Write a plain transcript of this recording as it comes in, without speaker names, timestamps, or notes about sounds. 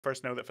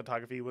first know that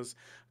photography was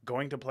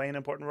going to play an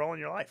important role in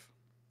your life?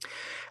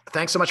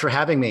 Thanks so much for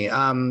having me.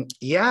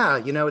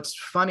 Yeah, it's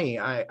funny.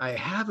 I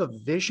have a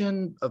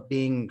vision of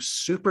being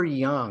super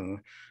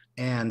young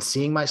and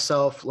seeing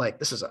myself like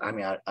this is, I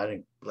mean, I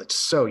didn't like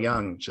so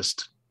young,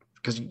 just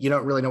because you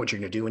don't really know what you're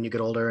going to do when you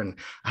get older. And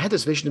I had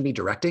this vision of me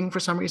directing for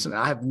some reason.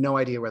 I have no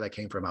idea where that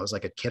came from. I was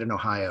like a kid in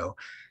Ohio,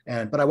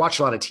 but I watched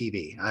a lot of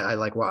TV.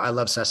 I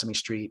love Sesame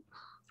Street,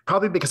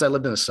 probably because I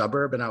lived in a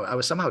suburb and I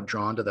was somehow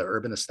drawn to the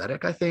urban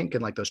aesthetic, I think,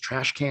 and like those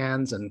trash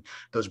cans and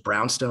those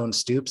brownstone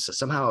stoops.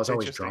 Somehow I was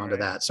always Interesting, drawn to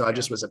right? that. So I Yeah.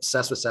 just was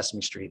obsessed with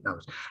Sesame Street.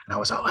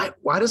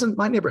 Why doesn't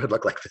my neighborhood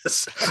look like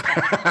this?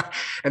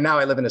 And now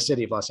I live in a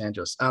city of Los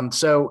Angeles.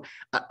 So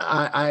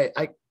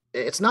I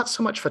it's not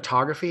so much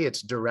photography,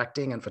 it's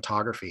directing and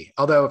photography.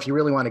 Although if you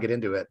really want to get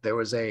into it,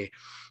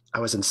 I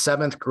was in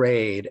seventh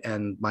grade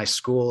and my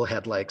school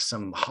had like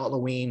some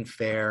Halloween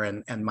fair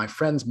and my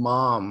friend's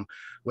mom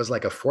was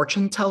like a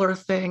fortune teller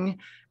thing.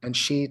 And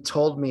she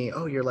told me,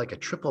 oh, you're like a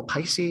triple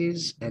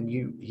Pisces and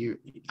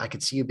I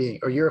could see you being,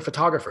 or you're a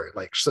photographer.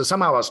 Like, so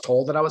somehow I was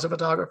told that I was a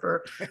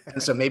photographer.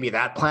 And so maybe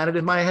that planted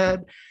in my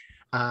head.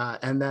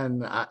 And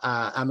then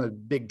I'm a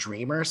big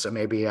dreamer. So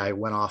maybe I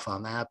went off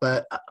on that,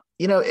 but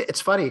it's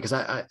funny because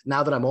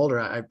now that I'm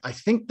older, I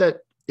think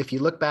that if you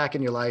look back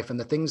in your life and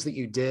the things that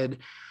you did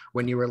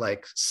when you were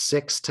like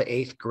 6th to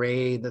 8th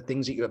grade, the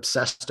things that you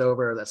obsessed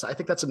over, I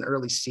think that's an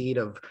early seed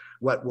of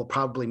what will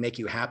probably make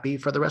you happy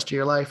for the rest of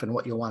your life and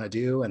what you'll want to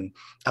do. And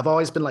I've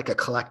always been like a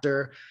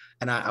collector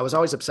and I was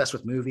always obsessed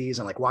with movies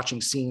and like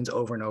watching scenes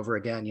over and over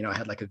again. I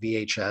had like a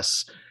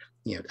VHS,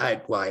 I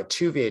had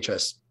 2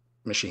 VHS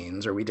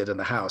machines, or we did in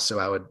the house. So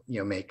I would,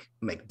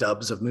 make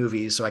dubs of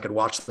movies so I could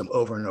watch them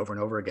over and over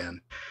and over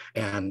again.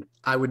 And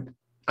I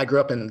grew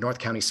up in North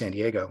County, San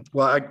Diego.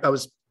 Well, I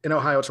was in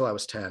Ohio till I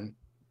was 10.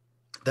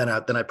 Then I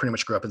pretty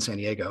much grew up in San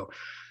Diego.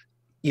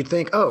 You'd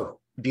think, oh,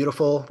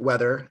 beautiful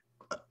weather,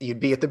 you'd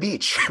be at the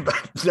beach.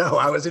 But no,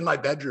 I was in my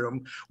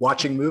bedroom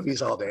watching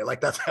movies all day. Like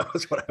that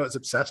was what I was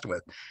obsessed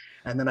with.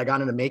 And then I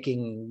got into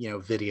making,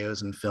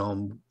 videos and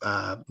film,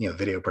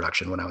 video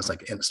production when I was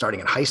like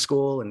starting in high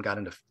school and got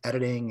into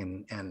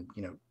editing and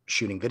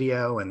shooting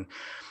video. And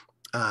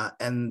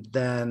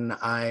then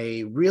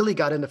I really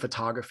got into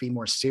photography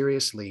more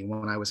seriously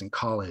when I was in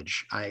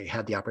college. I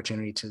had the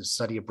opportunity to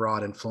study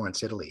abroad in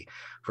Florence, Italy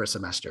for a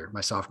semester,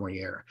 my sophomore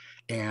year.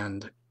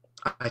 And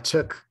I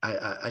took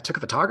a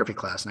photography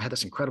class and I had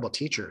this incredible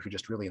teacher who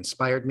just really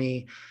inspired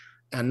me.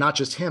 And not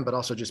just him, but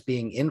also just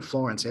being in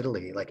Florence,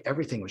 Italy, like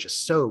everything was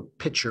just so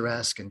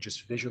picturesque and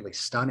just visually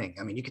stunning.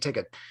 I mean, you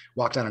could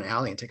walk down an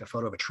alley and take a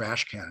photo of a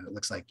trash can and it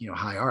looks like,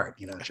 high art,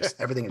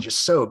 just everything is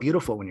just so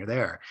beautiful when you're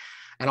there.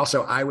 And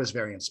also I was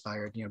very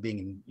inspired,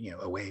 being,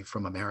 away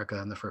from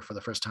America for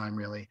the first time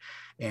really.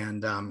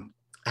 And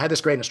I had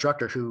this great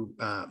instructor who,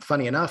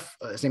 funny enough,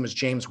 his name was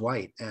James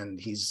White,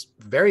 and he's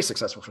very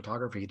successful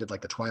photographer. He did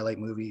like the Twilight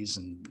movies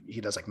and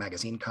he does like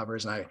magazine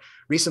covers. And I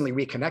recently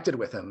reconnected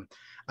with him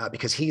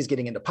because he's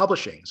getting into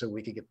publishing. So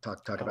we could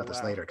talk about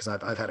this later because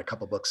I've had a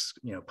couple books,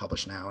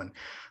 published now. And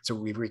so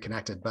we've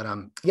reconnected. But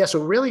yeah, so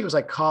really it was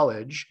like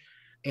college.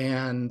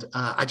 And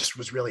I just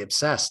was really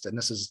obsessed. And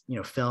this is,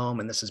 film,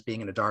 and this is being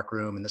in a dark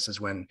room. And this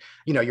is when,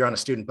 you're on a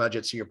student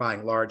budget. So you're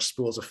buying large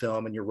spools of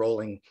film and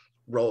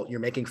you're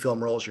making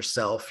film rolls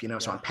yourself,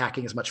 so I'm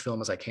packing as much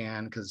film as I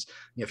can. Cause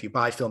if you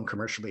buy film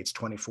commercially, it's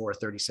 24,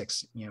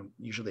 36,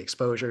 usually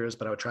exposures,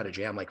 but I would try to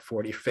jam like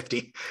 40 or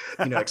 50,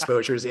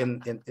 exposures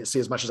in see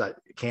as much as I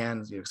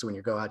can. So when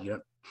you go out, you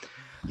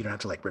don't have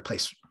to like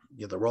replace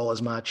the roll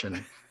as much.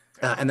 And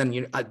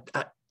then, I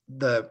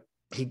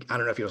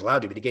don't know if he was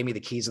allowed to, but he gave me the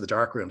keys of the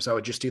dark room. So I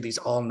would just do these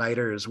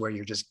all-nighters where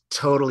you're just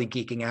totally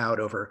geeking out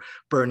over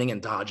burning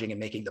and dodging and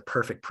making the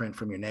perfect print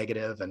from your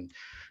negative and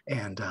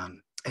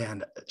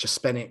just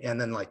spending. And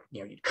then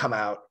you'd come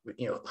out,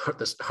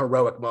 this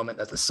heroic moment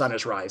as the sun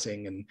is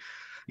rising and,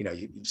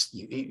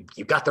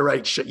 you got the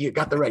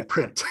right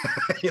print,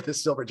 the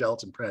silver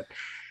gelatin print.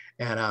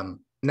 And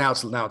now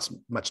it's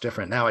much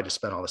different. Now I just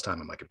spend all this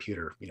time on my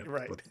computer,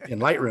 Right. in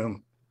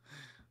Lightroom.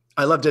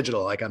 I love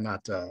digital. Like I'm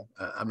not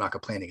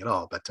complaining at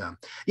all, but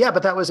yeah,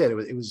 but that was it.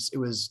 It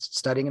was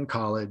studying in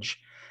college.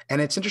 And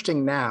it's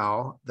interesting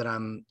now that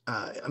I'm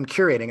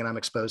curating and I'm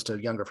exposed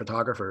to younger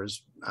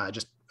photographers.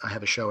 I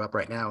have a show up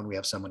right now and we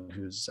have someone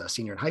who's a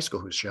senior in high school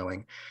who's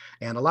showing,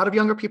 and a lot of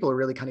younger people are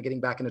really kind of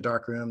getting back into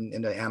darkroom,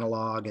 into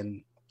analog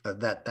and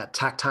that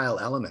tactile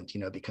element,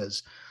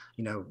 because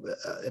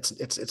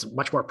it's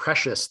much more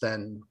precious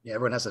than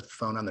everyone has a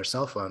phone on their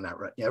cell phone now,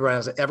 right?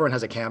 Everyone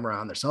has a camera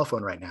on their cell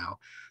phone right now.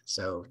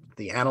 So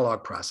the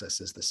analog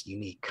process is this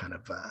unique kind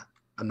of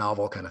a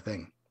novel kind of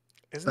thing.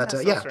 Isn't that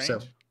so strange? So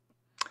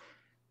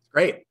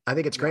great. I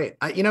think it's great.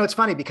 It's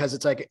funny because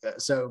it's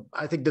so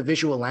I think the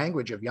visual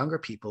language of younger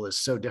people is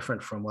so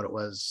different from what it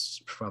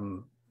was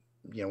from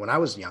when I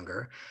was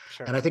younger.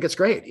 Sure. And I think it's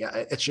great. Yeah,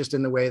 it's just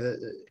in the way that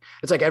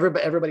it's like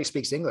everybody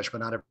speaks English, but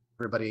not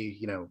everybody,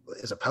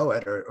 is a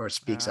poet or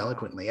speaks Ah,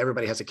 eloquently.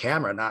 Everybody has a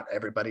camera. Not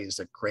everybody is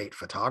a great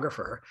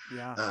photographer.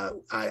 yeah.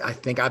 I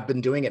think I've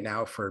been doing it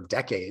now for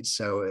decades,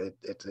 so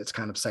it's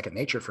kind of second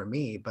nature for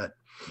me. But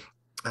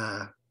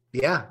uh,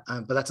 yeah,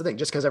 but that's the thing.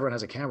 Just because everyone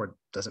has a camera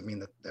doesn't mean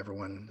that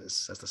everyone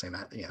has the same,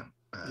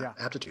 Yeah.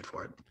 aptitude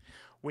for it.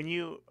 When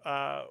you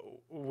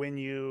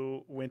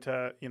went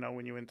to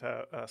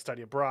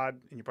study abroad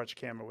and you brought your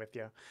camera with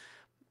you,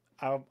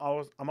 I'm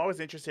always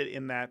interested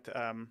in that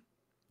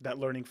that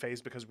learning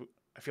phase because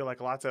I feel like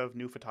lots of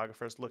new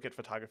photographers look at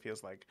photography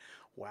as like,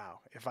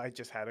 wow, if I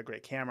just had a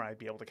great camera, I'd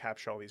be able to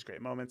capture all these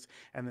great moments.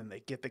 And then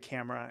they get the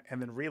camera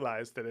and then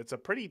realize that it's a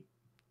pretty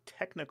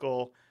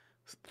technical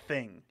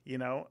thing, you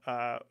know.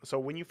 So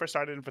when you first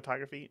started in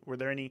photography, were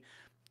there any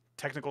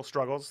technical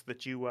struggles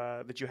that you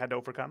had to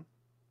overcome?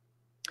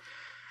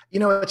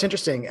 It's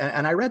interesting,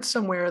 and I read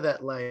somewhere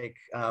that like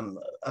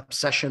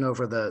obsession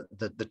over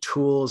the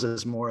tools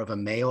is more of a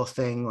male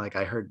thing. Like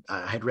I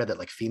had read that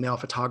like female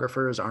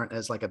photographers aren't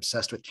as like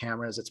obsessed with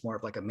cameras. It's more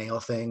of like a male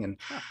thing, and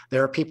Huh.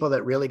 there are people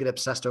that really get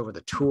obsessed over the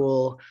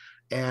tool,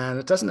 and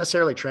it doesn't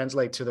necessarily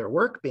translate to their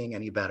work being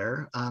any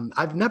better.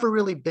 I've never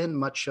really been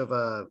much of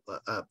a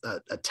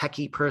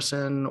techie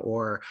person,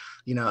 or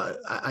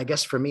I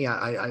guess for me,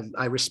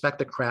 I respect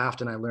the craft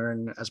and I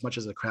learn as much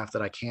as the craft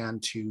that I can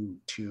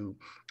to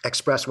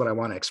express what I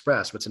want to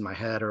express, what's in my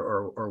head,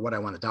 or what I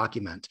want to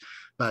document.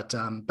 But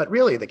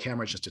really, the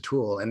camera is just a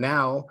tool. And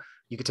now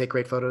you could take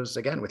great photos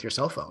again with your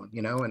cell phone,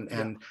 Yeah.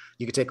 and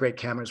you could take great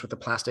cameras with a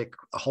plastic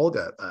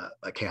Holga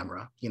a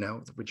camera,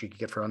 which you could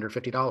get for under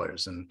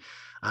 $50. And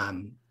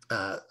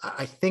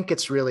I think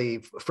it's really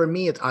for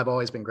me. I've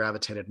always been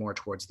gravitated more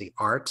towards the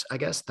art, I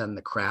guess, than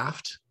the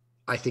craft.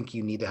 I think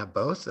you need to have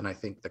both, and I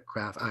think the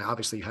craft. I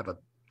obviously have a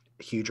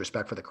huge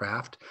respect for the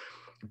craft,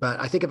 but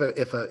I think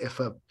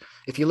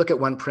if you look at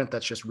one print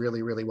that's just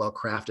really really well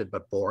crafted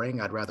but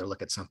boring, I'd rather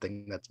look at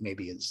something that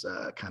maybe is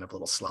kind of a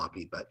little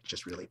sloppy but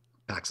just really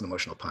packs an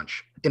emotional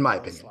punch, in A my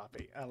little opinion.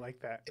 sloppy. I like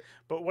that.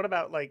 But what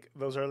about like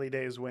those early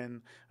days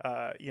when,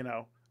 you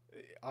know,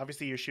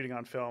 obviously you're shooting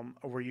on film.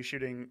 Were you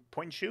shooting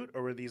point and shoot,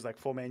 or were these like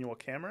full manual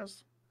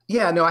cameras?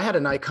 Yeah, no, I had a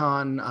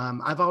Nikon.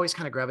 I've always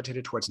kind of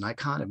gravitated towards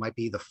Nikon. It might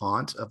be the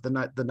font of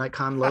the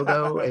Nikon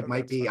logo. It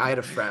might That's be I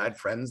funny. had I had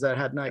friends that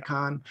had Yeah.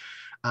 Nikon.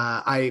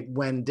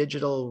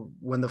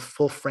 When the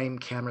full frame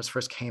cameras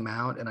first came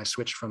out, and I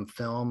switched from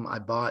film, I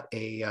bought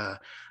the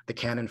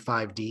Canon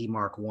 5D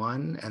Mark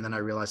One, and then I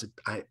realized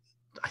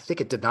I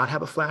think it did not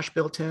have a flash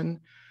built in,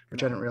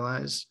 which I didn't No.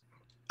 realize.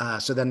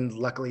 So then,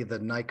 luckily, the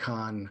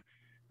Nikon,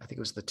 I think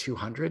it was the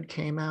 200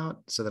 came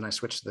out. So then I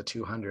switched to the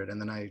 200, and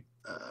then I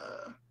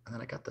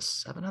got the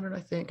 700, I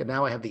think, and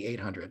now I have the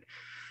 800.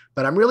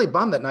 But I'm really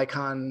bummed that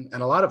Nikon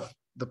and a lot of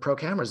the pro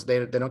cameras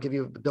they don't give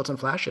you built-in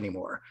flash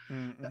anymore.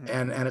 Mm-hmm.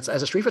 And it's,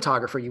 as a street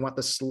photographer, you want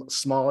the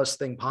smallest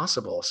thing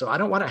possible. So I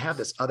don't want to have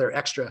this other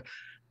extra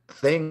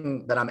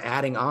thing that I'm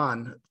adding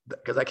on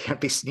because I can't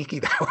be sneaky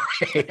that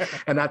way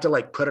and not to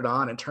like put it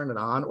on and turn it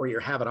on, or you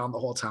have it on the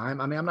whole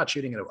time. I mean, I'm not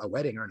shooting at a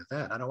wedding or an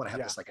event. I don't want to have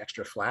Yeah. this like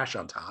extra flash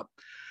on top.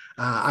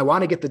 I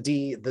want to get the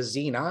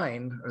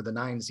Z9 or the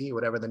 9Z,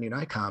 whatever the new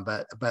Nikon,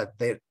 but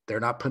they're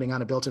not putting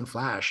on a built-in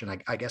flash,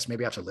 and I guess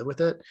maybe I have to live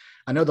with it.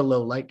 I know the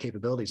low light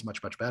capability is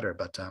much better,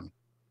 but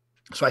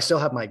so I still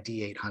have my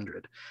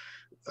D800.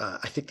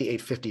 I think the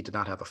 850 did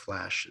not have a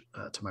flash,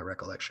 to my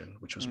recollection,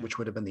 Mm. which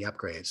would have been the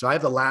upgrade. So I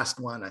have the last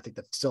one, I think,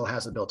 that still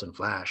has a built-in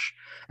flash.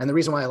 And the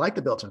reason why I like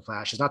the built-in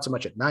flash is not so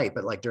much at night,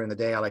 but like during the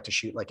day, I like to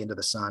shoot like into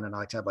the sun, and I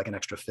like to have like an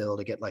extra fill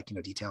to get like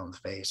detail in the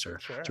face, or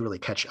to Sure. really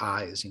catch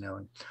eyes,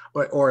 and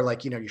or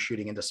like you're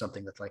shooting into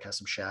something that like has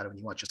some shadow and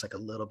you want just like a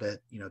little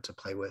bit to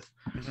play with.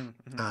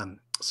 Mm-hmm. Mm-hmm.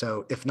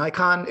 So if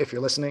Nikon, if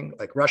you're listening,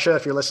 like Russia,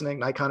 if you're listening,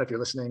 Nikon, if you're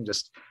listening,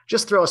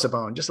 just throw us a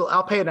bone.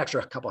 I'll pay an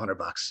extra couple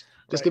 $100.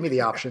 Just Right. give me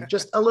the option.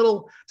 Just a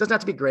little, doesn't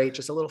have to be great,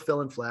 just a little fill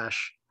and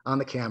flash on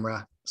the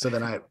camera. So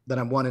then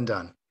I'm one and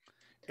done.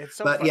 It's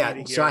so But funny yeah,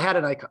 to so I hear. had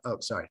a Nikon. Oh,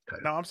 sorry.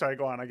 No, I'm sorry.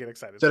 Go on. I get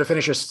excited. So to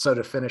finish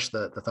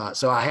the thought,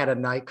 so I had a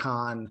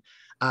Nikon.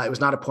 It was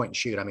not a point and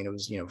shoot. I mean, it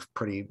was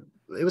pretty.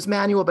 It was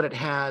manual, but it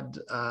had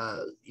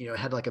it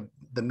had like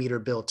the meter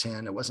built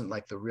in. It wasn't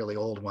like the really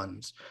old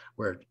ones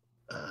where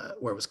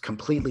it was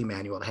completely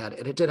manual.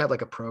 It did have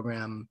like a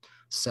program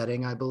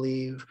setting, I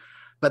believe,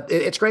 but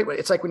it's great.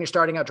 It's like when you're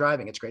starting out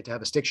driving, it's great to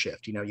have a stick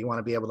shift. You want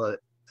to be able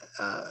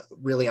to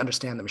really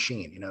understand the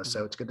machine. Mm-hmm.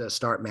 So it's good to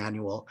start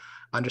manual,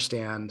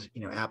 understand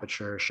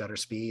aperture, shutter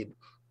speed,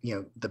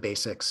 the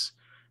basics,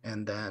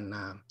 and then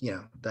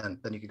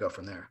then you could go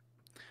from there.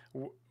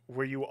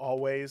 Were you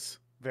always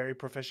very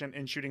proficient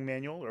in shooting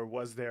manual, or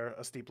was there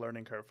a steep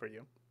learning curve for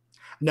you?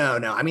 No.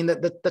 I mean,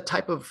 the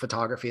type of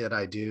photography that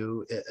I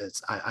do,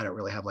 I don't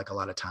really have like a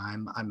lot of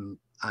time.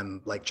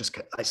 I'm like, just,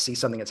 I see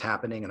something that's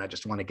happening and I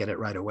just want to get it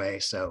right away.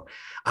 So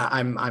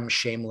I'm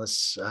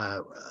shameless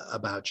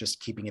about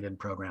just keeping it in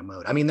program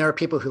mode. I mean, there are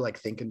people who like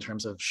think in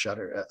terms of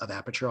shutter of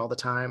aperture all the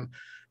time.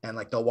 And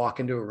like they'll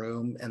walk into a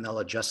room and they'll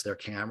adjust their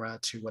camera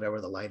to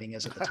whatever the lighting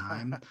is at the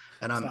time.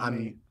 And It's not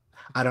me.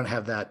 I don't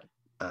have that.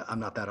 I'm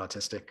not that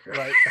autistic.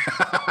 Right.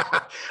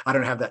 I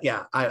don't have that.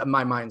 Yeah.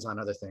 My mind's on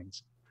other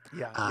things.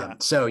 Yeah. Yeah.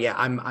 So yeah,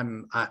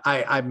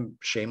 I'm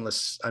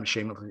shameless. I'm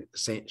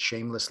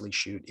shamelessly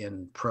shoot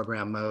in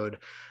program mode,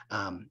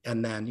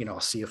 and then I'll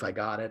see if I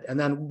got it. And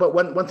then, but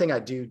one thing I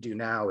do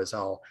now is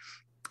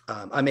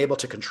I'm able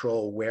to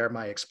control where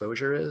my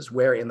exposure is,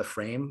 where in the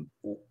frame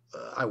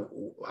I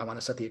want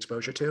to set the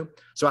exposure to.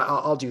 So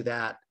I'll do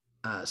that.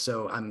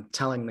 So I'm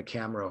telling the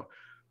camera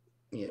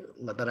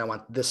that I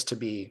want this to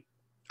be,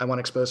 I want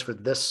exposed for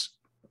this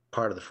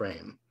part of the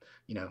frame.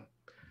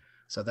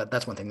 So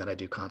that's one thing that I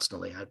do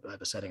constantly. I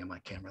have a setting on my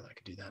camera that I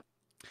could do that.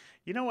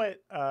 You know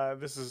what?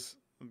 This is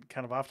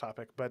kind of off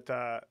topic, but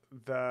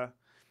the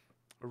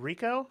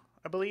Ricoh,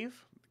 I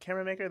believe,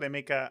 camera maker, they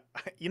make a.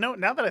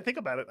 Now that I think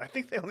about it, I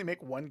think they only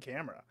make one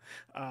camera.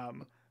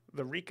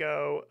 The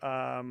Ricoh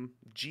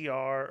GR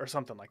or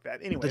something like that.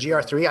 Anyway, The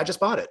GR3, I just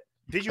bought it.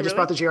 Did you I just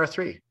really? bought the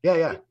GR3.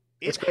 Yeah.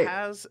 It Great.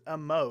 has a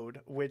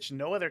mode which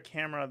no other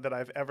camera that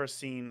I've ever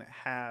seen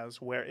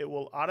has, where it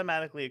will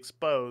automatically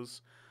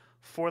expose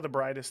for the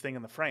brightest thing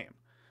in the frame,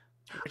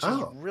 which is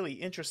really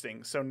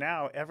interesting. So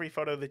now every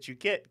photo that you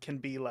get can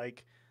be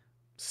like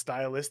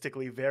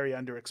stylistically very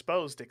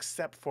underexposed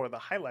except for the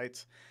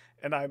highlights.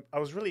 And I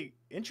was really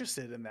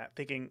interested in that,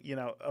 thinking,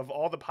 of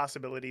all the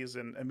possibilities,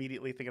 and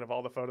immediately thinking of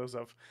all the photos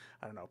of,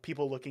 I don't know,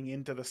 people looking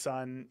into the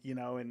sun,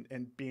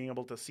 and being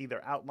able to see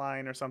their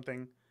outline or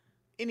something.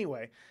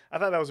 Anyway, I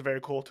thought that was a very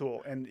cool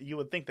tool, and you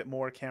would think that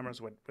more cameras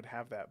would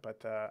have that,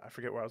 but I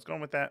forget where I was going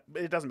with that.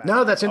 But it doesn't matter.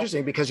 No, that's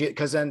interesting because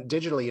then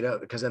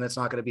digitally, because then it's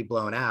not going to be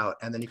blown out,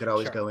 and then you could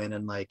always Sure. go in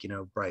and like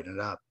brighten it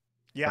up.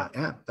 Yeah.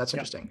 Yeah, that's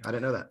interesting. I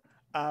didn't know that.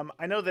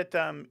 I know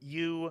that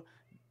you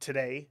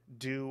today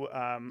do,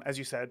 as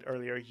you said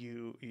earlier,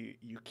 you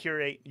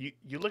curate,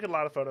 you look at a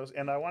lot of photos,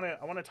 and I want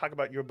to talk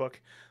about your book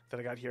that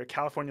I got here,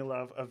 California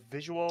Love, a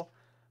Visual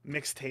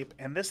Mixtape.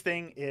 And this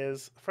thing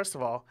is, first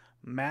of all,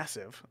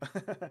 massive,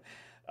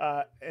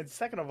 and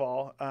second of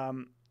all,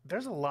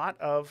 there's a lot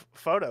of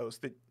photos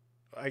that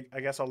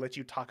I guess I'll let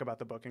you talk about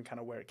the book and kind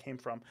of where it came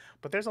from.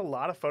 But there's a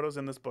lot of photos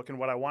in this book, and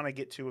what I want to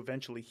get to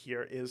eventually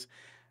here is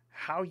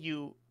how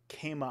you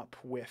came up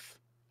with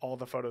all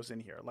the photos in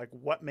here. Like,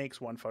 what makes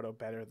one photo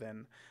better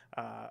than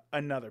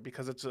another?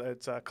 Because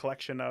it's a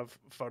collection of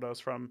photos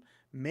from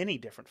many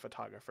different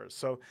photographers.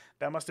 So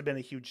that must have been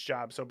a huge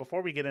job. So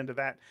before we get into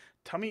that,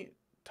 tell me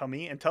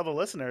and tell the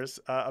listeners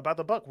about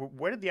the book.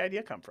 Where did the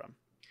idea come from?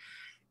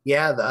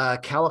 Yeah, the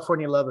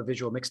California Love, a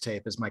Visual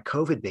Mixtape is my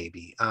COVID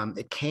baby.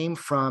 It came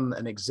from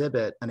an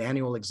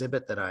annual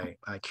exhibit that I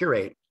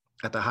curate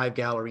at the Hive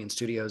Gallery and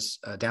Studios,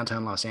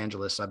 downtown Los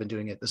Angeles. I've been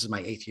doing it. This is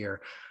my 8th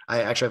year.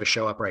 I actually have a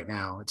show up right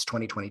now. It's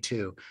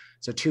 2022.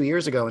 So 2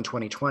 years ago in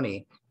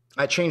 2020,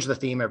 I changed the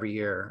theme every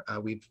year.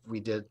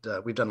 We've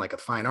done like a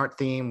fine art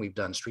theme. We've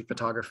done street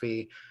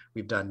photography.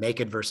 We've done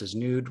naked versus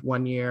nude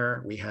one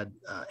year. We had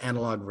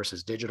analog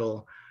versus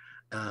digital,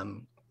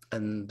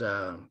 and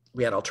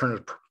we had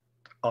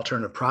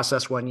alternative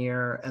process one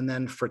year. And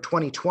then for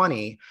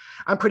 2020,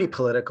 I'm pretty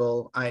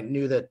political. I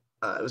knew that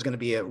it was going to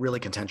be a really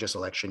contentious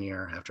election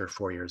year after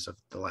 4 years of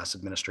the last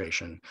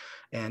administration.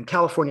 And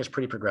California is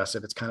pretty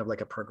progressive. It's kind of like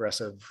a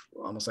progressive,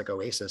 almost like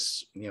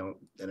oasis, in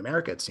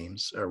America, it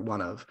seems, or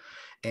one of.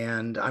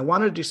 And I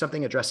wanted to do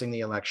something addressing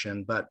the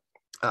election, but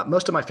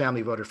most of my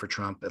family voted for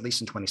Trump, at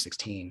least in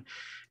 2016.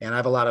 And I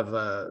have a lot of,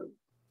 I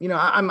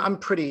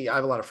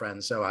have a lot of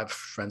friends. So I have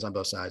friends on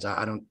both sides.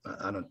 I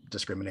don't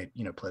discriminate,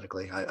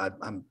 politically.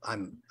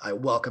 I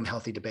welcome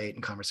healthy debate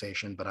and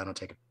conversation, but I don't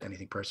take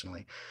anything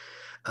personally.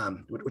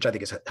 Which I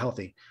think is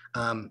healthy.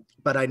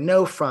 But I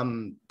know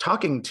from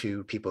talking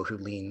to people who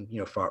lean,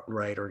 far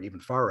right or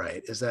even far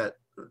right, is that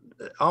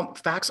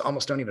facts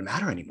almost don't even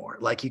matter anymore.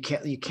 Like you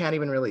can't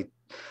even really.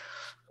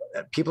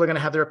 People are going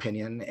to have their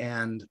opinion,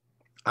 and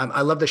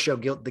I love the show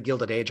The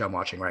Gilded Age I'm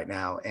watching right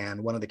now,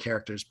 and one of the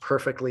characters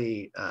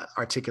perfectly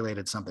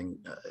articulated something.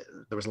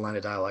 There was a line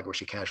of dialogue where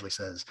she casually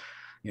says,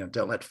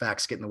 don't let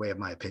facts get in the way of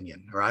my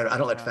opinion, or I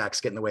don't let facts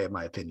get in the way of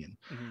my opinion,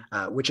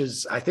 which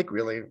is, I think,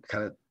 really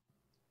kind of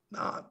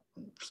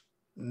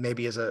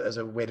maybe as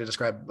a way to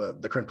describe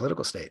the current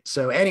political state.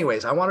 So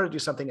anyways, I wanted to do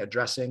something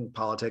addressing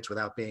politics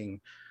without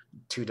being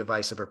too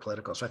divisive or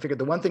political. So I figured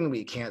the one thing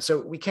we can't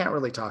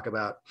really talk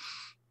about,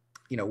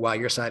 why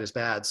your side is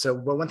bad. So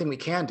one thing we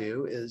can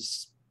do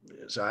is,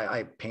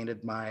 I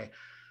painted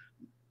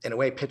in a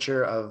way,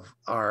 picture of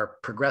our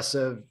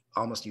progressive,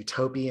 almost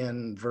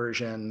utopian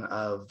version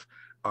of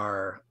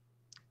our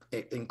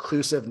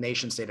inclusive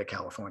nation state of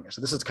California.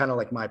 So this is kind of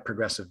like my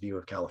progressive view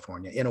of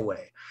California in a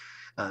way.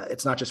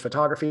 It's not just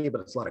photography, but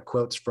it's a lot of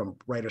quotes from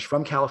writers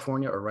from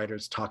California or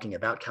writers talking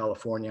about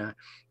California.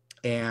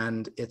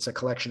 And it's a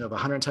collection of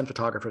 110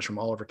 photographers from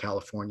all over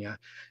California.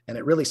 And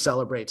it really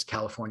celebrates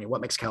California,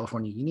 what makes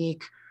California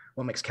unique,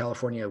 what makes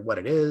California what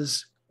it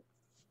is,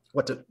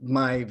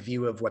 my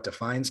view of what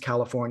defines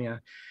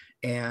California.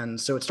 And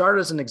so it started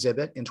as an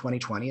exhibit in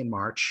 2020 in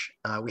March.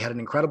 We had an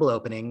incredible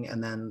opening,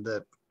 and then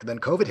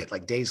COVID hit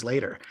like days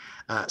later.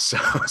 So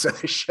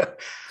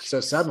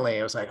suddenly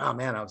I was like, oh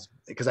man,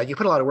 because you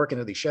put a lot of work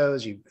into these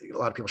shows. A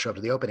lot of people show up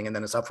to the opening, and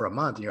then it's up for a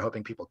month, and you're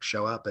hoping people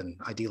show up and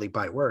ideally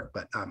buy work.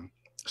 But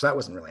so that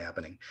wasn't really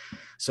happening.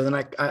 So then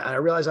I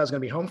realized I was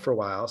going to be home for a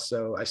while.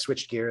 So I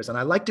switched gears, and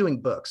I like doing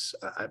books.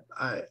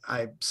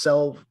 I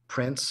sell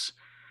prints,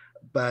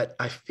 but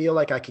I feel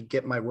like I could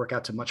get my work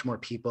out to much more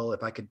people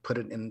if I could put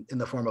it in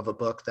the form of a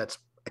book that's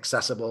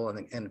accessible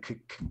and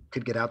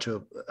could get out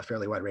to a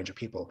fairly wide range of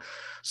people.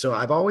 So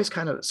I've always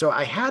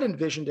I had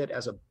envisioned it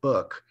as a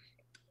book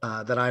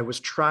that I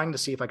was trying to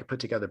see if I could put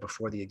together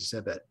before the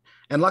exhibit.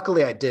 And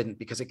luckily I didn't,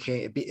 because it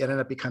ended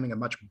up becoming a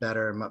much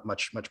better,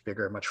 much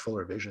bigger, much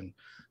fuller vision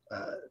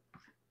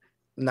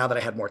now that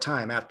I had more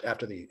time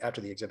after the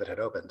exhibit had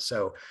opened.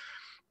 So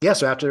yeah,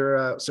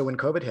 so when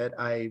COVID hit,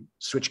 I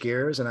switched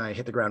gears and I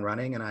hit the ground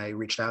running, and I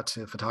reached out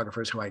to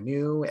photographers who I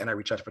knew, and I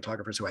reached out to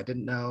photographers who I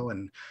didn't know,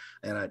 and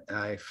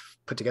I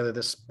put together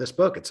this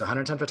book. It's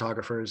 110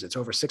 photographers. It's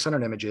over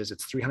 600 images.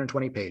 It's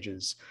 320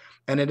 pages,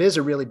 and it is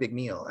a really big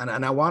meal.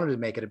 And I wanted to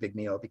make it a big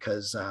meal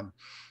because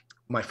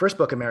my first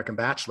book, American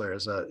Bachelor,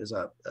 is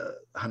a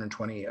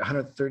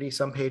 130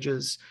 some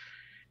pages.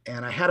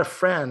 And I had a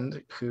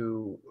friend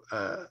who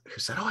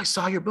said, "Oh, I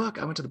saw your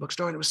book. I went to the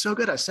bookstore and it was so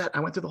good. I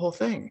went through the whole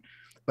thing."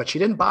 But she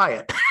didn't buy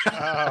it.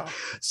 Oh.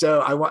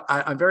 So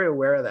I'm very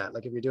aware of that.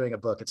 Like, if you're doing a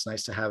book, it's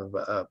nice to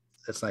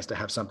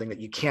have something that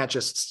you can't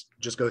just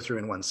go through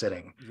in one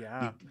sitting.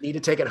 Yeah. You need to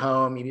take it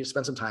home. You need to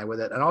spend some time with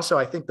it. And also,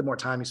 I think the more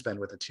time you spend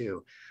with it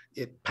too,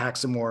 it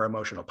packs a more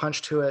emotional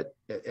punch to it.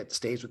 It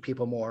stays with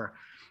people more.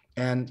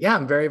 And yeah,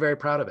 I'm very, very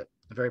proud of it.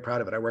 I'm very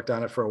proud of it. I worked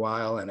on it for a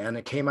while, and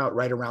it came out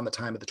right around the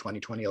time of the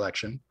 2020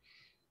 election,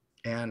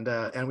 and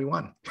we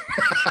won.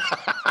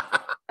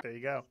 There you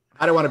go.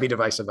 I don't want to be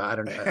divisive. I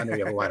know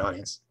you have a wide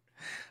audience.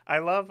 I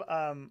love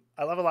a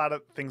lot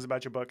of things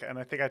about your book, and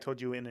I think I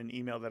told you in an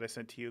email that I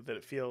sent to you that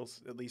it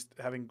feels, at least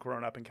having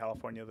grown up in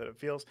California, that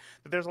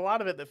there's a lot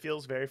of it that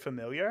feels very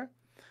familiar.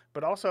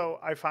 But also,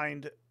 I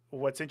find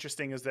what's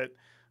interesting is that,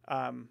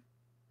 and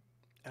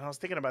I was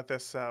thinking about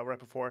this right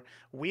before,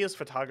 we as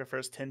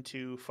photographers tend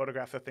to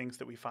photograph the things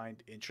that we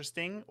find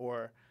interesting,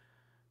 or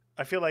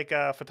I feel like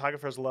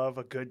photographers love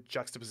a good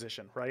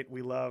juxtaposition, right?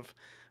 We love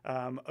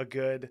a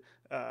good,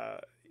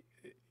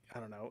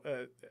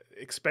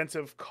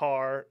 expensive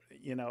car,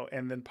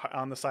 and then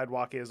on the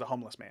sidewalk is a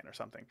homeless man or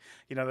something.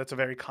 That's a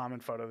very common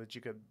photo that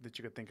you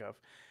could think of.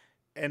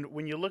 And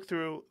when you look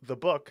through the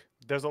book,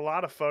 there's a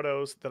lot of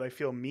photos that I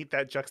feel meet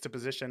that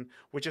juxtaposition,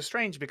 which is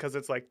strange because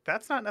it's like,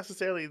 that's not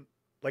necessarily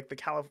like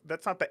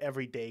that's not the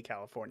everyday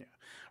California,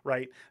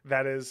 right?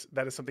 That is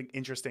something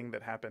interesting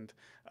that happened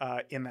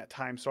in that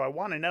time. So I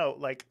want to know,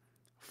 like,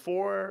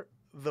 for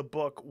the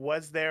book,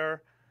 was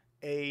there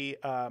a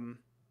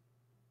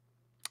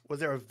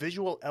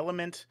visual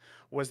element?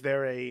 Was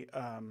there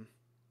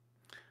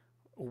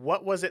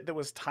what was it that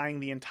was tying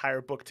the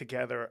entire book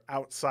together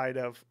outside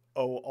of,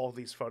 all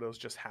these photos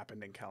just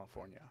happened in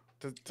California?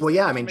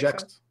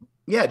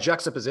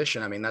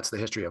 Juxtaposition. I mean, that's the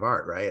history of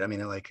art, right? I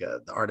mean, like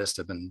the artists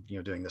have been,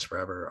 doing this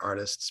forever.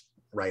 Artists,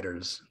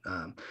 writers,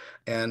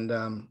 and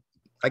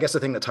I guess the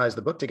thing that ties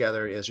the book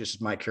together is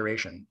just my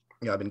curation.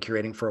 I've been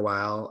curating for a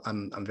while.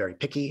 I'm very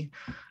picky.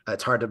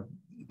 It's hard to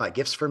buy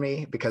gifts for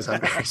me because I'm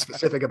very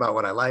specific about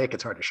what I like.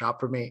 It's hard to shop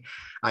for me.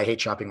 I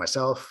hate shopping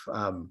myself.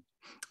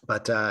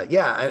 But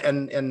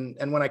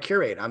and when I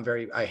curate,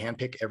 I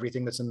handpick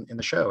everything that's in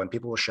the show, and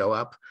people will show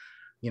up,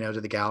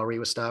 to the gallery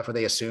with stuff, or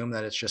they assume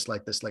that it's just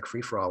like this, like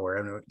free for all,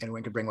 where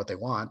anyone can bring what they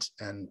want.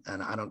 And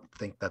I don't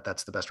think that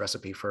that's the best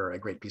recipe for a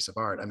great piece of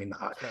art. I mean,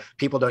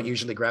 people don't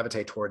usually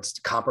gravitate towards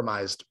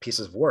compromised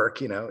pieces of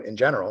work, in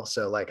general.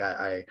 So like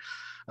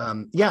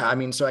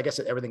so I guess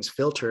everything's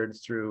filtered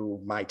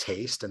through my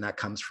taste, and that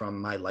comes from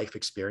my life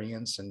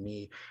experience and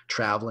me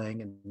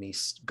traveling and me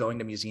going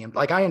to museums.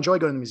 Like, I enjoy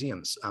going to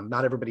museums.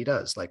 Not everybody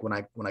does. Like when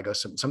I go,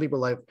 some people,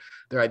 like,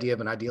 their idea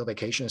of an ideal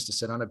vacation is to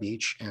sit on a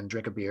beach and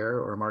drink a beer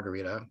or a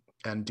margarita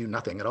and do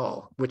nothing at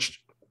all,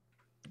 which,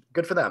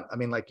 good for them. I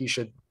mean, like, you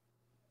should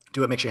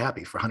do what makes you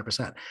happy for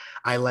 100%.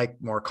 I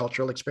like more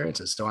cultural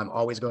experiences. So I'm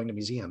always going to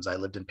museums. I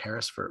lived in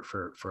Paris for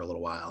a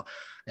little while,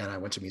 and I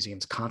went to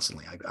museums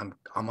constantly.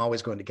 I'm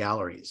always going to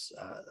galleries.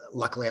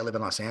 Luckily, I live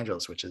in Los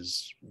Angeles, which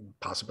is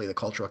possibly the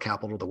cultural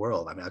capital of the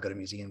world. I mean, I go to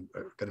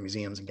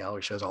museums and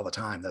gallery shows all the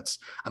time.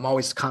 I'm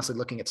always constantly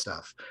looking at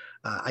stuff.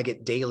 I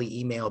get daily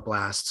email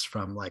blasts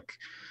from like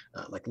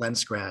Lens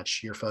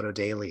Scratch, Your Photo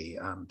Daily,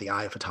 The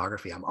Eye of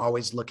Photography. I'm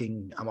always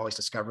looking. I'm always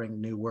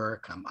discovering new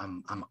work.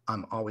 I'm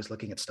always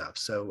looking at stuff.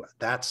 So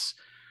that's,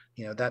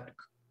 that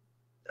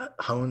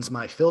hones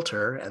my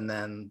filter. And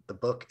then the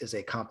book is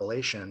a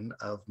compilation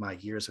of my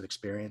years of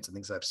experience and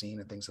things I've seen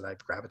and things that I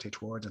gravitate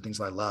towards and things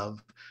that I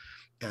love.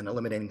 and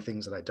eliminating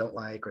things that I don't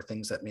like, or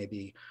things that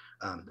maybe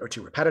are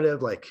too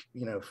repetitive. Like,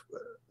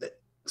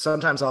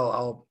 sometimes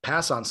I'll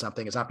pass on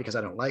something. It's not because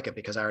I don't like it,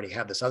 because I already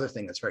have this other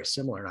thing that's very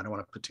similar, and I don't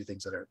want to put two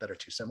things that are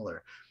too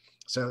similar.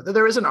 So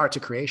there is an art to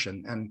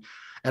creation,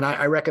 and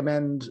I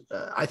recommend.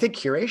 I think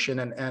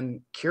curation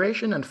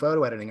and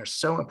photo editing are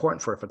so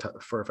important for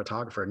a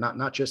photographer.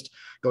 Not just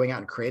going out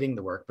and creating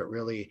the work, but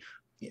really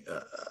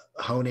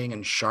honing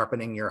and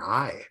sharpening your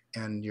eye,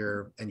 and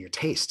your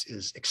taste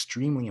is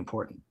extremely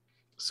important.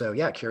 So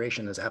yeah,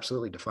 curation has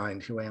absolutely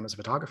defined who I am as a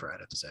photographer, I'd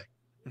have to say.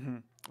 Hmm.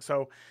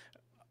 So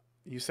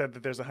you said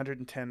that there's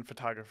 110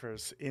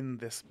 photographers in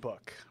this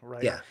book,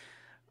 right? Yeah.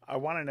 I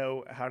want to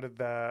know, how did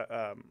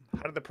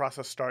the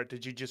process start?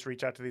 Did you just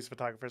reach out to these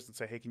photographers and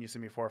say, "Hey, can you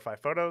send me 4 or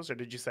 5 photos?" Or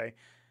did you say,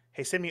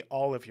 "Hey, send me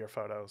all of your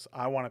photos.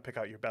 I want to pick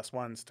out your best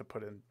ones to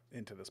put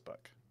into this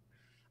book"?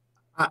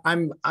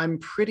 I'm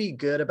pretty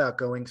good about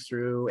going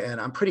through,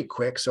 and I'm pretty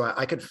quick, so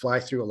I could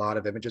fly through a lot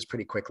of images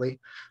pretty quickly.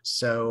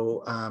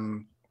 So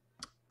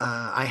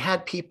I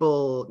had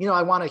people,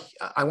 I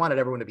wanted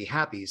everyone to be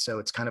happy. So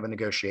it's kind of a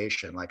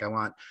negotiation. Like, I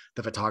want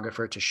the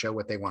photographer to show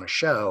what they want to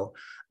show,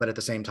 but at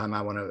the same time,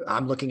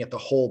 I'm looking at the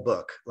whole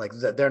book. Like,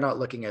 they're not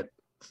looking at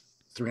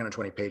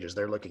 320 pages.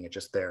 They're looking at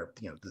just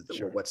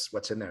Sure.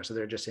 what's in there. So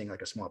they're just seeing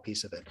like a small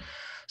piece of it.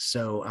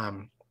 So,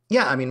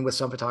 yeah, I mean, with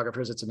some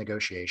photographers, it's a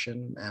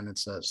negotiation, and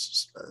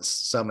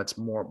some it's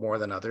more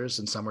than others,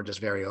 and some are just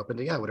very open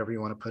to, yeah, whatever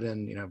you want to put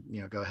in,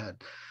 go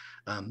ahead.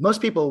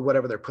 Most people,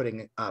 whatever they're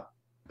putting up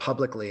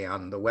publicly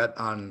on the web,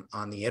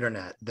 on the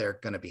internet, they're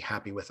going to be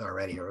happy with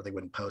already, or they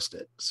wouldn't post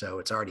it. So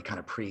it's already kind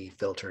of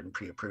pre-filtered and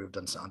pre-approved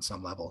on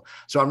some level.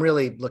 So I'm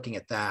really looking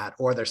at that,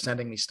 or they're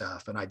sending me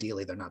stuff, and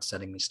ideally they're not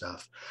sending me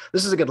stuff.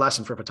 This is a good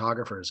lesson for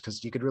photographers,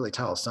 because you could really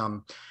tell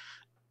some,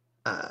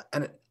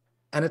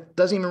 and it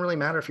doesn't even really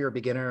matter if you're a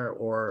beginner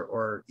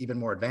or even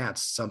more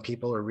advanced. Some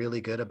people are really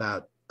good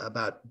about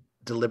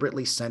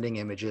deliberately sending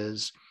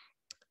images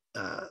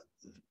uh,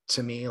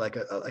 to me, like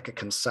a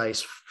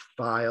concise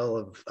file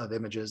of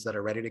images that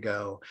are ready to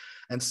go.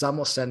 And some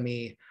will send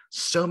me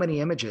so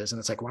many images, and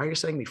it's like, why are you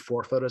sending me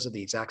 4 photos of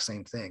the exact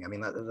same thing? I mean,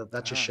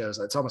 that just Ah, shows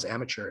that it's almost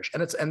amateurish,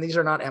 and these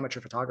are not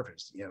amateur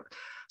photographers.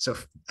 So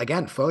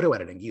again, photo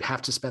editing, you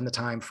have to spend the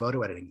time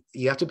photo editing.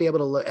 You have to be able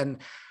to look,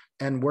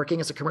 and working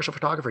as a commercial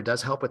photographer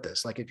does help with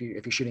this. Like, if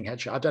you're shooting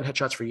headshots, I've done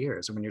headshots for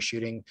years. And when you're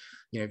shooting,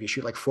 if you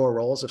shoot like 4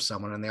 rolls of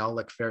someone, and they all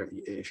look fair,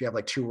 if you have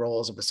like 2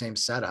 rolls of the same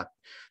setup,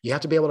 you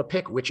have to be able to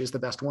pick which is the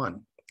best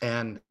one.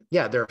 And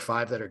yeah, there are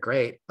 5 that are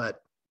great,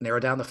 but narrow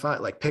down the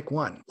 5, like pick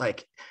one.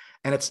 Like,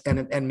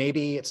 and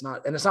maybe it's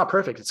not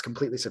perfect. It's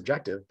completely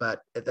subjective,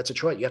 but that's a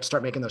choice. You have to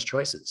start making those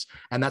choices,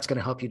 and that's going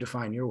to help you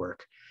define your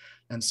work.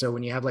 And so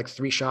when you have like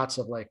 3 shots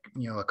of, like,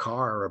 a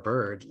car or a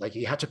bird, like,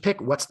 you have to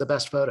pick what's the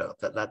best photo.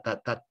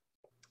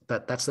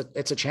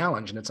 It's a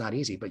challenge, and it's not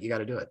easy, but you got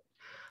to do it.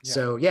 yeah.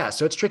 So yeah,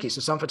 so it's tricky. So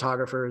some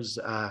photographers,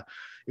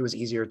 it was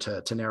easier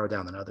to narrow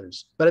down than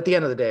others. But at the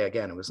end of the day,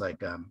 again, it was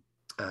like,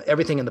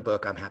 everything in the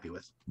book I'm happy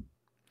with.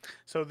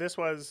 So this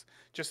was,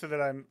 just so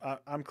that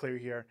I'm clear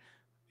here.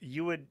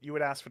 You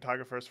would ask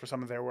photographers for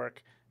some of their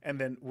work, and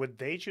then would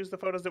they choose the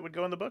photos that would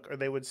go in the book, or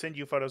they would send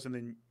you photos and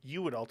then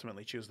you would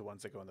ultimately choose the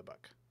ones that go in the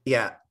book?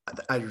 Yeah,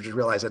 I just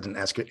realized I didn't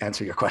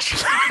answer your question.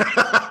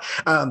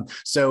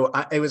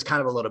 It was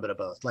kind of a little bit of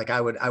both. Like, I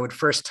would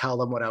first tell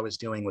them what I was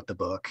doing with the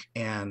book,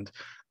 and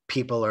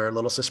people are a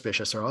little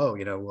suspicious, or, oh,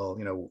 well,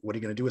 what are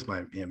you going to do with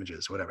my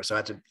images, whatever. So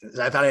I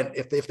thought,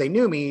 if they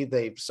knew me,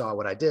 they saw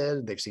what I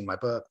did, they've seen my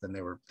book, then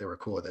they were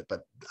cool with it.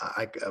 But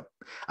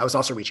I was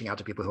also reaching out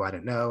to people who I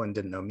didn't know and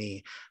didn't know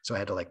me, so I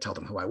had to like tell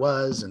them who I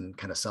was and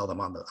kind of sell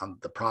them on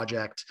the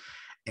project.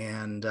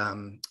 And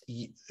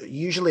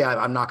usually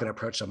I'm not going to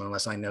approach someone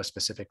unless I know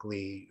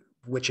specifically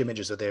which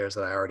images are theirs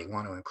that I already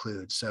want to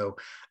include. So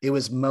it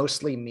was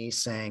mostly me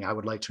saying, I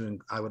would like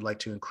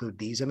to include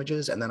these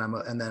images, and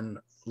then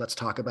let's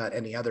talk about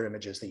any other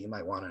images that you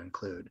might want to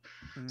include.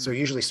 So it Mm.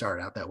 usually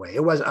started out that way.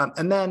 It was,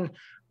 and then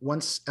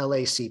once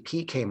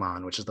LACP came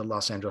on, which is the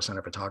Los Angeles Center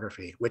of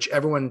Photography, which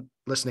everyone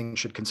listening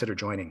should consider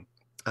joining.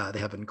 They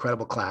have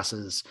incredible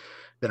classes,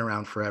 been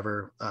around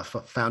forever,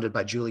 founded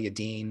by Julia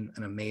Dean,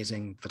 an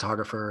amazing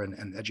photographer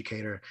and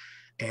educator.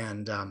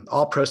 And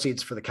all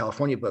proceeds for the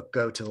California book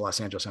go to the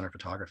Los Angeles Center of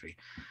Photography.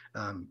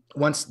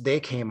 Once they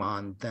came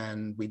on,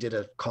 then we did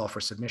a call for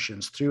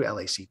submissions through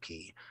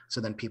LACP. So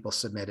then people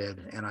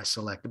submitted, and I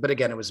selected. But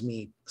again, it was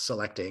me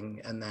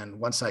selecting. And then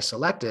once I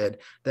selected,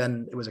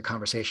 then it was a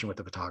conversation with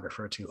the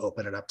photographer to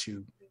open it up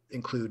to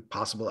include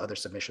possible other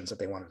submissions that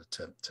they wanted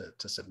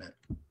to submit.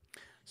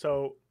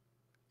 So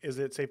is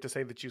it safe to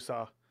say that you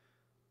saw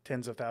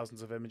tens of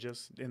thousands of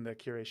images in the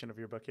curation of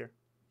your book here?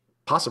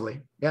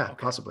 Possibly, yeah, Okay.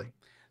 possibly. I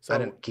So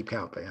didn't keep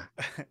count, but yeah,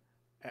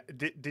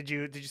 did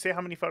you say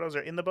how many photos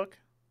are in the book?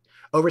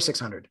 over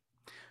 600.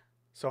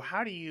 So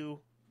how do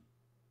you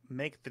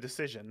make the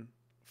decision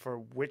for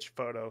which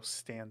photo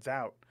stands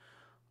out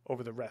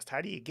over the rest?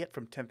 How do you get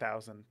from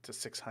 10,000 to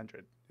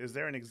 600? Is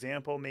there an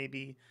example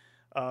maybe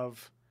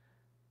of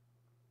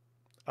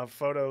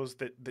photos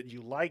that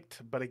you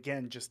liked, but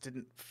again just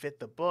didn't fit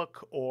the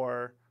book,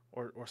 or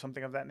or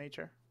something of that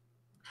nature?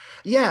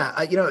 Yeah,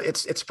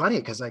 it's funny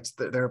because like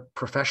there are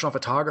professional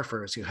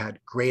photographers who had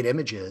great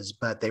images,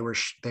 but they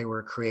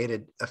were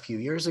created a few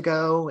years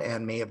ago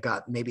and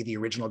maybe the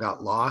original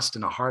got lost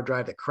in a hard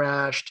drive that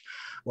crashed,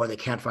 or they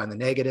can't find the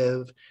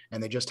negative,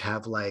 and they just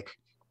have like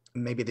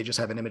maybe they just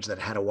have an image that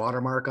had a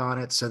watermark on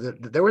it. So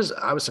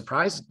I was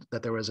surprised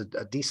that there was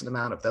a decent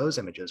amount of those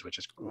images, which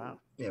is Wow.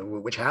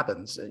 which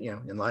happens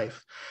in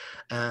life,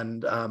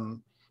 and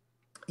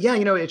yeah,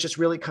 it just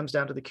really comes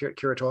down to the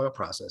curatorial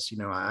process.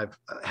 I've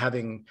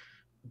having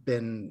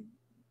been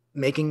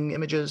making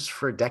images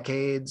for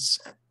decades,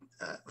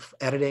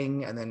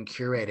 editing and then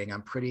curating.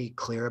 I'm pretty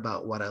clear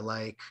about what I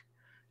like.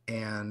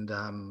 And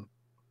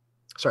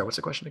sorry, what's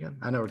the question again?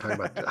 I know we're talking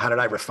about how did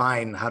I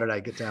refine, how did I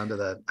get down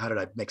to how did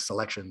I make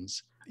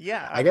selections?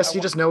 Yeah, I guess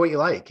you just know what you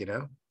like.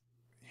 Yeah,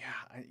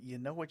 you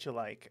know what you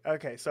like.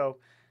 Okay, so.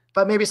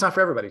 But maybe it's not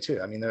for everybody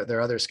too. I mean, there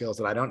are other skills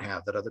that I don't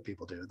have that other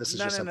people do. This is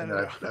No, just no, no, something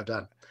no, that no. I've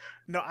done.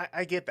 No,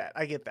 I get that.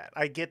 I get that.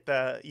 I get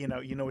the, you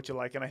know what you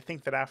like. And I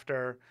think that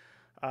after,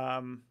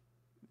 um,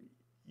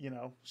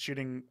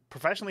 shooting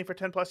professionally for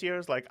 10 plus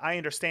years, like I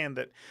understand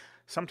that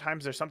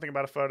sometimes there's something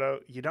about a photo,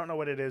 you don't know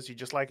what it is, you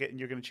just like it and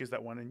you're going to choose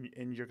that one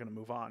and you're going to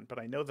move on. But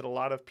I know that a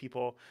lot of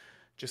people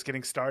just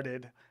getting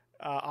started,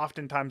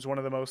 oftentimes one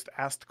of the most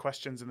asked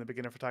questions in the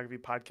Beginner Photography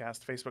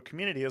Podcast Facebook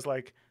community is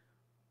like,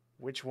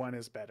 which one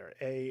is better,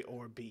 A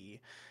or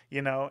B?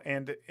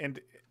 And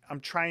I'm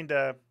trying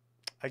to,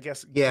 I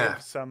guess, Yeah.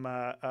 give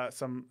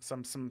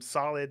some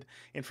solid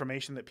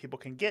information that people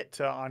can get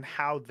to on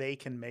how they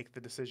can make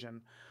the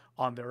decision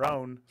on their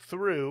own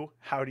through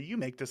how do you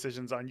make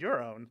decisions on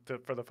your own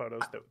for the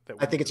photos that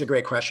I think it's a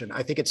great question.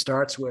 I think it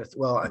starts with,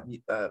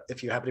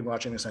 if you happen to be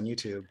watching this on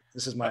YouTube,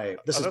 this is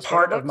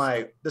part of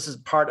my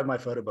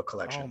photo book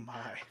collection. Oh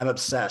my. I'm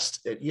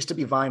obsessed. It used to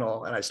be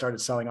vinyl and I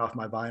started selling off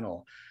my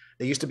vinyl.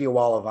 There used to be a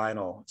wall of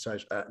vinyl. So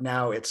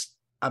now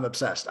I'm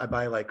obsessed. I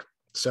buy like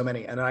so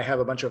many, and I have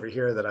a bunch over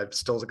here that I'm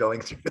still going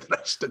through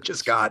that I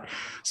just got.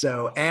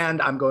 So, and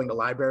I'm going to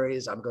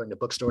libraries. I'm going to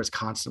bookstores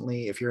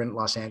constantly. If you're in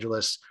Los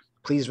Angeles,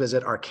 please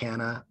visit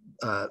Arcana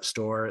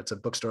store. It's a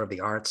bookstore of the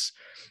arts.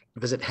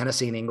 Visit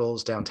Hennessy and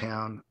Ingalls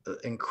downtown.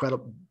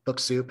 Incredible. Book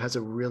Soup has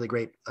a really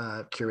great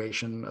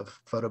curation of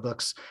photo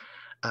books.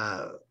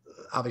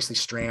 Obviously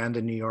Strand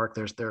in New York.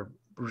 There are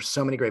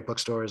so many great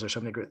bookstores.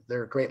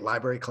 There are great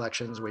library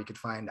collections where you could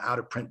find out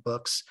of print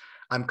books.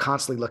 I'm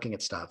constantly looking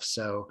at stuff.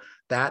 So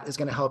that is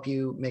going to help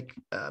you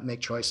make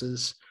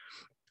choices.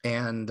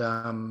 And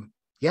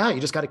yeah,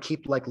 you just got to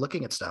keep like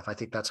looking at stuff. I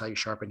think that's how you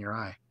sharpen your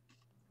eye.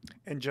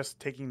 And just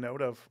taking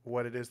note of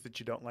what it is that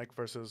you don't like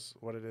versus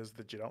what it is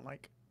that you don't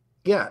like.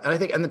 Yeah. And I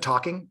think, and the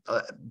talking,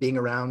 being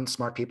around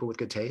smart people with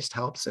good taste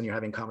helps, and you're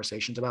having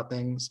conversations about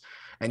things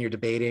and you're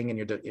debating and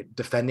you're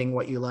defending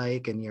what you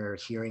like, and you're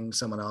hearing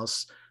someone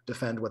else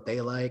defend what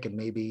they like. And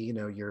maybe,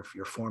 you're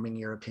forming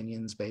your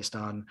opinions based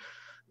on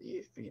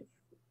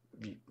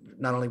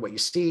not only what you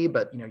see,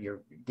 but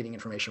you're getting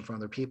information from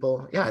other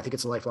people. Yeah, I think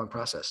it's a lifelong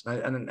process,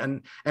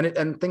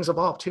 and things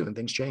evolve too, and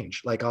things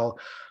change. Like I'll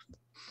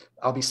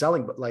be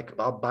selling, but like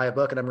I'll buy a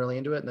book and I'm really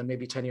into it, and then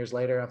maybe 10 years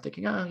later I'm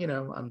thinking,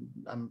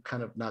 I'm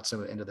kind of not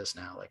so into this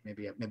now. Like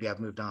maybe I've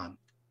moved on.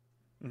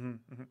 Mm-hmm,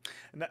 mm-hmm.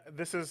 And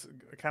this is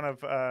kind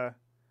of,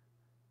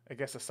 I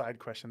guess, a side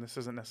question. This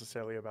isn't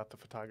necessarily about the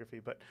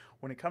photography, but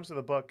when it comes to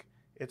the book,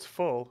 it's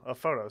full of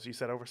photos. You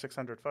said over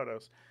 600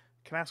 photos.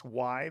 Can I ask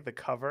why the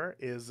cover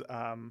is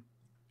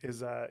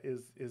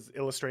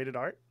illustrated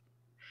art?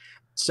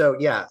 So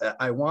yeah,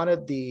 I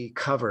wanted the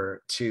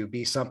cover to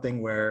be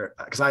something where,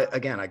 because I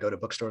go to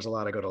bookstores a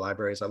lot, I go to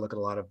libraries, I look at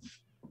a lot of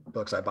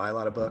books, I buy a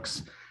lot of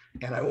books,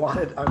 and I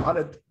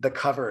wanted the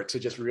cover to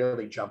just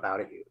really jump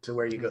out at you, to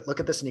where you go look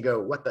at this and you go,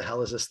 what the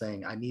hell is this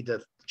thing? I need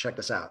to check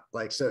this out.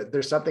 Like, so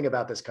there's something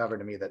about this cover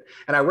to me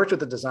and I worked with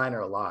the designer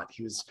a lot.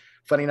 He was,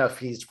 funny enough,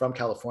 he's from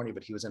California,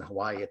 but he was in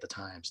Hawaii at the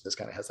time. So this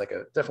kind of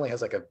definitely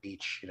has like a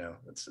beach,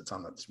 it's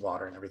on this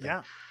water and everything.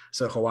 Yeah.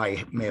 So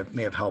Hawaii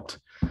may have helped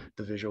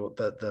the visual,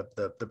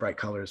 the bright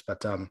colors.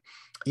 But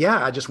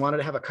yeah, I just wanted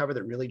to have a cover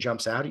that really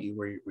jumps out at you,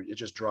 where it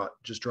just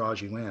draws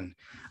you in.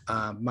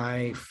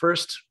 My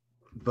first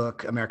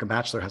book, American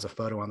Bachelor, has a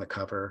photo on the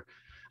cover.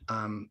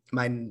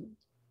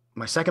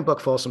 My second book,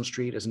 Folsom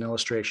Street, is an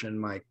illustration.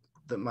 My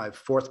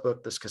fourth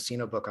book, this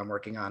casino book I'm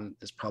working on,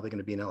 is probably going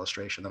to be an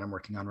illustration that I'm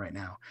working on right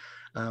now.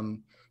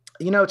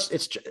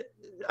 It's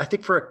I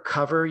think for a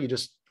cover,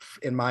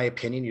 in my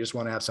opinion, you just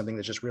want to have something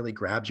that just really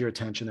grabs your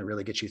attention, that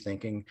really gets you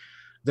thinking.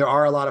 There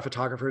are a lot of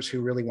photographers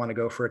who really want to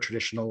go for a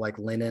traditional like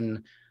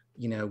linen,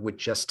 with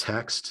just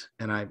text,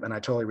 and I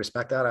totally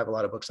respect that. I have a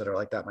lot of books that are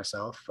like that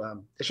myself.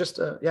 It's just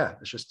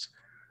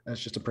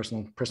a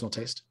personal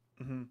taste.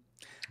 Mm-hmm.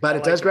 But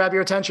it does grab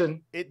your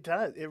attention. It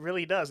does. It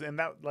really does. And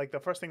that, like, the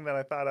first thing that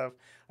I thought of,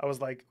 I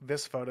was like,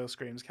 this photo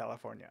screams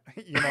California.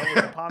 With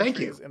the palm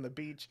trees and the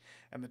beach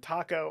and the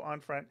taco on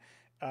front.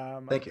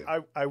 Thank you.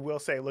 I will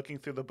say, looking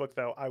through the book,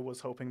 though, I was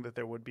hoping that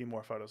there would be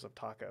more photos of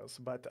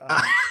tacos, but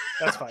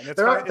that's fine.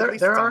 It's fine. At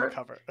least it's on the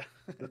cover.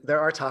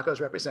 There are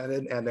tacos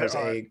represented, and there's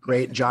a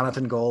great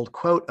Jonathan Gold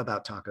quote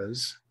about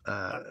tacos.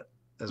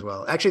 as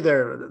well. Actually,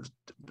 there are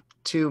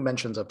two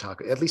mentions of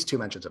tacos, at least two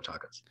mentions of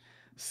tacos.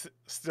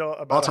 Still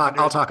about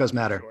All tacos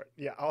matter. short.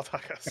 Yeah, all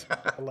tacos.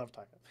 I love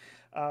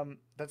tacos.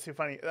 That's too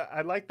funny.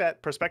 I like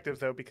that perspective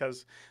though,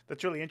 because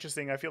that's really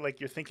interesting. I feel like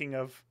you're thinking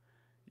of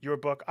your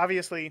book.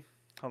 Obviously,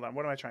 hold on.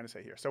 What am I trying to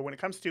say here? So when it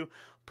comes to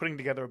putting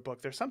together a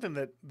book, there's something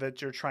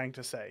that you're trying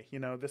to say. You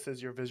know, this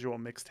is your visual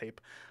mixtape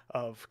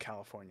of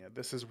California.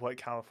 This is what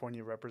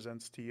California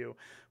represents to you.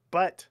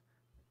 But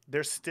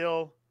there's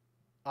still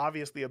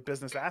obviously a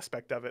business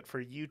aspect of it for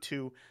you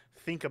to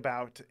think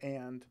about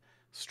and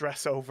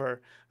stress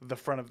over the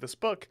front of this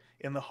book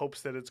in the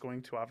hopes that it's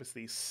going to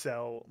obviously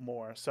sell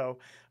more. So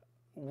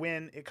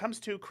when it comes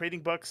to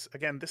creating books,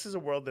 again, this is a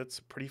world that's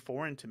pretty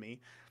foreign to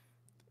me.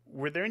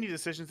 Were there any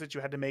decisions that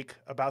you had to make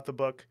about the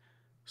book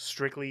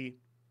strictly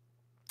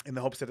in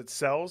the hopes that it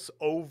sells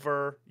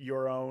over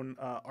your own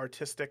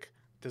artistic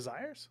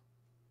desires?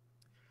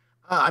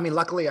 I mean,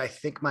 luckily, I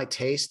think my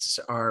tastes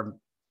are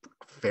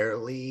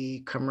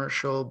fairly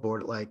commercial,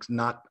 like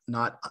not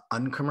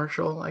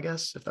uncommercial, I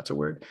guess, if that's a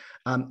word.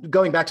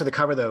 Going back to the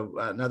cover, though,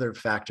 another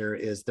factor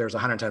is there's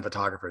 110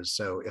 photographers.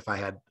 So if I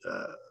had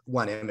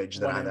one image,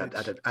 then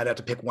I'd have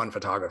to pick one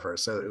photographer.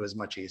 So it was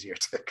much easier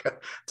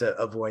to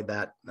avoid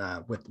that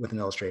with an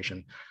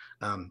illustration.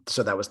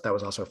 So that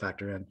was also a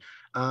factor in.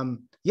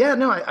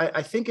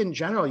 I think in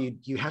general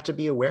you have to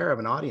be aware of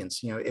an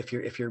audience. You know, if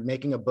you're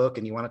making a book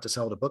and you want it to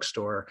sell at a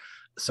bookstore,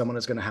 someone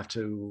is going to have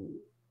to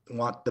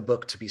want the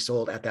book to be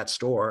sold at that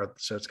store.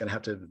 So they're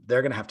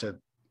going to have to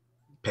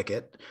pick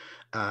it.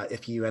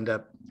 If you end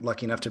up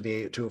lucky enough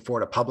to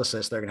afford a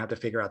publicist, they're going to have to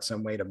figure out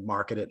some way to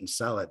market it and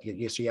sell it.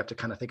 So you have to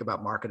kind of think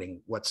about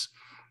marketing. What's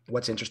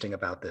interesting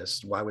about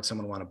this? Why would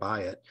someone want to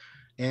buy it?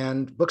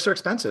 And books are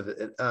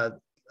expensive.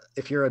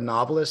 If you're a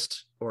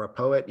novelist or a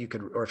poet,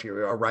 or if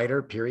you're a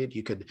writer, period,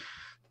 you could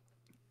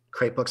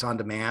create books on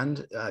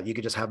demand. You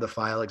could just have the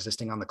file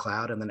existing on the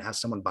cloud, and then as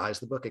someone buys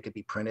the book, it could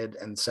be printed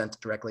and sent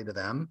directly to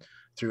them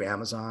through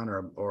Amazon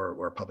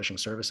or publishing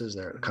services.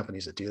 There are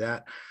companies that do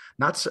that.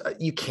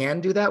 You can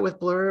do that with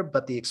Blur,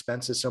 but the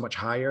expense is so much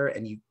higher,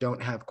 and you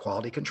don't have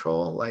quality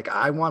control. Like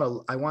I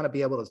want to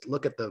be able to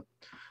look at the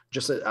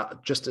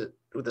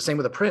the same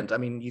with a print. I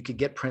mean, you could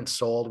get prints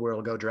sold where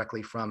it'll go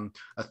directly from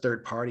a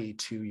third party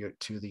to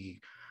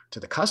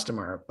the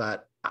customer,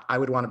 but I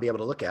would want to be able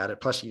to look at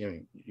it. Plus,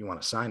 you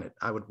want to sign it.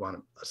 I would want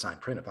to sign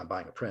print if I'm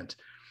buying a print.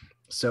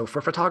 So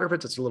for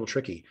photographers, it's a little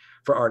tricky.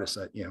 For artists,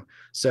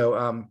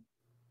 So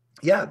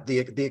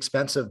the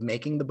expense of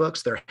making the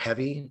books, they're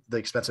heavy. The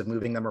expense of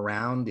moving them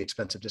around, the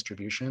expense of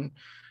distribution,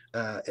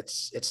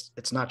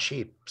 it's not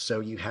cheap. So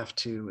you have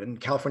to. In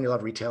California,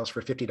 love retails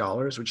for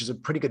 $50, which is a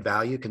pretty good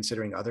value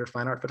considering other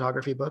fine art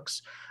photography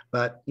books.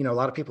 But a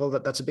lot of people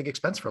that's a big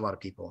expense for a lot of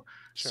people.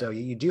 Sure. So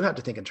you do have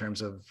to think in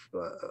terms of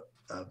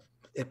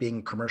it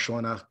being commercial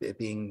enough, it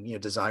being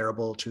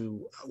desirable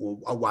to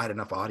a wide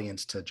enough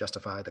audience to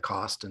justify the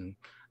cost and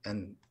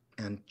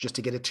just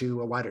to get it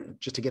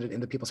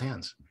into people's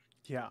hands.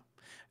 Yeah.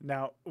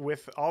 Now,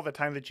 with all the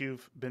time that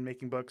you've been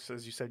making books,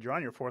 as you said, you're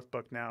on your fourth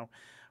book now.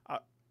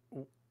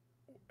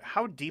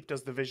 How deep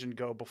does the vision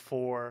go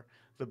before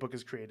the book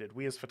is created?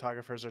 We as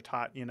photographers are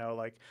taught,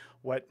 like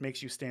what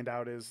makes you stand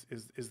out is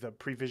the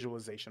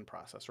pre-visualization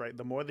process, right?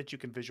 The more that you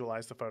can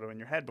visualize the photo in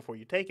your head before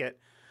you take it,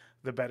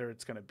 the better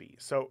it's going to be.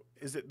 So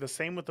is it the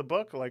same with the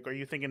book? Like, are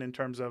you thinking in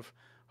terms of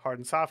hard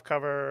and soft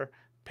cover,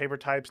 paper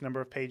types, number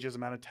of pages,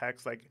 amount of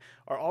text? Like,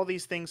 are all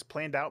these things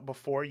planned out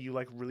before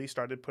you really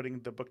started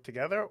putting the book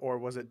together, or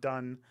was it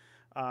done?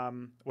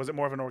 Was it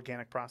more of an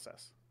organic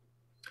process?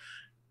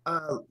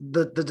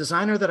 The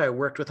designer that I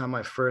worked with on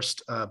my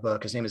first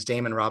book, his name is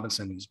Damon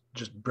Robinson. He's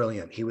just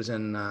brilliant. He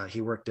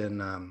worked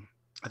in,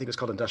 I think it was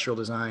called industrial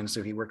design.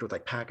 So he worked with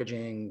like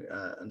packaging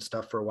and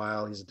stuff for a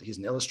while. He's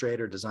an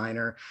illustrator,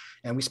 designer.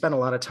 And we spent a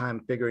lot of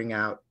time figuring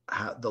out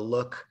the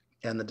look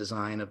and the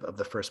design of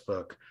the first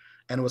book.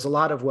 And it was a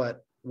lot of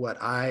what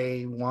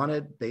I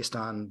wanted based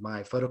on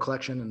my photo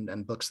collection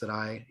and books that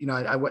I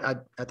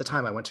at the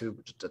time I went to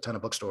a ton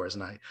of bookstores,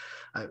 and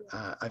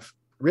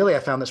I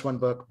found this one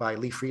book by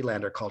Lee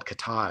Friedlander called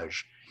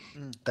Cottage.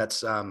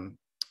 That's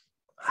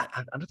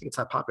I don't think it's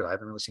that popular. I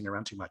haven't really seen it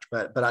around too much,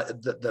 but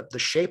the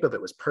shape of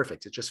it was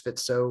perfect. It just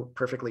fits so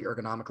perfectly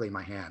ergonomically in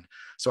my hand.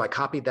 So I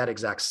copied that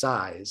exact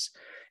size,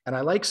 and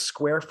I like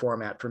square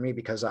format for me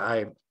because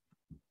I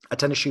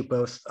tend to shoot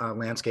both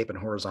landscape and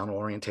horizontal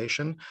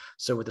orientation.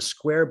 So with a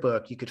square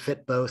book, you could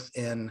fit both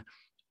in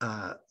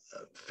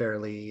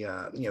fairly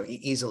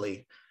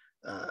easily.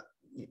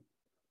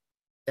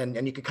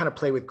 And you could kind of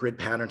play with grid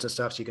patterns and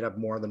stuff. So you could have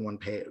more than one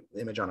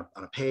image on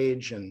a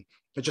page, and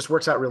it just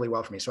works out really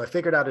well for me. So I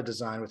figured out a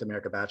design with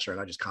America Bachelor,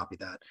 and I just copied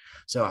that.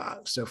 So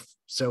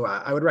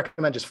I would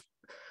recommend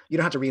you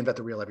don't have to reinvent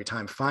the wheel every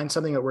time. Find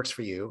something that works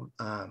for you.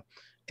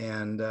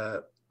 And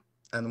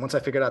once I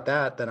figured out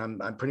that, then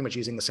I'm pretty much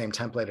using the same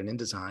template in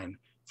InDesign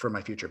for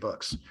my future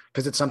books,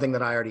 because it's something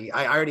that I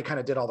already kind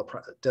of did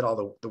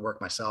all the work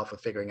myself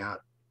of figuring out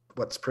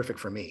what's perfect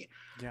for me.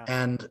 Yeah.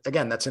 And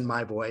again, that's in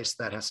my voice.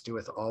 That has to do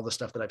with all the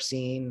stuff that I've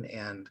seen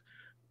and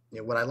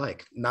what I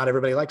like. Not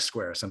everybody likes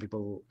square. Some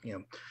people,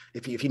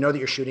 if you know that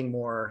you're shooting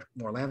more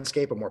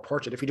landscape or more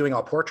portrait, if you're doing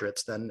all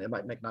portraits, then it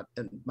might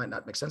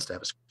not make sense to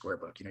have a square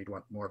book. You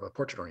want more of a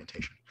portrait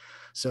orientation.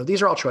 So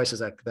these are all choices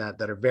that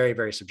are very,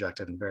 very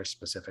subjective and very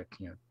specific,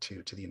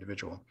 to the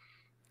individual.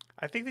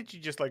 I think that you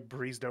just like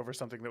breezed over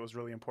something that was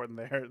really important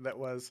there. That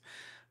was,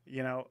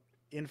 you know,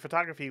 in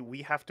photography,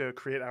 we have to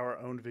create our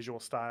own visual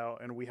style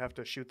and we have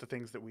to shoot the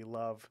things that we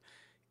love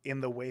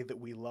in the way that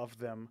we love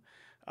them.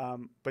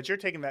 But you're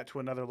taking that to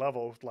another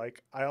level.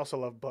 Like, I also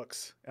love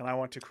books and I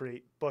want to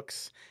create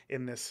books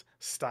in this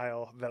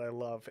style that I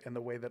love and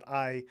the way that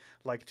I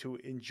like to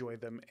enjoy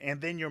them.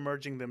 And then you're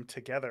merging them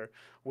together,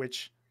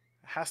 which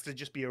has to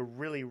just be a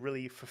really,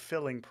 really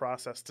fulfilling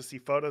process to see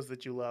photos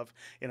that you love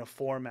in a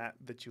format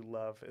that you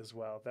love as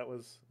well. That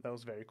was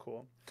very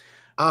cool.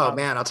 Oh Um,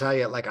 man, I'll tell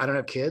you, like I don't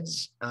have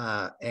kids,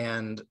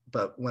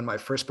 but when my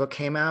first book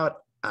came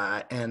out,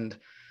 and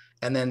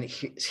then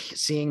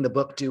seeing the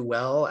book do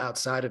well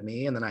outside of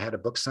me, and then I had a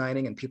book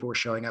signing, and people were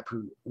showing up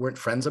who weren't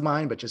friends of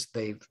mine, but just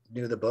they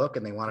knew the book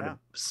and they wanted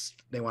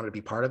yeah. to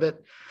be part of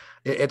it.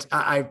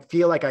 I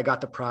feel like I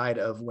got the pride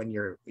of when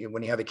you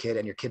have a kid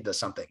and your kid does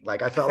something.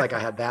 Like I felt like I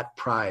had that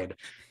pride.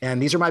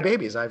 And these are my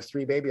babies. I have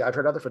 3 babies. I've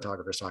heard other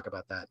photographers talk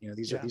about that.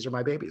 These Yeah. are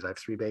my babies. I have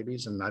 3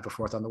 babies and I have a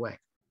 4th on the way.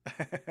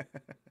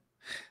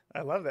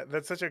 I love that.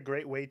 That's such a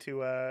great way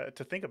to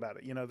think about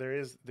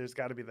it. There's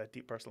got to be that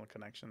deep personal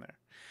connection there.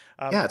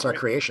 Yeah, it's our Wait,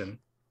 creation.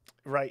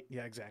 right?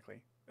 Yeah,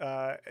 exactly.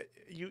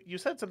 You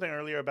said something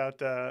earlier about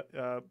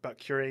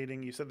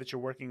curating. You said that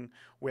you're working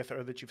with,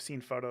 or that you've seen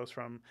photos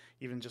from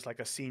even just like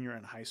a senior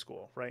in high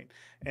school, right?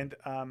 And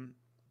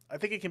I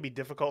think it can be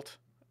difficult.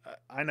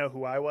 I know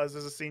who I was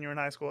as a senior in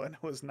high school, and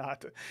it was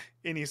not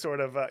any sort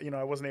of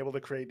I wasn't able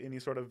to create any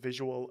sort of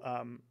visual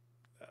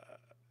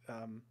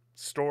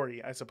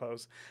story, I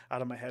suppose,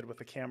 out of my head with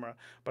the camera.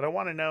 But I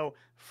want to know,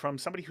 from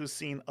somebody who's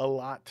seen a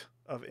lot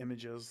of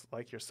images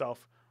like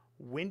yourself,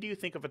 when do you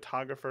think a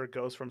photographer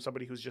goes from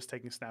somebody who's just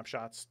taking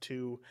snapshots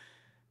to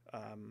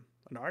an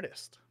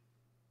artist?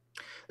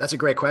 That's a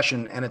great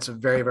question. And it's a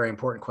very, very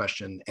important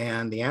question.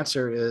 And the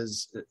answer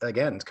is,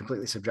 again, it's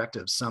completely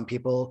subjective. Some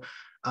people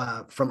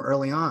from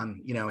early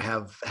on,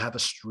 have a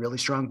really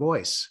strong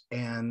voice.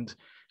 And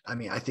I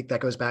mean, I think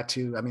that goes back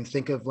to,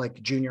 think of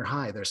like junior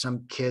high. There's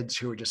some kids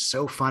who are just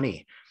so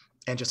funny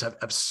and just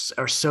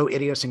are so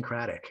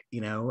idiosyncratic,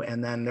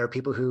 and then there are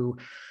people who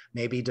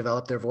maybe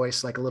develop their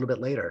voice like a little bit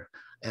later.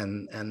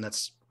 And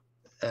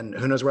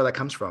who knows where that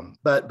comes from.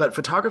 But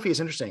photography is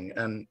interesting.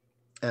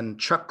 And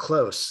Chuck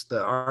Close,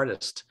 the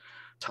artist,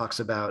 talks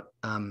about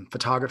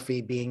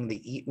photography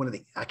being one of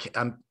the,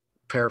 I'm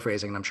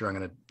paraphrasing and I'm sure I'm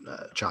going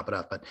to chop it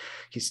up, but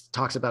he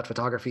talks about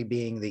photography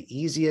being the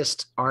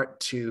easiest art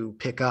to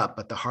pick up,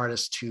 but the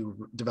hardest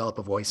to develop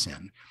a voice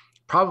in.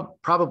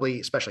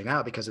 Probably, especially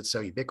now, because it's so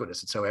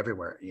ubiquitous, it's so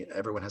everywhere.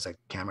 Everyone has a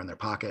camera in their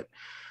pocket.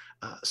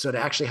 So to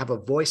actually have a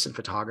voice in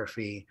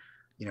photography,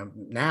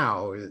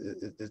 now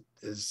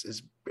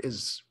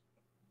is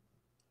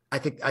I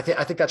think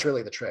that's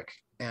really the trick.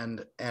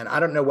 And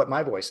I don't know what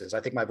my voice is. I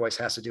think my voice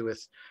has to do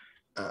with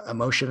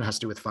emotion, has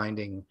to do with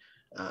finding,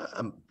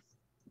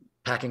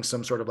 packing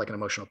some sort of like an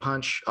emotional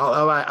punch.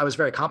 Although I was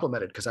very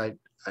complimented because I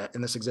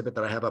in this exhibit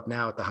that I have up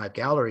now at the Hive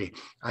Gallery,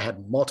 I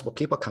had multiple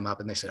people come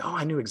up and they said, "Oh,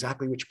 I knew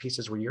exactly which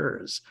pieces were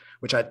yours,"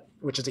 which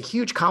is a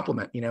huge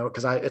compliment,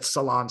 because it's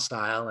salon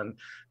style and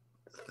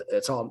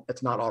it's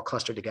not all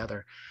clustered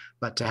together.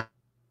 But to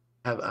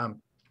have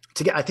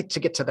to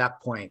get to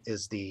that point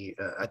is the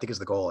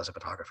goal as a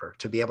photographer,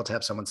 to be able to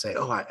have someone say,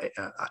 "Oh,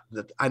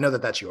 I know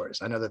that's yours.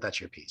 I know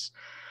that's your piece."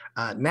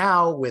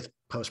 Now with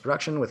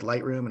post-production, with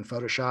Lightroom and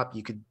Photoshop,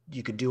 you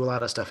could do a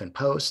lot of stuff in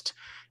post.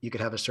 You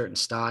could have a certain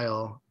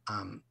style,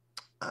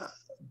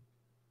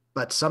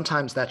 but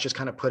sometimes that's just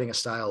kind of putting a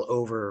style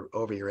over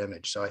your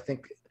image. So I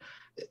think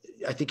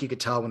you could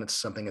tell when it's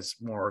something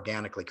that's more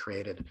organically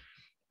created,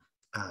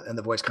 and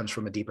the voice comes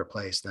from a deeper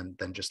place than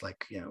just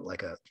like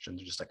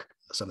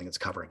something that's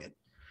covering it.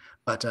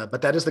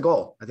 But that is the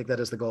goal. I think that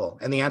is the goal,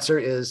 and the answer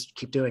is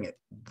keep doing it.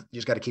 You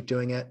just got to keep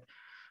doing it.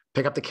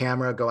 Pick up the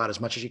camera, go out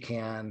as much as you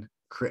can,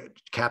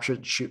 capture,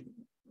 shoot,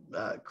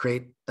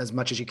 create as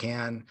much as you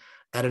can,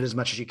 edit as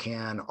much as you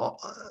can.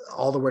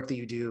 All the work that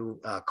you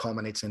do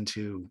culminates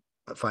into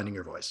finding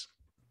your voice.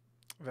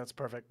 That's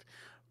perfect.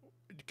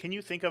 Can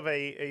you think of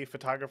a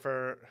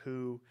photographer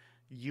who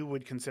you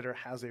would consider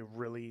has a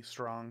really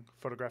strong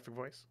photographic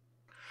voice?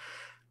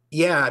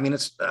 Yeah,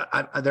 it's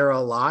there are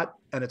a lot,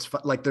 and it's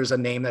like there's a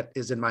name that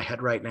is in my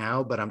head right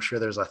now, but I'm sure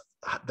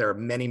there are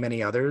many,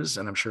 many others,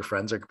 and I'm sure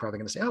friends are probably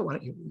going to say, "Oh, why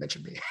don't you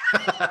mention me?"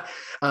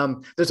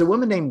 There's a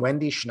woman named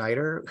Wendy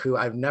Schneider who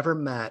I've never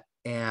met,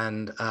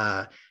 and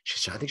I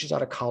think she's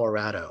out of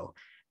Colorado,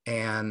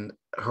 and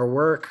her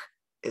work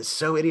is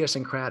so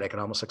idiosyncratic. It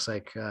almost looks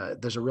like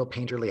there's a real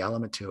painterly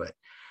element to it.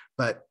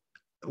 But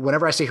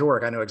whenever I see her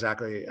work, I know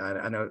exactly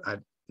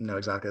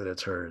that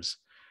it's hers,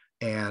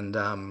 and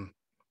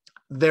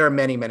there are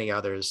many, many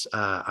others.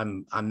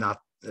 I'm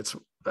not.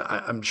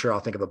 I'm sure I'll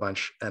think of a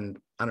bunch, and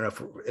I don't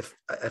know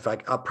if I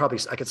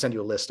could send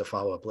you a list, a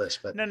follow-up list,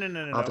 but No, no,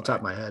 no, no, off the no. top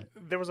of my head.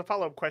 There was a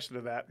follow-up question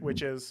to that,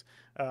 which is,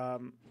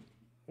 um,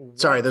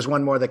 Sorry, what? there's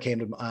one more that came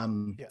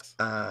to Yes.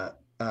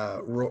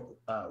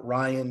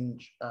 Ryan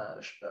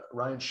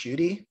Ryan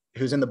Schutte,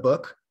 who's in the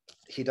book.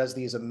 He does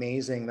these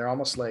amazing. They're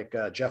almost like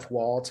Jeff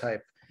Wall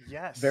type,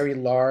 Yes. very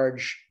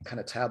large kind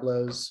of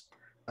tableaus.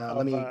 Let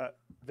Of me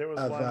there was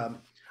of one.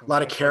 a Oh,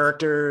 lot of I closed.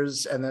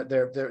 characters, and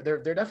they're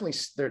definitely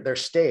they're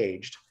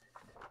staged.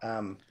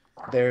 Um,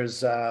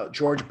 there's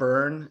George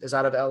Byrne is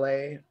out of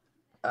LA,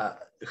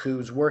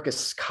 whose work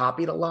is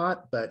copied a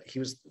lot, but he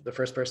was the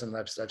first person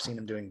that I've seen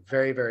him doing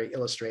very, very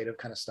illustrative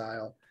kind of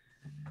style.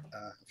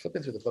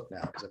 Flipping through the book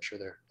now because I'm sure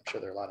there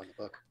are a lot in the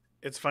book.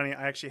 It's funny.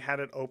 I actually had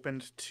it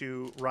opened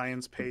to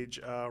Ryan's page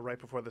right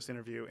before this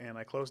interview, and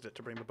I closed it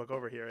to bring the book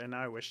over here. And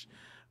now I wish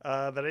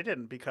that I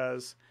didn't,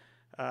 because,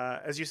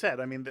 as you said,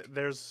 I mean,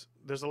 there's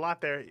a lot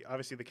there.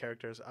 Obviously, the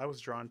characters. I was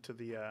drawn to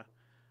the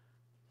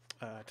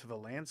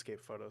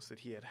landscape photos that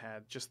he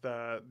had. Just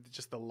the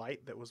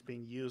light that was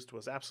being used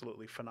was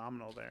absolutely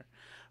phenomenal there.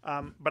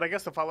 But I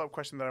guess the follow up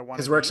question that I wanted.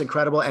 His work's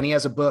incredible, and he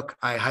has a book.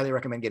 I highly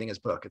recommend getting his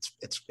book.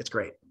 It's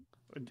great.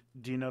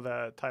 Do you know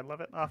the title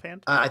of it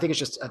offhand? I think it's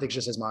just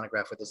his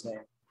monograph with his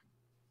name.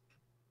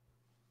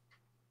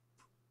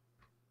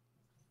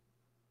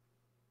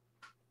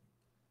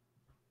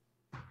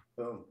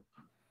 Boom.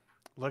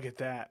 Look at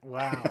that!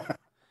 Wow,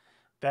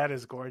 that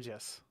is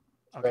gorgeous.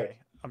 Okay, Great.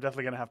 I'm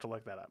definitely gonna have to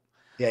look that up.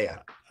 Yeah.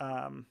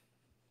 Um,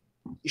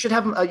 You should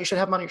have him. You should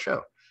have him on your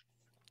show.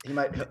 He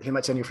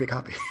might send you a free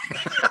copy.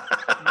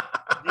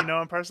 you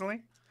know him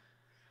personally?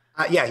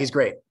 Yeah, he's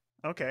great.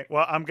 Okay.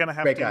 Well, I'm gonna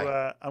have Great to.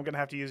 guy. I'm gonna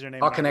have to use your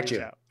name. I'll when I connect reach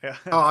you. out. Yeah.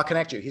 Oh, I'll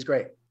connect you. He's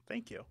great.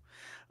 Thank you.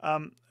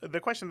 The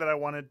question that I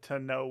wanted to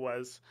know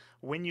was,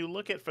 when you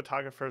look at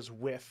photographers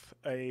with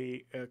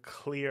a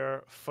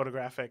clear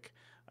photographic,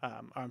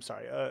 I'm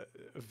sorry,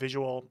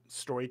 visual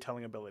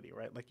storytelling ability,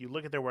 right? Like, you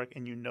look at their work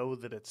and you know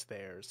that it's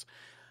theirs.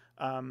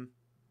 Um,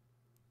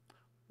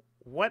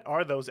 what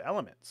are those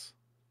elements?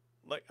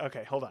 Like,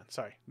 okay, hold on.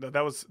 Sorry,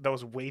 that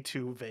was way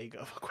too vague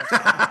of a question.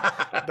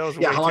 That was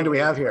Yeah. way How long too do we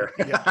vague. have here?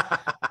 Yeah.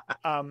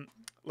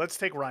 Let's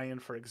take Ryan,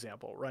 for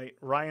example, right?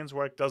 Ryan's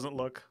work doesn't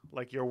look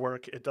like your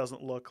work. It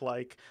doesn't look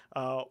like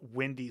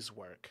Wendy's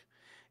work.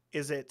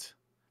 Is it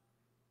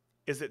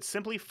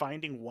simply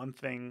finding one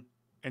thing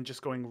and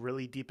just going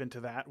really deep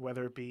into that,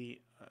 whether it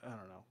be, I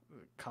don't know,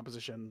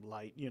 composition,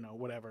 light,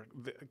 whatever,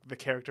 the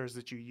characters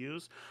that you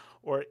use?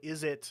 Or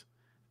is it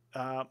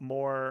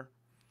more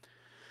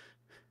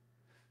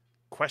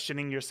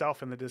questioning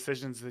yourself and the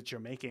decisions that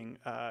you're making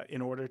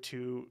in order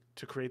to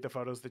create the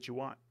photos that you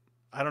want?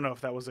 I don't know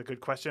if that was a good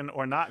question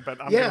or not,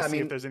 but I'm going to see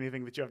if there's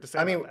anything that you have to say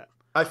about that.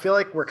 I feel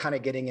like we're kind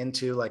of getting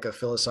into like a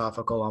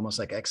philosophical, almost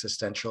like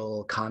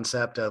existential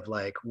concept of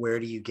like, where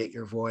do you get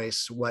your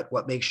voice?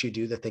 What makes you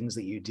do the things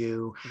that you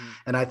do? Mm-hmm.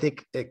 And I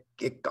think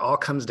it all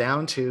comes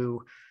down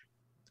to,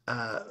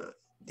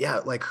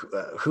 like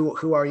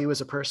who are you as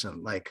a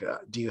person? Like,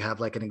 do you have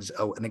like an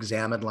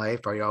examined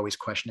life? Are you always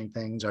questioning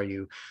things? Are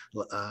you,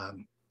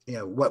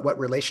 what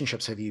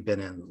relationships have you been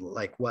in?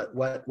 Like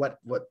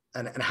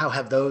and how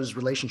have those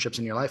relationships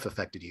in your life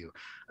affected you?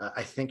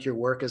 I think your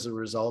work is a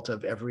result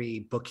of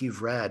every book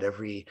you've read,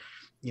 every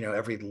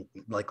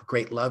like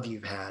great love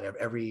you've had,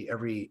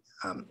 every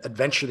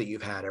adventure that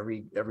you've had,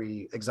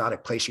 every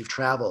exotic place you've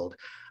traveled,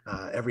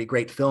 every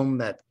great film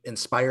that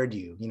inspired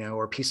you,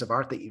 or piece of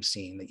art that you've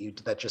seen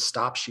that just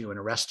stops you and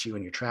arrests you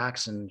in your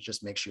tracks and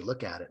just makes you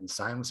look at it and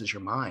silences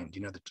your mind.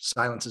 The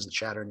silences the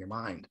chatter in your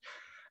mind.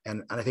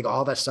 And I think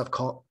all that stuff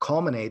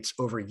culminates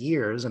over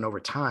years and over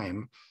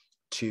time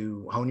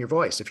to hone your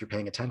voice if you're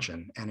paying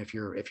attention, and if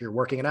you're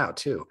working it out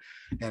too,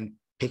 and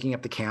picking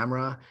up the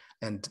camera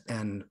and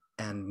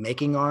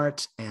making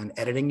art and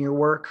editing your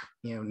work,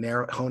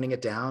 honing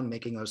it down,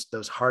 making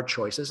those hard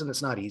choices. And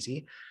it's not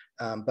easy,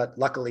 but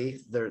luckily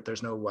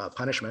there's no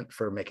punishment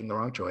for making the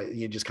wrong choice.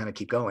 You just kind of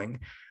keep going.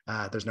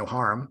 There's no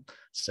harm,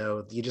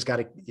 so you just got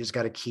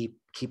to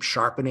keep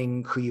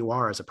sharpening who you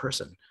are as a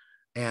person.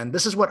 And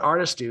this is what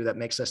artists do that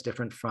makes us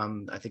different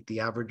from, I think, the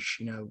average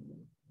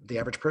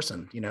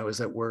person, is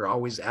that we're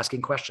always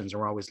asking questions and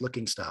we're always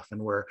looking stuff,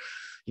 and we're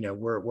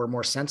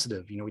more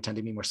sensitive. We tend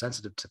to be more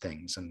sensitive to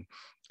things,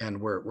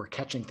 and we're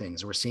catching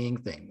things, we're seeing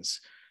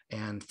things.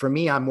 And for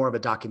me, I'm more of a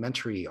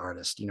documentary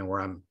artist, where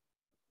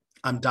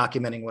I'm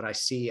documenting what I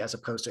see as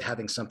opposed to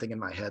having something in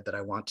my head that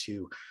I want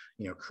to,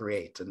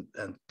 create. And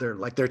there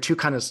are two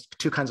kinds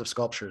of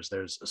sculptures.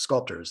 There's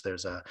sculptors.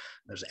 There's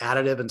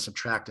additive and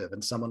subtractive,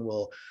 and someone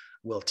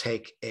will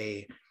take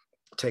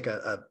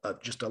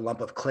just a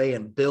lump of clay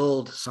and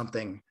build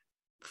something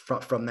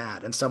from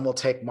that, and some will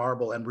take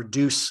marble and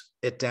reduce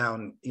it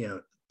down,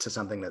 to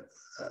something that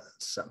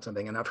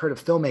something. And I've heard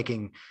of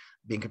filmmaking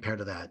being compared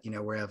to that,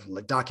 where you have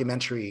like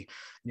documentary,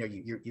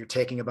 you're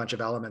taking a bunch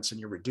of elements and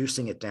you're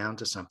reducing it down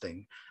to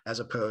something, as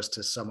opposed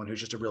to someone who's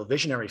just a real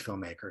visionary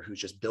filmmaker who's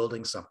just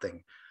building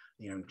something,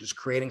 just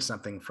creating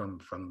something from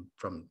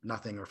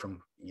nothing, or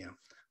from,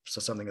 so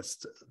something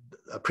that's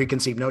a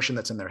preconceived notion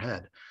that's in their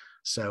head.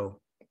 So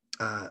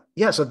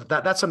yeah, so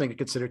that's something to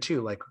consider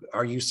too. Like,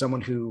 are you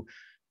someone who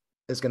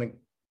is going to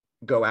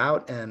go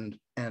out and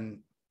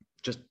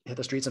just hit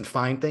the streets and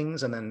find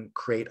things and then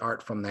create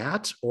art from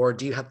that? Or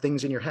do you have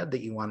things in your head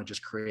that you want to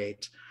just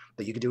create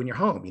that you could do in your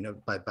home,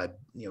 by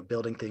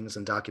building things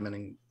and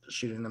documenting,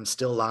 shooting them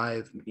still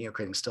live,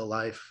 creating still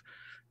life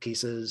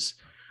pieces.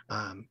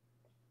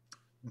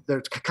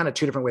 There's kind of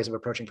two different ways of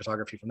approaching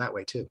photography from that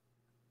way too.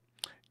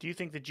 Do you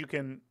think that you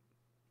can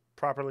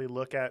properly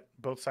look at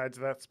both sides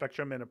of that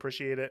spectrum and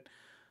appreciate it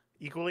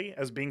equally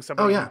as being Oh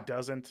somebody who yeah.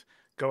 doesn't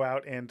go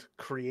out and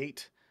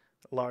create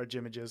large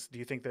images? Do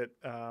you think that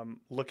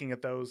looking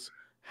at those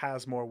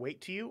has more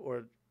weight to you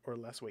or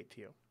less weight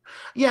to you?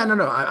 Yeah,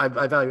 no, I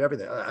value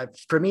everything.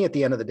 For me, at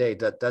the end of the day,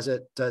 does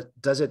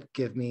it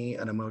give me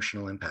an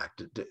emotional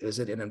impact? Is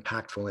it an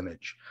impactful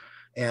image?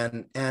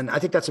 And I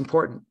think that's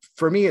important.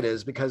 For me, it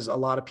is, because a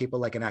lot of people,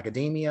 like in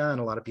academia and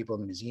a lot of people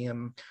in the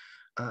museum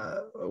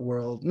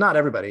world, not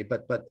everybody,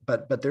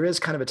 but there is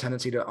kind of a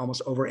tendency to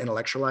almost over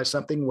intellectualize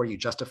something where you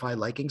justify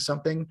liking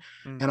something.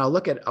 Mm. And I'll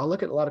look at a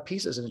lot of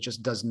pieces and it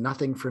just does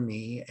nothing for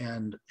me,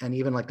 and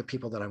even like the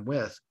people that I'm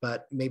with.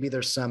 But maybe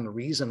there's some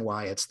reason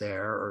why it's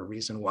there, or a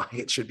reason why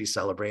it should be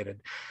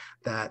celebrated,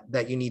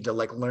 that you need to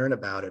like learn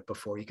about it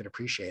before you can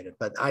appreciate it.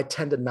 But I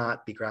tend to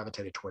not be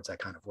gravitated towards that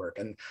kind of work,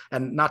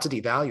 and not to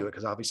devalue it,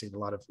 because obviously a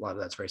lot of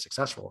that's very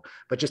successful.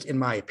 But just in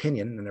my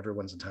opinion, and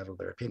everyone's entitled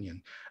to their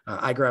opinion,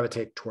 I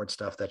gravitate towards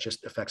stuff that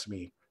just affects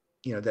me,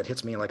 that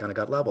hits me like on a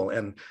gut level.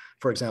 And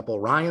for example,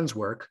 Ryan's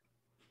work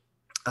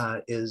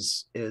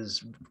is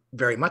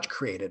very much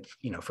created,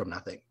 from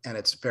nothing, and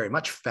it's very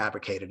much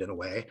fabricated in a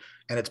way,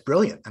 and it's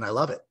brilliant, and I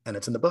love it, and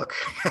it's in the book.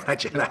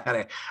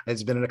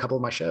 It's been in a couple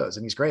of my shows,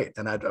 and he's great,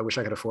 and I wish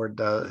I could afford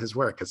his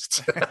work,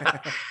 because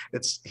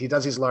he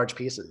does these large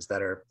pieces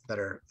that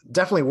are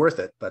definitely worth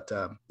it, but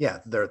yeah,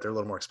 they're a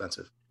little more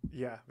expensive.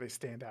 Yeah, they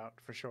stand out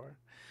for sure.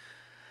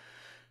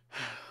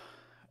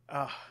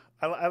 Uh,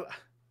 I,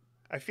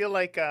 I feel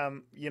like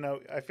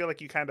I feel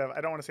like you kind of,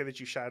 I don't want to say that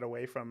you shied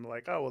away from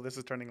like, oh well, this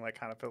is turning like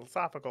kind of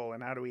philosophical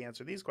and how do we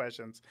answer these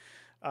questions,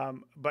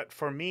 but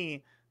for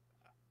me,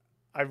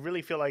 I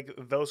really feel like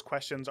those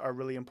questions are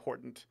really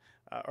important,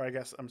 or I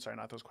guess I'm sorry,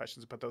 not those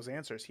questions, but those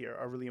answers here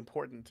are really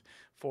important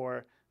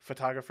for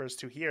photographers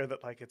to hear,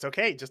 that like it's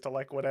okay just to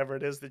like whatever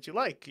it is that you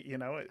like. If you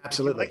like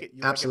Absolutely, it, you like it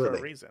for a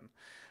absolutely. reason,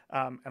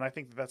 and I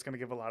think that that's going to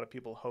give a lot of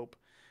people hope.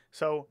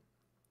 So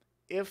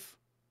if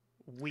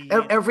we,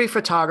 Every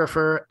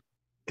photographer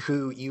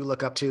who you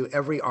look up to,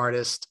 every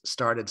artist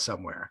started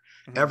somewhere.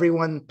 mhm,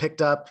 Everyone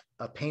picked up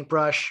a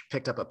paintbrush,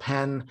 picked up a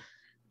pen,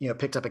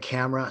 picked up a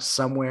camera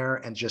somewhere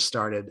and just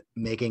started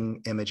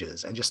making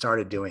images and just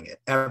started doing it.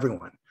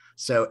 Everyone.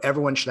 So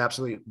everyone should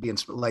absolutely be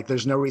like,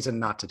 there's no reason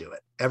not to do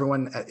it.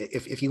 Everyone,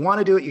 if you want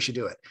to do it, you should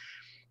do it.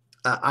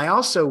 I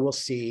also will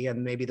see,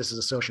 and maybe this is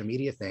a social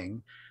media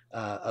thing,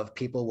 of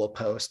people will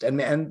post,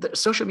 and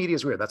social media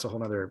is weird. That's a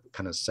whole other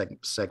kind of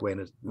segue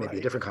into maybe a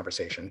right, different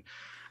conversation.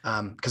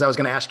 Because I was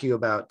going to ask you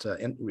about,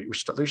 we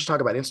should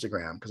talk about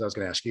Instagram, because I was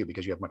going to ask you,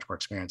 because you have much more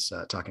experience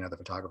talking to other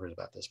photographers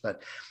about this.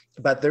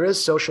 But there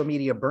is social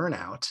media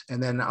burnout,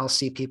 and then I'll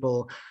see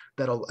people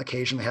that'll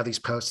occasionally have these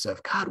posts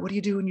of, God, what do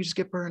you do when you just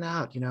get burned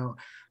out?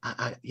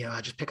 I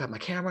just pick up my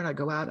camera and I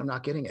go out and I'm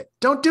not getting it.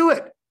 Don't do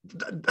it.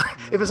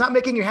 If it's mm, not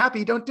making you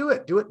happy, don't do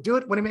it. Do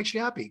it when it makes you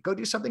happy. Go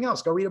do something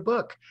else. Go read a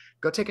book.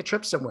 Go take a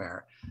trip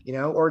somewhere.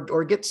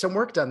 Or get some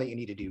work done that you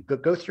need to do.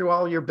 Go through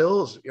all your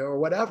bills, or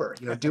whatever.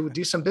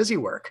 Do some busy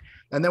work.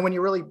 And then when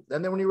you really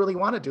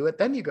want to do it,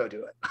 then you go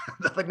do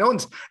it. Like no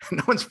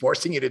one's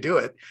forcing you to do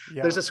it.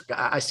 yeah.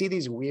 I see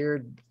these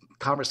weird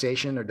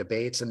conversation or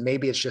debates, and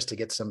maybe it's just to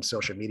get some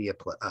social media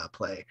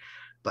play.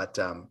 But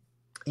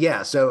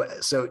yeah, so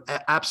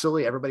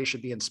absolutely everybody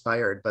should be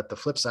inspired. But the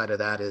flip side of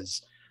that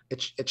is,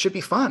 it should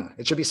be fun.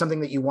 It should be something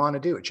that you want to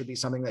do. It should be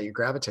something that you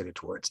gravitated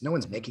towards. No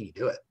one's Mhm. making you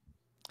do it.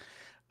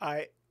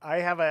 I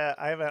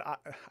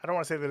don't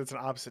want to say that it's an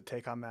opposite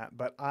take on that,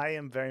 but I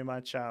am very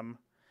much I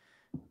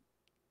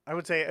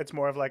would say it's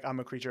more of like I'm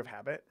a creature of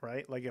habit,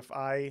 right? Like if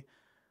I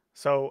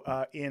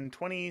so in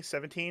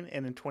 2017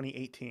 and in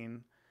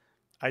 2018,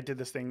 I did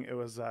this thing. It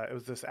was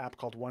this app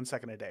called 1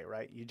 Second a Day,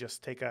 right? You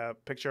just take a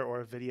picture or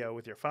a video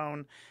with your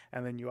phone,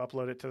 and then you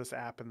upload it to this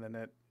app, and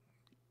then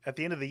at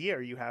the end of the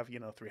year you have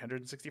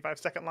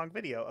 365-second long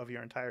video of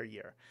your entire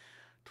year.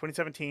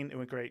 2017 it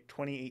went great.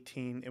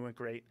 2018 it went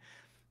great,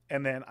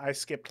 and then I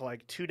skipped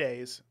like 2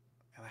 days,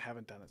 and I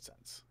haven't done it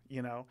since.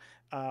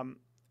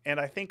 And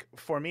I think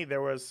for me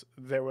there was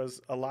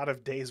a lot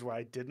of days where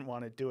I didn't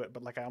want to do it,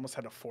 but like I almost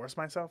had to force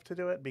myself to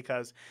do it,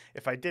 because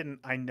if I didn't,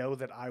 I know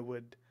that I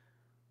would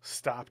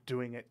stop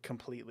doing it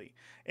completely.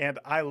 And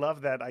I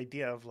love that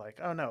idea of like,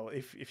 oh no,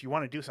 if you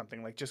want to do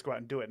something, like just go out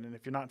and do it. And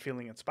if you're not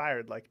feeling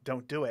inspired, like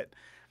don't do it.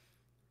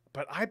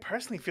 But I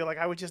personally feel like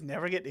I would just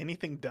never get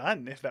anything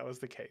done if that was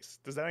the case.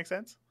 Does that make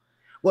sense?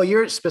 Well,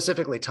 you're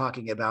specifically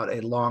talking about a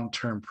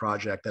long-term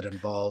project that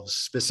involves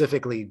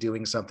specifically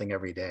doing something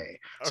every day.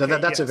 So Okay,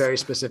 that's a yes. very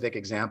specific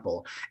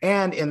example.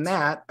 And in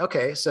That's that,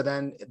 okay, so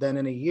then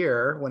in a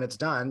year when it's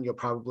done, you'll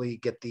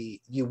probably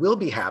you will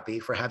be happy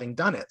for having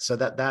done it. So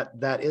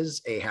that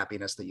is a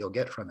happiness that you'll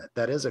get from it.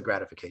 That is a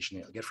gratification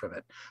that you'll get from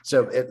it.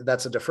 So yeah.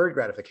 that's a deferred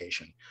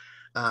gratification.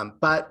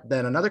 But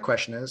then another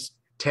question is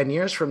 10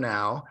 years from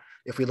now,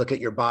 if we look at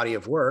your body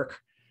of work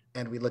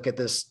and we look at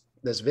this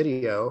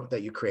video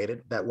that you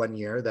created that one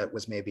year that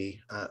was maybe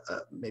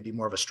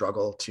more of a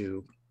struggle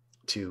to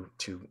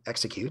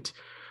execute,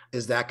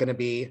 is that going to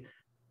be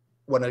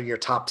one of your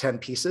top 10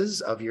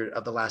 pieces of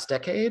the last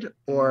decade?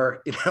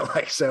 Or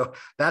like, so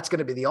that's going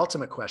to be the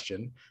ultimate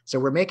question. So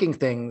we're making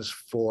things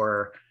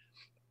we're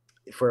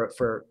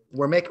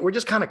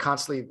just kind of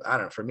constantly, I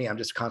don't know, for me, I'm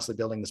just constantly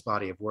building this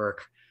body of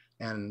work,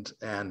 and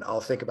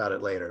I'll think about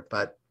it later,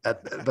 but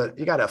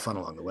you got to have fun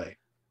along the way.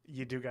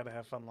 You do got to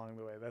have fun along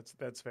the way.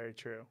 That's very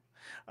true.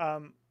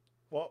 Um,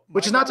 well,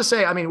 Which my is not to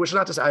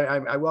last. say,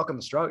 I welcome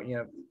the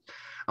struggle.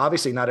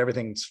 Obviously not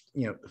everything's,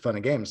 fun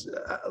and games.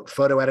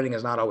 Photo editing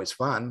is not always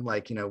fun.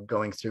 Like,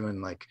 going through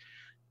and like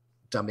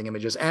dumping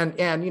images and,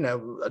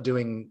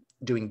 doing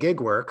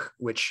gig work,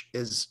 which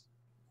is,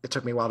 it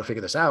took me a while to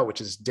figure this out,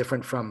 which is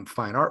different from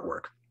fine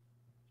artwork.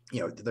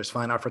 There's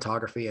fine art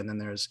photography, and then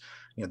there's,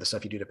 the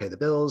stuff you do to pay the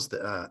bills.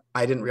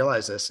 I didn't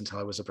realize this until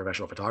I was a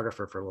professional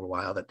photographer for a little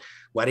while, that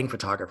wedding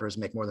photographers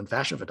make more than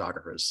fashion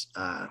photographers.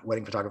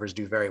 Wedding photographers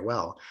do very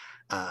well.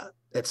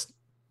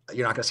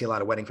 You're not going to see a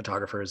lot of wedding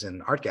photographers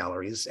in art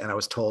galleries. And I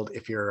was told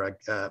if you're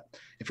a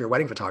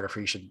wedding photographer,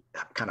 you should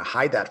kind of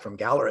hide that from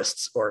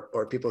gallerists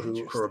or people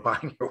who are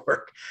buying your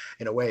work,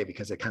 in a way,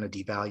 because it kind of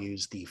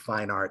devalues the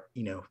fine art,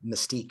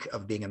 mystique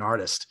of being an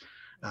artist.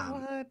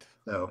 What?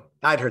 So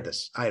I'd heard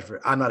this.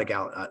 I'm not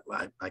a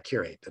I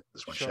curate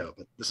this one Sure. show,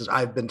 but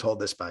I've been told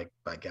this by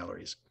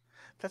galleries.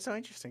 That's so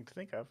interesting to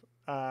think of.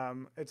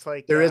 It's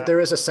like There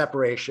is a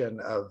separation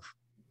of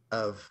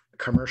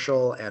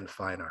commercial and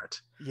fine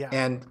art, yeah.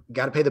 and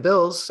got to pay the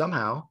bills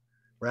somehow,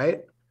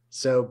 right?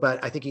 So,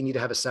 but I think you need to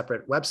have a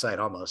separate website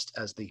almost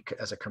as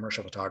a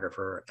commercial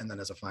photographer, and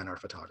then as a fine art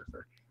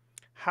photographer.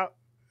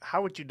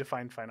 How would you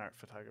define fine art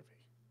photography?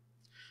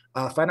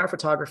 Fine art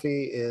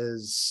photography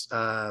is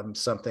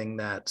something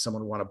that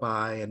someone would want to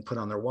buy and put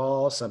on their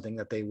wall, something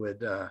that they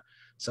would,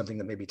 something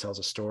that maybe tells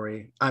a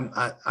story.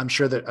 I'm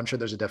sure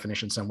there's a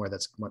definition somewhere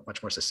that's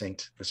much more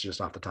succinct. This is just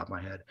off the top of my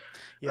head.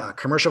 Yeah.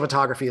 Commercial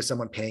photography is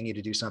someone paying you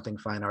to do something.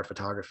 Fine art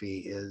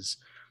photography is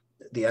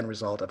the end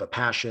result of a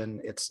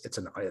passion. It's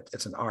an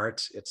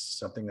art. It's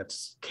something that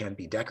can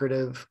be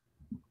decorative.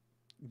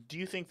 Do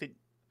you think that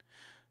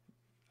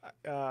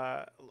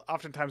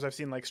oftentimes I've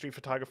seen like street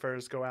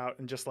photographers go out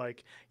and just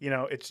like,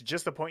 it's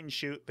just a point and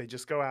shoot. They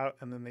just go out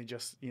and then they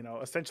just,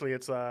 essentially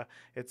it's a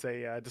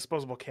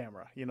disposable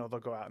camera. They'll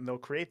go out and they'll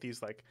create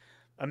these like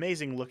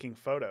amazing looking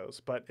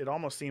photos, but it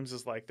almost seems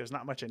as like there's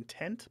not much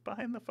intent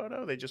behind the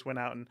photo. They just went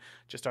out and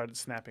just started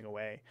snapping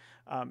away.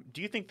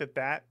 Do you think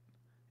that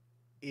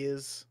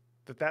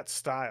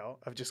style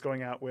of just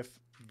going out with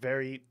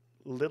very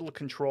little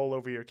control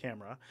over your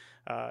camera,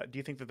 do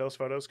you think that those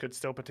photos could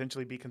still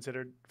potentially be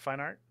considered fine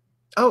art?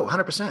 Oh,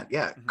 100%.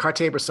 Yeah. Mm-hmm.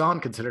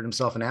 Cartier-Bresson considered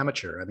himself an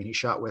amateur. I mean, he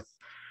shot with,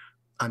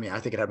 I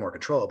think it had more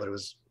control, but it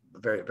was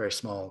very, very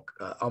small,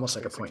 almost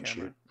like a point and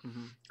shoot.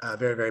 Mm-hmm.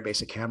 Very, very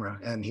basic camera.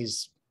 And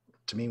he's,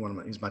 to me,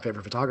 he's my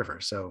favorite photographer.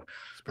 So,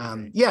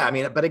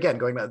 yeah, but again,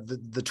 going back,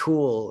 the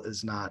tool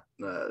is not,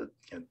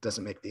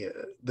 doesn't make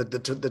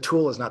the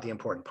tool is not the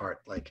important part.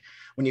 Like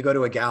when you go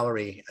to a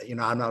gallery,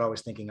 I'm not always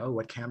thinking, oh,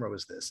 what camera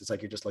was this? It's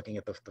like, you're just looking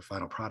at the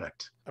final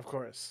product. Of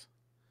course.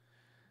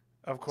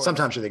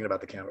 Sometimes you're thinking about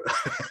the camera.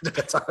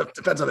 depends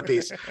on the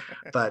piece,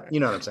 but you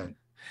know what I'm saying.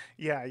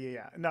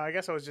 Yeah. No, I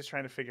guess I was just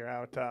trying to figure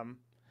out,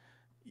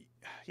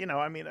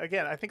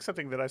 again, I think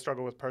something that I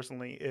struggle with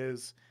personally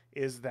is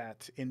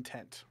that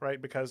intent,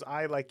 right? Because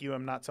I, like you,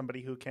 am not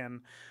somebody who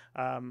can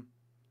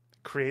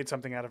create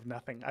something out of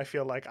nothing. I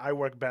feel like I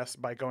work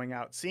best by going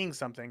out, seeing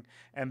something,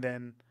 and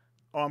then,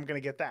 I'm going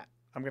to get that.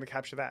 I'm going to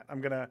capture that. I'm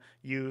going to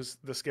use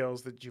the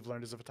skills that you've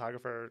learned as a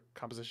photographer,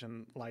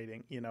 composition,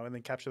 lighting, and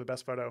then capture the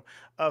best photo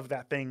of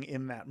that thing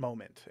in that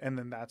moment. And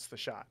then that's the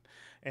shot.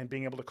 And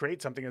being able to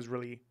create something is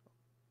really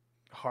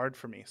hard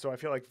for me. So I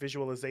feel like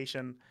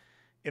visualization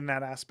in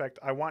that aspect,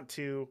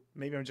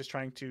 maybe I'm just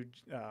trying to,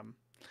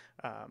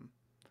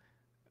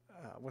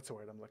 what's the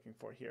word I'm looking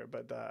for here?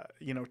 But,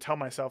 tell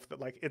myself that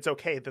like, it's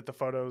okay that the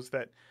photos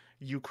that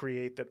you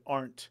create that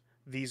aren't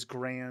these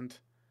grand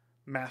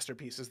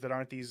masterpieces, that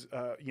aren't these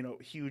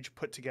huge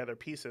put together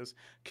pieces,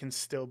 can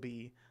still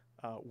be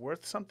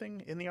worth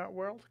something in the art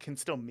world, can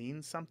still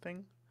mean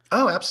something.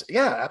 Oh,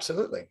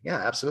 absolutely.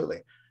 I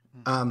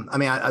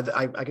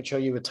could show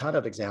you a ton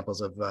of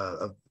examples of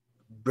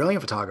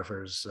brilliant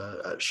photographers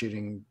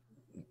shooting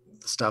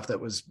stuff that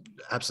was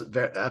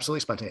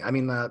absolutely spontaneous.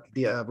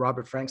 The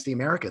Robert Frank's The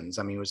Americans,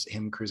 it was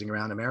him cruising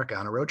around America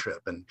on a road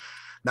trip, and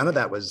none of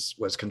that was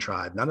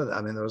contrived. None of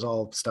that. There was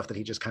all stuff that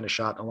he just kind of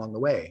shot along the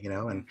way,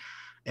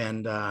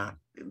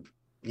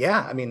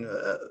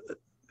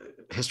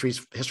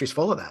 history's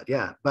full of that.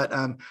 Yeah. But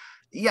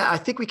yeah, I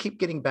think we keep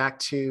getting back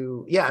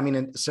to, yeah, I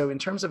mean, so in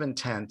terms of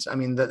intent, I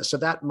mean, so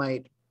that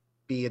might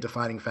be a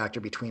defining factor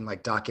between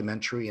like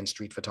documentary and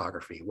street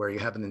photography, where you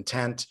have an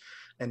intent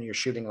and you're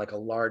shooting like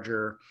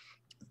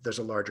there's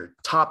a larger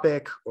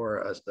topic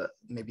or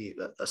maybe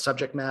a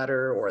subject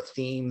matter or a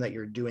theme that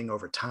you're doing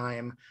over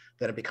time,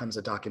 that it becomes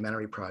a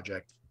documentary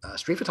project.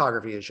 Street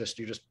photography is just,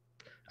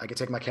 I could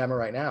take my camera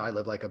right now. I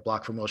live like a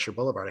block from Wilshire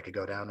Boulevard. I could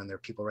go down and there are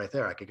people right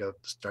there. I could go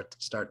start,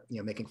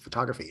 making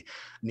photography.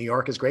 New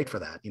York is great for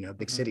that.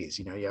 Big cities,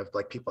 you have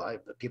like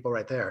people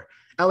right there.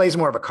 LA is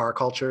more of a car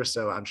culture.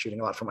 So I'm shooting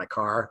a lot from my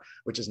car,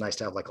 which is nice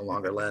to have like a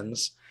longer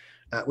lens,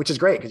 which is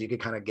great because you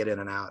could kind of get in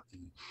and out.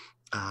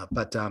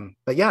 But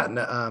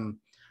yeah,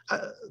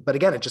 but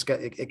again,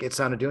 it gets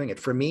down to doing it.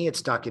 For me,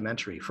 it's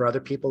documentary. For other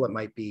people, it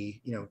might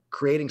be,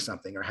 creating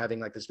something or having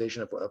like this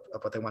vision of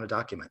what they want to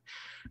document.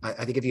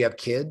 I think if you have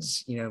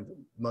kids,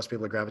 most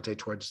people gravitate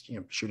towards,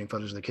 shooting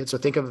photos of their kids. So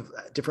think of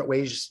different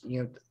ways,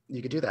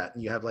 you could do that.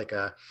 You have like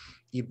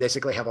you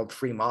basically have a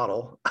free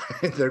model.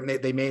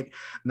 They may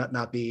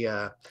not be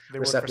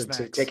receptive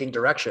to taking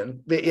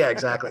direction. But yeah,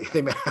 exactly.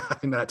 they may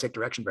not take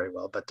direction very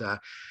well, but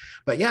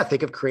yeah,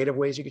 think of creative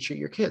ways you could shoot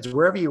your kids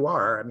wherever you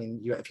are. I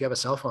mean, if you have a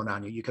cell phone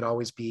on you, you could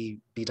always be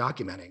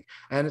documenting,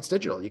 and it's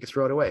digital. You can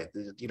throw it away.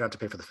 You don't have to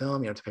pay for the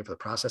film. You don't have to pay for the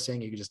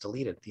processing. You can just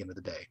delete it at the end of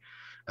the day,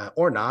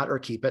 or not, or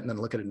keep it and then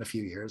look at it in a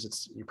few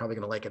years. You're probably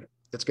going to like it.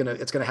 It's going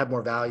to have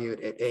more value.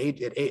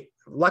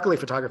 Luckily,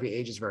 photography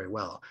ages very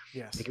well.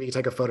 Yes. If you can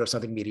take a photo of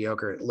something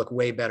mediocre, it'll look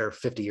way better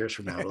 50 years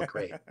from now. It'll look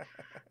great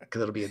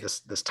because it'll be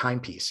this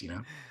timepiece,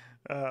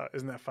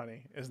 Isn't that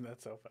funny? Isn't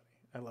that so funny?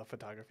 I love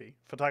photography.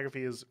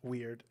 Photography is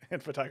weird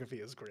and photography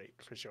is great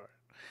for sure.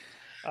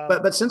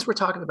 But since we're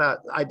talking about,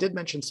 I did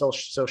mention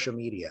social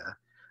media,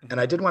 and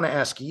I did want to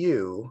ask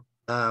you,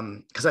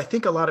 because I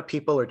think a lot of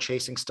people are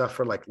chasing stuff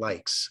for like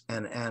likes,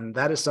 and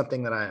that is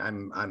something that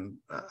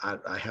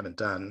I haven't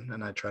done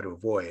and I try to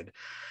avoid.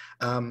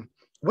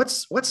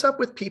 What's up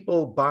with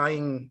people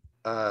buying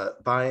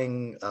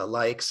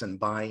likes and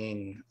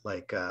buying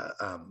like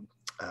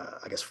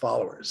I guess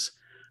followers?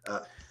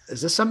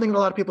 Is this something that a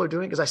lot of people are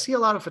doing? Because I see a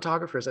lot of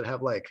photographers that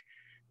have like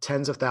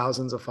tens of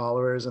thousands of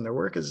followers, and their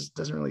work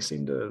doesn't really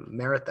seem to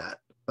merit that.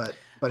 But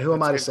who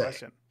am I to say?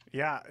 Question.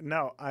 Yeah,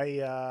 no,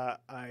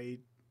 I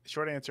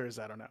short answer is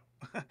I don't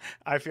know.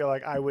 I feel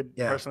like I would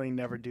personally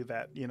never do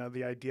that.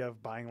 The idea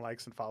of buying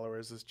likes and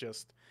followers is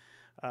just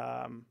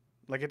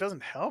like it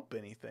doesn't help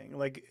anything.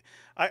 Like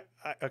I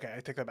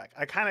take that back.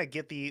 I kind of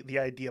get the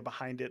idea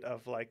behind it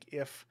of like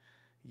if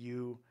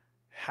you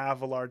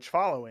have a large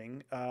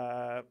following,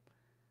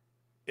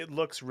 it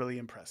looks really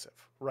impressive,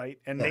 right?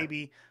 And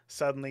maybe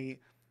suddenly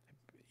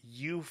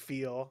you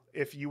feel,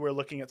 if you were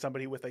looking at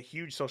somebody with a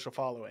huge social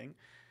following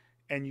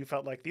and you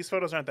felt like these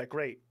photos aren't that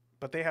great,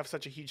 but they have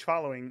such a huge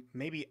following,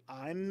 maybe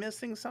I'm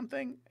missing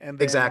something. And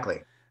then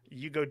exactly,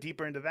 you go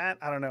deeper into that.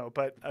 I don't know.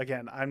 But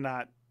again, I've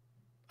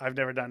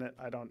never done it.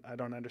 I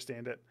don't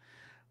understand it.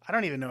 I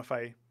don't even know if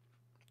I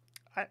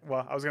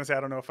was going to say, I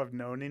don't know if I've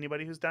known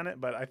anybody who's done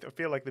it, but I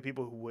feel like the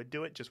people who would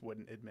do it just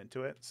wouldn't admit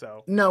to it.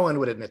 So no one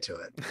would admit to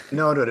it.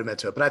 No one would admit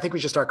to it. But I think we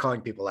should start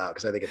calling people out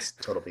because I think it's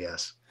total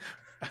BS.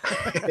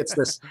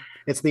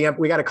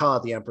 We got to call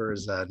it the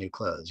emperor's new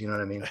clothes. You know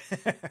what I mean?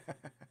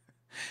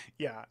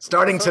 Yeah.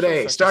 Starting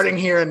today, starting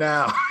here and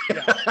now.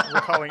 Yeah,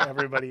 we're calling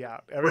everybody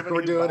out.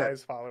 Everybody who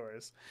buys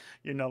followers,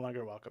 you're no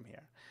longer welcome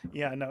here.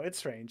 Yeah, no, it's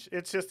strange.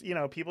 It's just,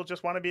 people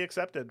just want to be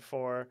accepted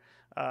for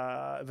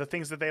the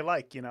things that they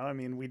like. I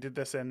mean, we did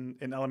this in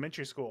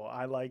elementary school.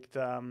 I liked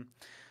the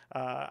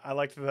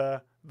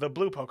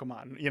blue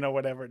Pokemon,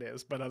 whatever it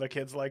is, but other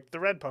kids liked the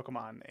red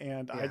Pokemon,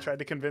 and I tried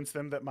to convince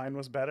them that mine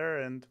was better.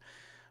 And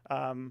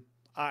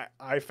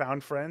I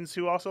found friends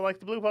who also like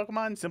the blue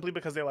Pokemon simply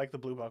because they like the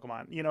blue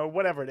Pokemon.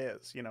 Whatever it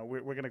is,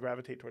 we're going to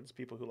gravitate towards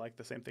people who like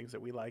the same things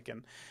that we like.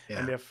 And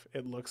if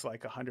it looks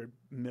like 100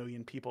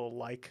 million people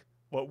like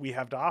what we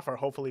have to offer,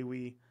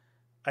 hopefully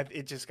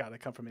it just got to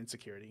come from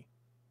insecurity.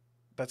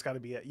 That's got to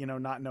be it,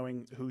 not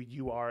knowing who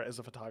you are as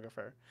a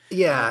photographer.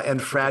 Yeah.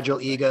 And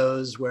fragile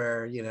egos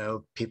where,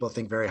 people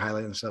think very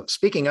highly of themselves.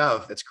 Speaking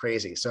of, it's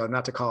crazy. So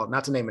not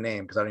to name a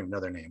name because I don't even know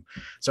their name.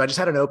 So I just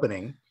had an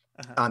opening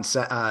on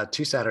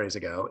 2 Saturdays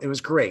ago. It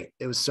was great.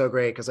 It was so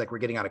great because like we're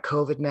getting out of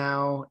COVID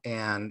now,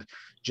 and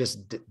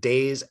just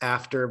days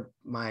after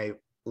my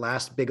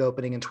last big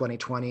opening in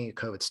 2020,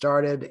 COVID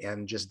started,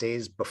 and just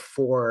days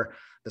before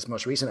this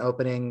most recent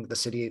opening,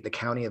 the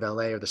county of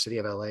LA, or the city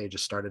of LA,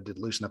 just started to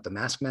loosen up the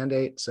mask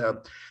mandate.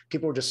 So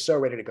people were just so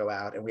ready to go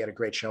out, and we had a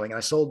great showing. And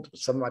I sold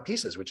some of my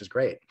pieces, which is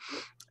great.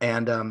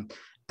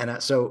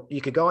 So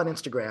you could go on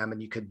Instagram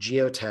and you could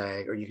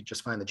geotag, or you could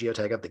just find the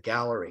geotag of the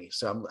gallery.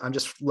 So I'm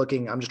just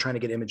trying to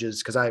get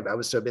images because I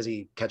was so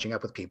busy catching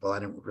up with people. I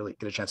didn't really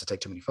get a chance to take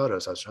too many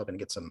photos. I was hoping to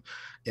get some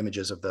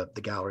images of the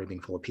gallery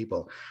being full of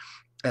people.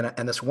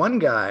 And this one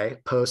guy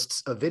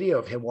posts a video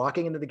of him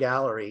walking into the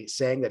gallery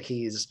saying that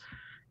he's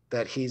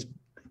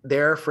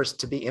there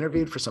to be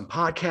interviewed for some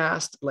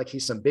podcast, like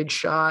he's some big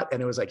shot,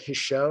 and it was like his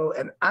show.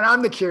 And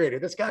I'm the curator.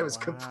 This guy was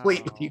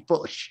completely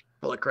full of shit.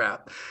 full of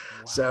crap.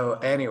 So Wow.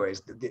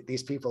 anyways,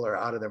 these people are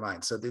out of their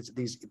minds. So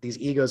these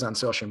egos on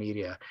social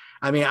media.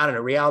 I mean, I don't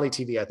know,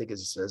 reality TV, I think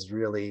has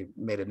really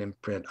made an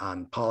imprint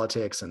on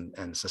politics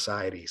and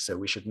society. So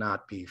we should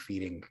not be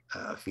feeding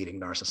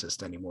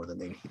narcissists any more than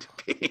they need to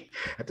be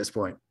at this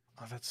point.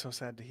 Oh, that's so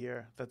sad to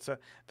hear. That's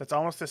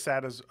almost as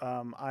sad as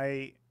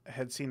I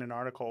had seen an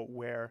article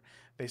where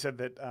they said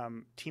that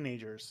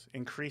teenagers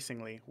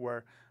increasingly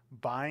were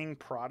buying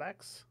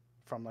products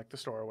from like the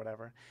store or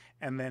whatever,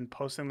 and then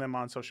posting them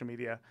on social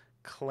media,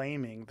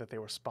 claiming that they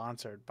were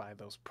sponsored by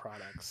those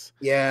products.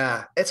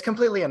 Yeah, it's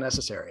completely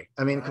unnecessary.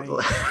 I mean,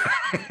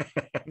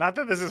 Right. Not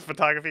that this is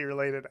photography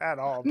related at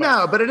all, but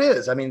no, but it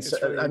is. I mean, so,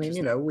 it's really I mean,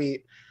 interesting.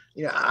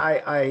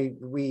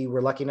 we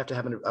were lucky enough to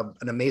have an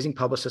amazing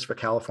publicist for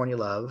California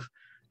Love,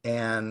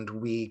 and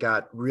we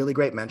got really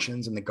great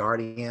mentions in the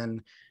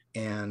Guardian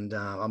and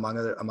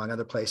among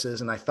other places.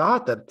 And I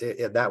thought that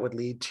that would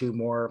lead to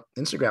more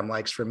Instagram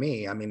likes for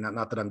me. I mean,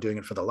 not that I'm doing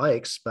it for the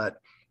likes, but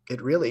it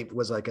really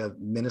was like a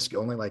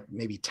minuscule, only like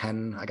maybe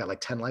 10. I got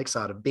like 10 likes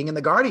out of being in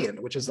the Guardian,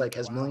 which is like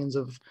has Wow. millions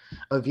of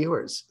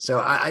viewers.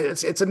 So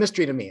it's a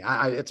mystery to me.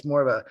 It's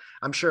more of a,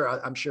 I'm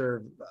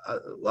sure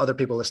other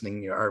people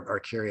listening are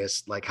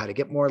curious, like how to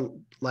get more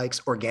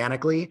likes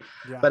organically.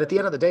 Yeah. But at the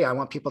end of the day, I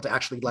want people to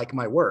actually like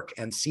my work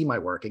and see my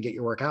work and get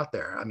your work out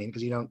there. I mean,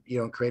 because you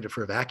don't create it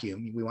for a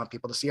vacuum. We want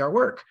people to see our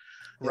work.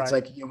 It's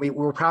Right. like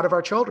we're proud of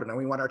our children and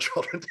we want our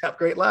children to have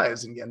great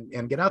lives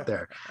and get out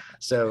there.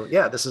 So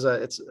yeah,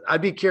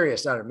 I'd be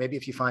curious. I don't know, maybe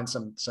if you find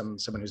someone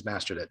who's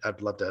mastered it,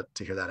 I'd love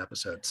to hear that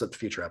episode, some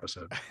future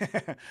episode.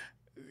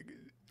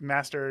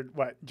 Mastered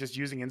what? Just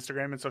using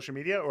Instagram and social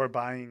media, or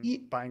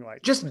buying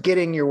likes? Just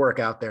getting your work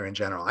out there in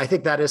general. I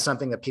think that is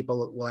something that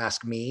people will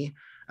ask me.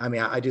 I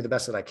mean, I do the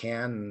best that I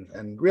can,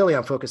 and really,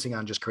 I'm focusing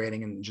on just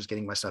creating and just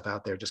getting my stuff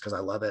out there, just because I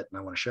love it and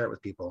I want to share it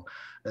with people,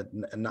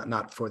 and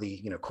not for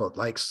the quote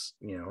likes,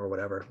 or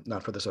whatever,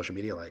 not for the social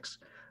media likes,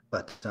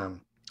 but Do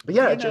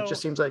yeah, you it just know?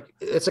 seems like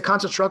it's a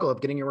constant struggle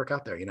of getting your work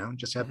out there,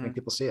 just have to Mhm. make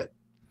people see it.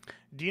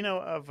 Do you know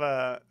of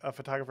a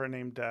photographer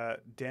named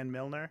Dan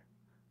Milner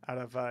out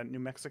of New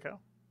Mexico?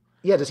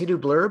 Yeah, does he do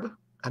Blurb?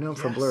 I know him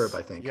from Blurb, Yes,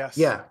 I think. yes,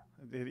 Yeah.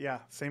 yeah.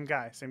 Same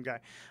guy, same guy.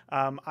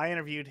 I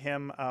interviewed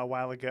him a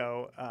while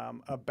ago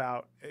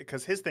about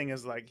because his thing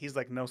is like he's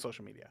like no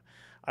social media.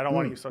 I don't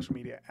want to use Mm. social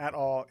media at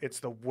all. It's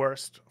the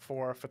worst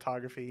for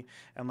photography,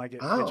 and like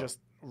it Oh. just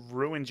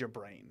ruins your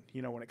brain.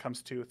 When it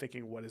comes to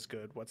thinking what is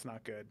good, what's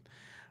not good.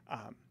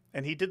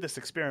 And he did this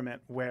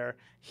experiment where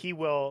he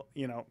will,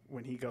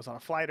 when he goes on a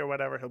flight or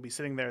whatever, he'll be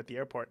sitting there at the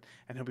airport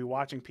and he'll be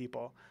watching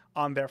people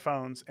on their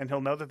phones and he'll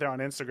know that they're on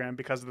Instagram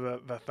because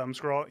of the thumb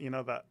scroll, the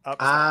up, stop, up,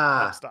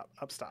 Ah. stop,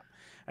 up, stop.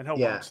 And he'll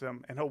Yeah. watch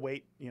them and he'll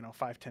wait,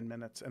 5, 10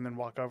 minutes and then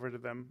walk over to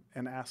them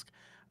and ask,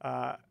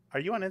 are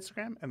you on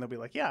Instagram? And they'll be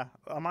like, yeah,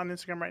 I'm on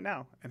Instagram right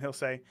now. And he'll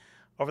say,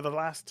 over the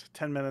last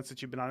 10 minutes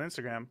that you've been on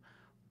Instagram,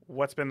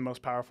 what's been the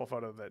most powerful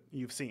photo that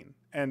you've seen?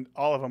 And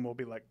all of them will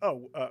be like,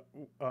 oh,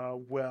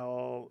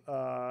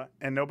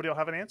 and nobody will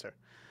have an answer.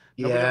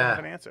 Nobody will have Yeah.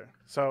 an answer.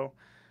 So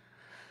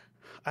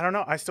I don't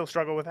know. I still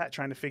struggle with that,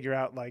 trying to figure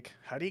out like,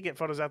 how do you get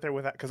photos out there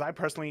without, because I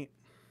personally,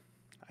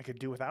 I could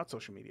do without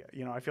social media.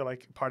 I feel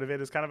like part of it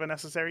is kind of a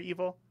necessary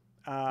evil.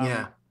 Um,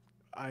 Yeah.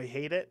 I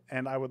hate it.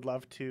 And I would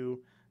love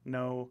to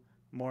know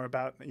more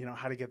about,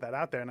 how to get that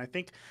out there.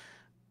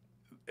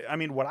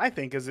 And what I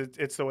think is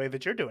it's the way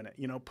that you're doing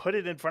it. Put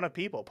it in front of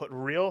people. Put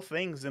real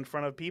things in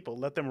front of people.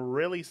 Let them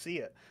really see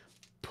it.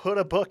 Put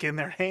a book in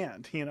their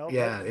hand. Let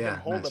Yeah. them Yeah.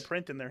 hold a Nice.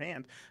 print in their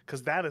hand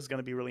because that is going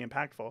to be really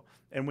impactful.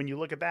 And when you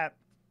look at that,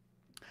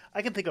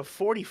 I can think of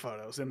 40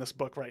 photos in this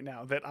book right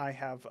now that I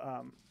have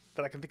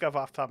that I can think of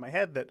off the top of my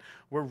head that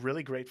were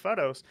really great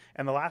photos.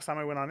 And the last time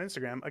I went on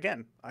Instagram,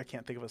 again, I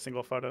can't think of a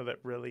single photo that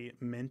really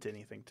meant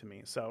anything to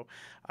me. So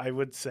I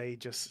would say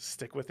just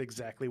stick with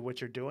exactly what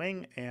you're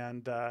doing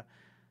and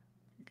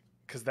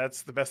because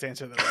that's the best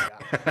answer that I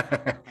got. I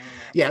don't know.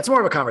 Yeah, it's more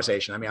of a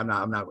conversation. I mean,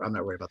 I'm not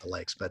worried about the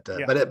likes,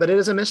 Yeah. but it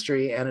is a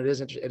mystery, and it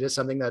is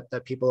something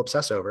that people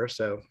obsess over.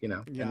 So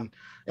Yeah.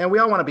 and we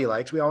all want to be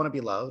liked, we all want to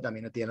be loved. I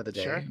mean, at the end of the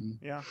day, Sure.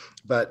 Yeah.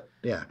 but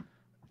yeah,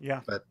 Yeah.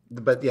 but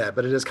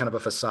it is kind of a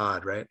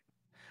facade, right?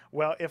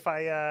 Well, if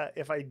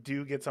I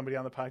do get somebody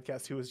on the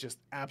podcast who has just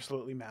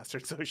absolutely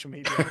mastered social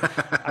media,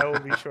 I will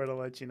be sure to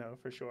let you know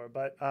for sure.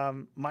 But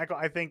Michael,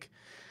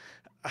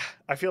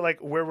 I feel like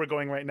where we're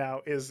going right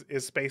now is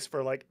space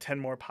for like 10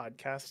 more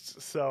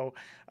podcasts. So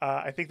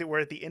I think that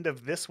we're at the end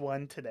of this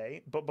one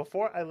today. But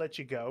before I let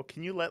you go,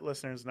 can you let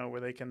listeners know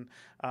where they can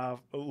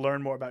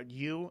learn more about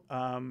you,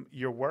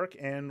 your work,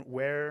 and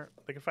where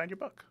they can find your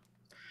book?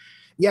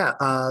 Yeah,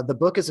 the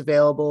book is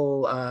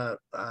available.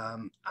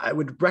 I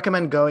would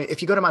recommend going,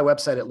 if you go to my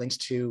website, it links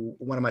to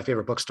one of my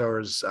favorite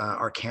bookstores,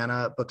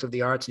 Arcana Books of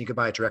the Arts, and you can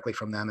buy it directly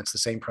from them. It's the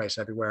same price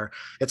everywhere.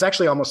 It's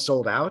actually almost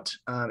sold out.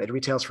 It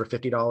retails for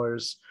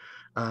 $50.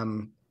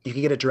 You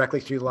can get it directly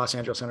through the Los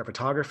Angeles Center of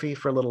Photography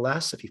for a little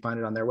less if you find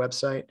it on their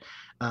website.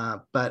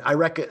 But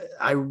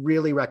I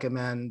really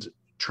recommend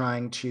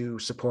trying to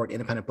support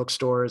independent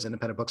bookstores,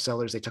 independent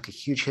booksellers. They took a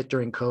huge hit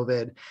during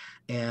COVID,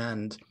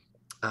 and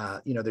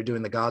they're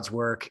doing the God's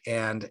work.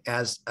 And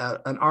as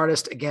an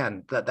artist,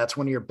 again, that's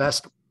one of your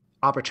best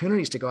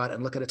opportunities to go out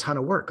and look at a ton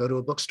of work. Go to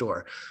a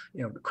bookstore,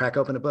 crack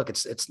open a book.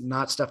 It's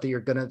not stuff that you're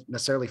going to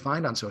necessarily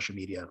find on social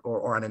media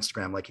or on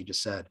Instagram, like you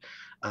just said.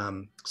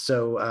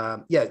 Through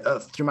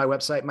my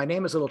website, my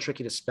name is a little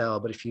tricky to spell,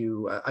 but if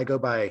I go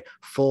by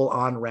Full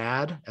On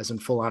Rad, as in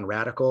Full On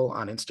Radical,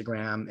 on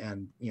Instagram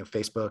and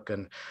Facebook,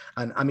 and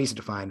I'm easy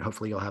to find.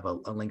 Hopefully you'll have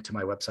a link to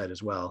my website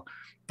as well.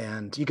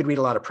 And you could read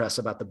a lot of press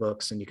about the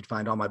books, and you could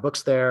find all my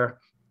books there.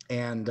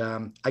 And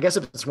I guess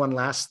if it's one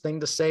last thing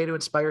to say to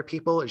inspire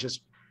people, is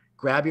just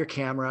grab your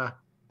camera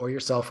or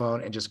your cell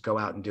phone and just go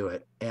out and do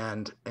it,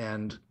 and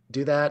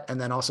do that. And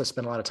then also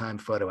spend a lot of time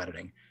photo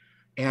editing.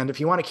 And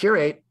if you want to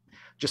curate,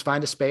 just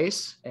find a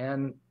space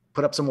and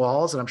put up some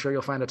walls. And I'm sure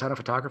you'll find a ton of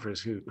photographers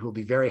who will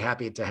be very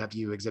happy to have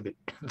you exhibit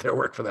their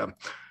work for them.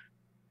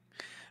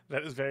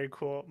 That is very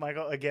cool.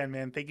 Michael, again,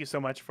 man, thank you so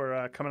much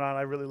for coming on.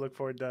 I really look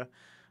forward to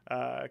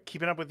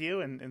keeping up with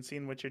you and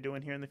seeing what you're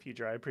doing here in the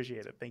future. I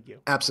appreciate it. Thank you.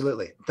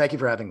 Absolutely. Thank you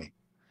for having me.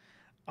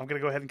 I'm going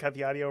to go ahead and cut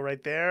the audio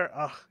right there.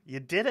 Oh,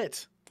 you did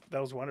it. That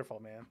was wonderful,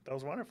 man. That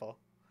was wonderful.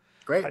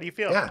 Great. How do you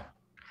feel? Yeah.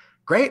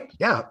 Great.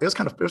 Yeah.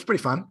 It was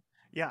pretty fun.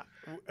 Yeah.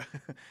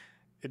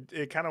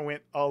 It kind of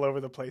went all over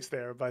the place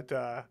there, but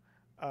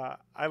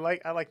I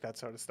like that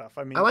sort of stuff.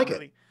 I mean, I like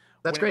really, it.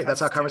 That's great. That's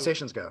how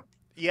conversations go.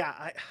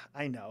 Yeah,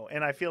 I know.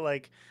 And I feel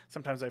like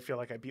sometimes I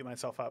beat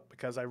myself up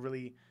because I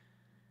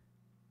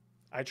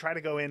try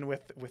to go in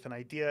with an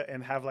idea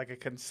and have like a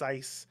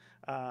concise,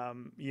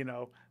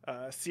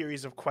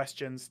 series of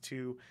questions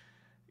to,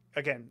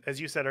 again, as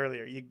you said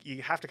earlier,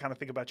 you have to kind of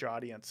think about your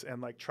audience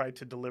and like try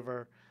to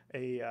deliver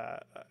a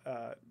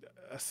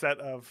set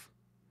of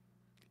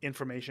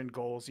information,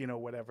 goals,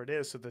 whatever it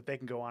is, so that they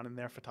can go on in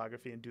their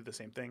photography and do the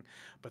same thing.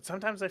 But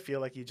sometimes I feel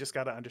like you just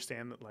got to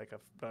understand that like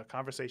a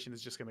conversation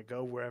is just going to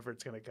go wherever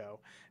it's going to go.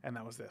 And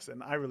that was this.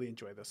 And I really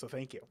enjoyed this. So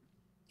thank you.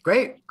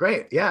 Great.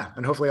 Yeah.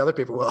 And hopefully other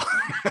people will.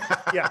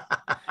 Yeah.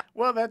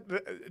 Well,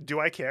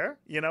 do I care?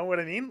 You know what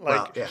I mean?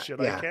 Like,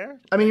 should I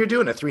care? I mean, you're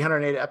doing it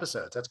 380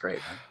 episodes. That's great,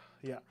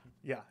 man.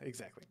 Yeah,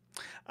 exactly.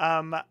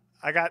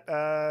 I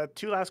got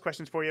 2 last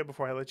questions for you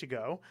before I let you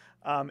go.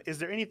 Is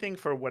there anything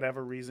for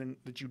whatever reason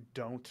that you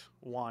don't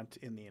want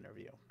in the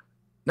interview?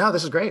 No,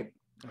 this is great.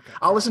 Okay.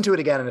 I'll listen to it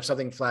again, and if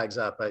something flags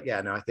up, but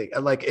yeah, no, I think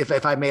like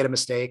if I made a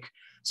mistake,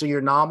 so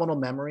your nominal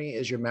memory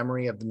is your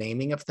memory of the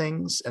naming of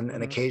things, and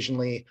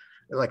occasionally,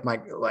 like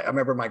I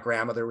remember my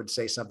grandmother would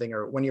say something,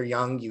 or when you're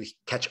young, you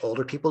catch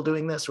older people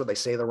doing this, where they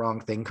say the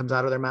wrong thing comes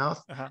out of their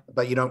mouth,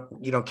 but you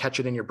don't catch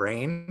it in your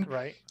brain.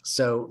 Right.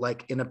 So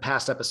like in a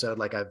past episode,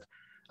 like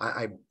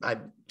I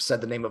said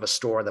the name of a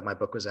store that my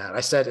book was at. I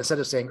said, instead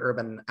of saying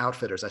Urban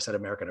Outfitters, I said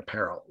American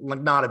Apparel.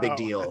 Like, not a big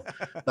deal.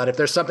 But if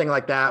there's something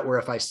like that, where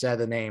if I said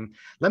the name,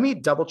 let me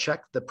double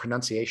check the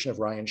pronunciation of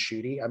Ryan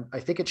Schutte. I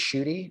think it's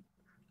Schutte,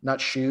 not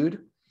Schude.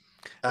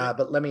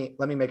 But let me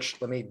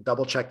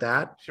double check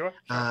that. Sure.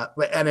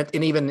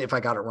 And even if I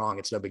got it wrong,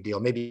 it's no big deal.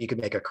 Maybe you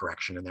could make a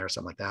correction in there or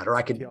something like that, or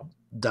I could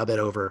dub it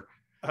over.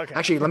 Okay.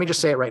 Actually, let me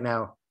just say it right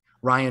now.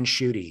 Ryan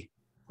Schutte.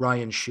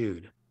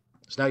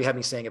 So now you have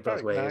me saying it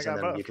both ways, and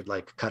then you could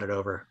like cut it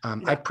over.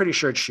 I'm pretty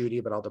sure it's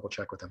Schutte, but I'll double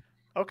check with him.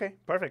 Okay,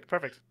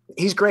 perfect.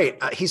 He's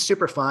great. He's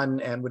super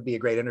fun and would be a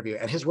great interview.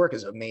 And his work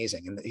is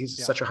amazing. And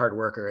he's such a hard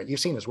worker. You've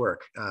seen his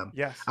work.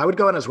 Yes. I would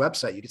go on his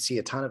website. You could see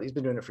a ton of. He's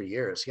been doing it for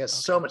years. He has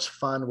so much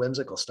fun,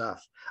 whimsical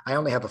stuff. I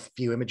only have a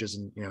few images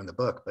in the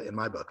book, but in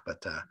my book.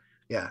 But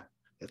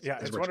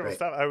it's wonderful great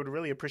stuff. I would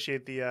really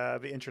appreciate the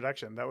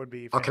introduction. That would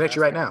be fantastic. I'll connect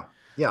you right now.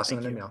 Yeah, I'll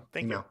send an email.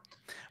 Thank you.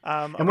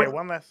 Okay,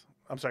 one last.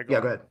 I'm sorry. Go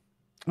ahead.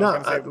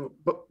 No,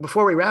 but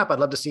before we wrap, I'd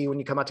love to see you when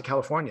you come out to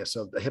California.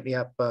 So hit me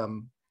up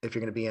if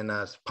you're going to be in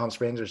Palm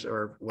Springs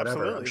or whatever.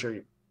 Absolutely. I'm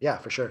sure.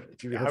 For sure.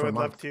 If you're here for a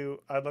month.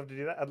 I'd love to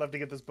do that. I'd love to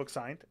get this book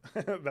signed.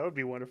 That would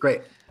be wonderful.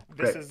 Great.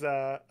 This is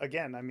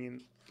again. I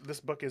mean, this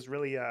book is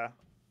really. I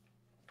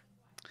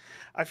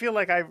feel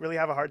like I really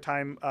have a hard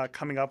time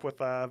coming up with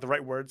the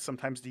right words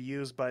sometimes to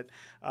use, but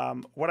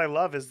what I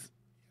love is.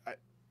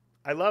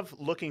 I love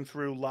looking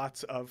through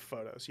lots of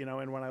photos,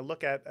 and when I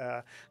look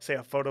at, say,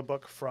 a photo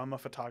book from a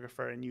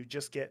photographer, and you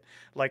just get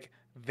like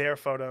their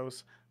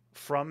photos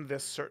from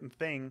this certain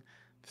thing,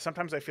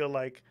 sometimes I feel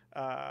like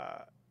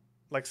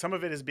some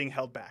of it is being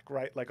held back,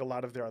 right? Like a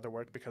lot of their other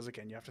work, because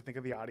again, you have to think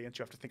of the audience,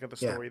 you have to think of the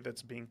story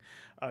that's being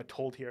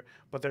told here.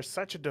 But there's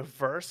such a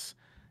diverse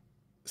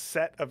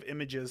set of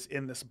images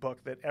in this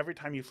book that every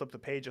time you flip the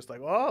page, it's like,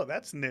 oh,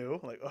 that's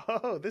new. Like,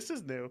 oh, this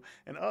is new.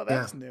 And oh,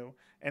 that's new.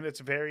 And it's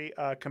very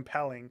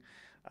compelling.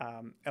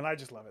 And I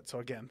just love it. So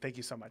again, thank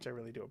you so much. I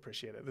really do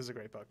appreciate it. This is a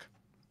great book.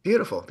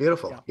 Beautiful.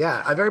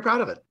 Yeah. I'm very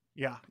proud of it.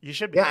 Yeah, you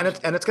should be. Yeah.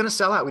 And it's going to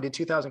sell out. We did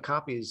 2,000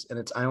 copies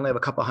and I only have a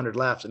couple hundred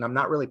left, and I'm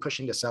not really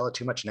pushing to sell it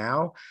too much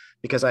now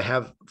because I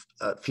have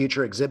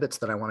future exhibits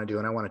that I want to do,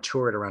 and I want to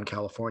tour it around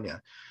California.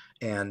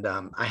 And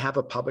I have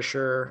a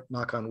publisher,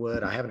 knock on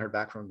wood. I haven't heard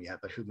back from him yet,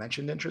 but who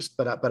mentioned interest.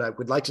 But I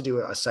would like to do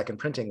a second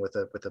printing with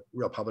a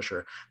real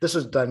publisher. This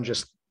was done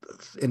just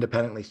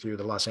independently through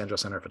the Los Angeles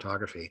Center of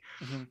Photography.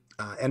 Mm-hmm.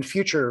 And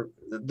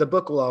the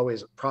book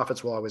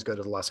profits will always go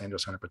to the Los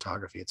Angeles Center of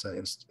Photography. It's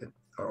an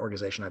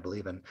organization I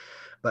believe in.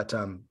 But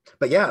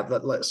yeah,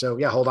 so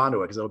yeah, hold on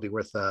to it because it'll be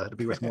worth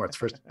more. It's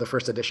the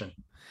first edition.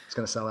 It's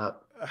going to sell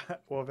out.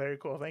 Well, very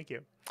cool. Thank you.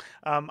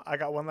 I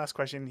got one last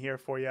question here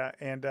for you.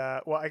 And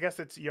well, I guess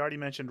you already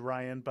mentioned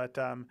Ryan, but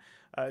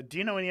do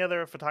you know any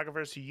other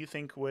photographers who you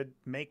think would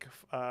make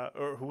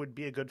or who would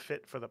be a good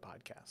fit for the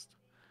podcast?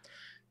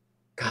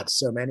 God,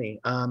 so many.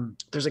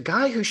 There's a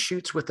guy who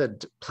shoots with a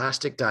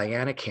plastic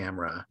Diana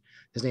camera.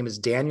 His name is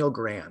Daniel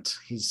Grant.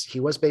 He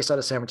was based out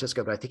of San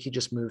Francisco, but I think he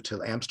just moved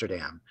to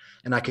Amsterdam,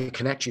 and I could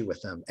connect you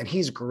with him. And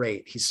he's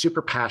great. He's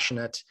super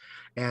passionate,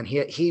 and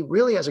he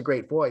really has a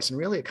great voice. And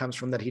really, it comes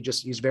from that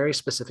he's very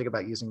specific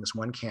about using this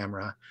one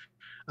camera.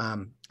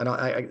 And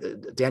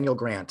Daniel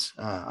Grant,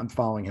 I'm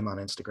following him on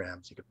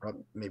Instagram, so you could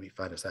probably maybe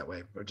find us that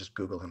way, or just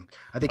Google him.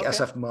 I think okay.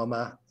 SF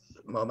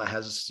MoMA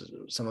has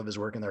some of his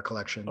work in their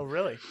collection. Oh,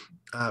 really?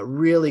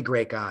 Really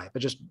great guy,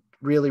 but just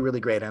really, really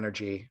great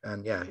energy.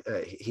 And yeah,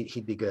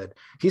 he'd be good.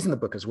 He's in the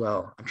book as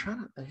well. I'm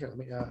trying to, here, let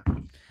me,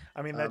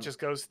 I mean, that just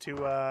goes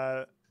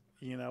to,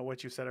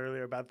 what you said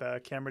earlier about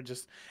the camera,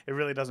 it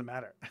really doesn't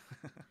matter.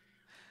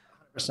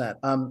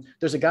 100%.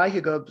 There's a guy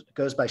who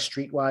goes by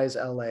Streetwise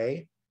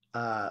LA,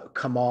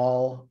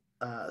 Kamal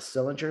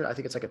Sillinger. I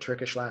think it's like a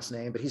Turkish last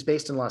name, but he's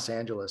based in Los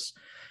Angeles.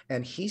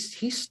 And he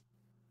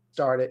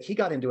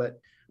got into it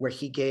where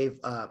he gave,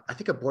 I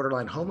think a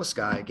borderline homeless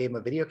guy gave him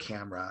a video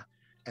camera.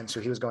 And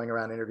so he was going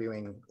around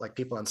interviewing like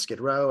people on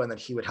Skid Row, and then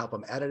he would help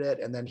him edit it.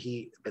 And then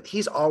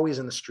he's always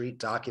in the street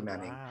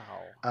documenting.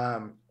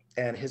 Wow.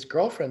 And his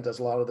girlfriend does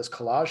a lot of this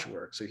collage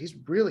work. So he's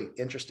really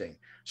interesting.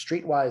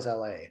 Streetwise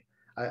LA.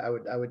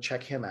 I would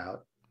check him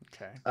out.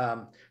 Okay.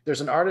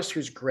 There's an artist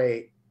who's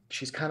great.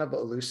 She's kind of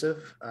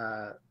elusive.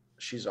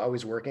 She's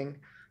always working.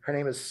 Her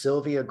name is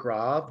Sylvia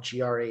Grav,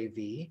 Grav.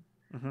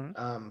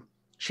 Mm-hmm.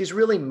 She's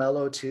really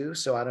mellow too.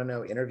 So I don't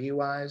know, interview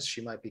wise,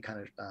 she might be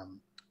kind of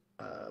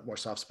more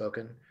soft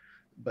spoken,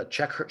 but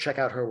check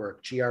out her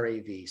work.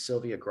 Grav,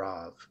 Sylvia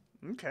Grav.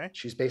 Okay.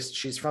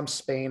 She's from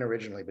Spain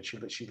originally, but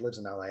she lives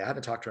in LA. I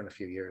haven't talked to her in a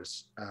few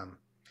years.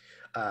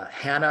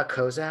 Hannah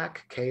Kozak,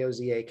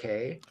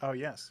 Kozak. Oh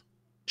yes.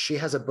 She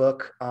has a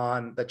book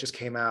that just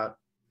came out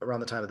around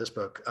the time of this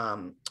book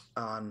on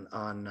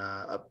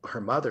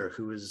her mother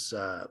who has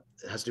to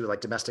do with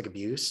like domestic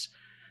abuse,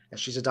 and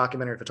she's a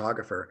documentary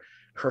photographer.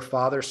 Her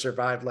father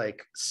survived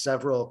like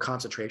several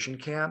concentration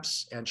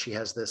camps, and she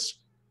has this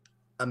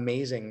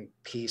amazing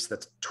piece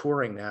that's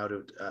touring now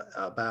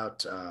about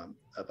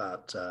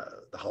the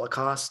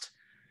Holocaust,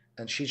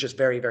 and she's just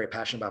very, very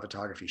passionate about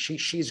photography.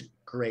 She's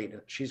great.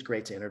 She's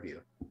great to interview.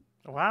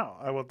 Wow,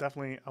 I will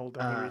definitely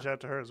reach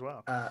out to her as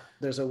well.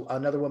 There's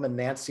another woman,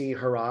 Nancy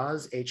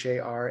Haraz,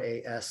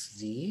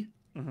 Haraz,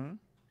 mm-hmm.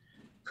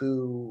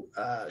 who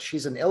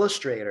she's an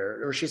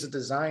illustrator, or she's a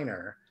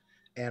designer,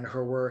 and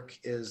her work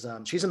is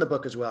she's in the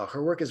book as well.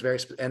 Her work is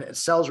and it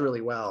sells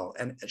really well,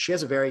 and she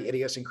has a very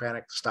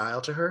idiosyncratic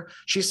style to her.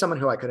 She's someone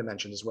who I could have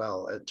mentioned as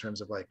well in terms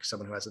of like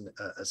someone who has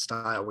a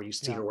style where you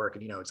see her work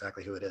and you know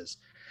exactly who it is.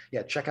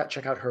 Yeah, check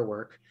out her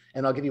work.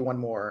 And I'll give you one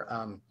more.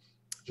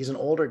 He's an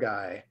older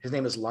guy. His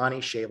name is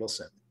Lonnie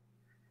Shavelson.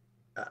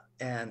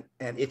 And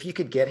if you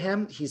could get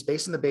him, he's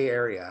based in the Bay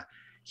Area.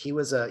 He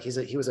was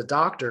a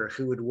doctor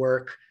who would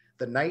work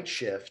the night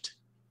shift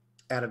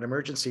at an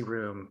emergency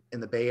room in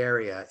the Bay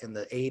Area in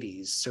the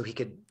 80s, so he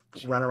could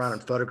run around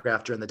and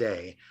photograph during the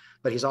day.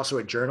 But he's also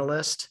a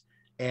journalist,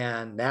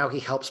 and now he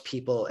helps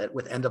people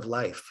with end of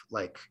life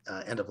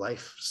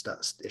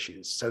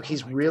issues. So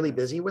he's really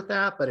busy with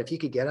that. But if you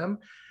could get him,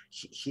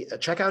 he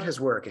check out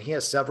his work, and he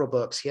has several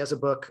books. He has a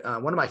book.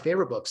 One of my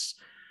favorite books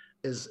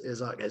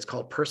is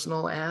called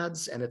Personal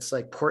Ads, and it's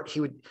like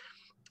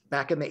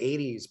back in the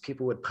 80s,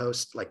 people would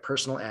post like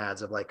personal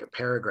ads of like a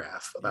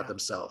paragraph about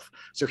themselves.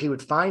 So he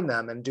would find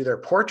them and do their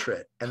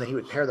portrait, and then he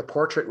would pair the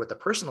portrait with the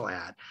personal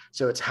ad.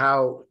 So it's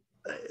how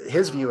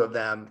his view of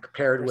them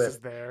compared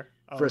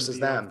versus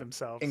them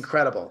themselves.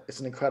 Incredible. It's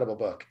an incredible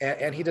book.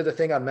 And he did a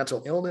thing on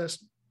mental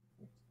illness,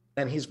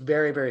 and he's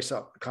very, very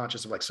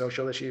conscious of like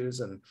social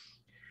issues, and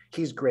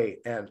he's great.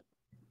 And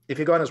if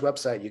you go on his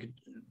website, you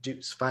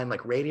could find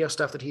like radio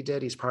stuff that he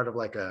did. He's part of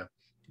like a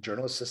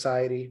journalist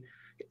society.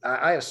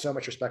 I have so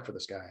much respect for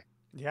this guy.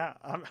 Yeah,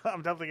 I'm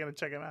definitely going to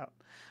check him out.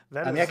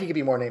 I can give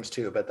you more names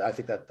too, but I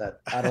think that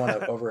I don't want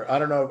to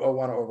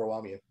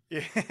overwhelm you.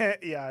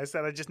 Yeah. I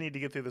said I just need to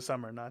get through the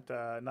summer, not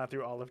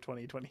through all of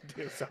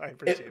 2022. So I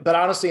appreciate it. But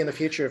honestly, in the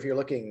future, if you're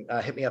looking,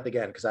 hit me up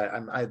again, because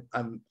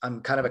I'm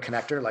kind of a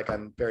connector. Like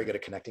I'm very good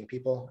at connecting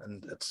people,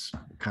 and it's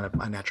kind of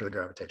I naturally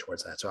gravitate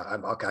towards that. So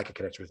I could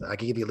connect with. I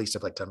could give you a list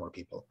of like 10 more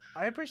people.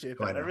 I appreciate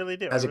that. I really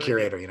do. As a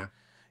curator, you know.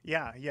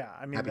 Yeah.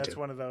 I mean, that's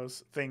one of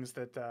those things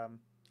that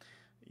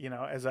you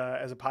know, as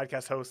a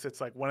podcast host, it's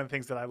like one of the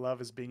things that I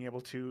love is being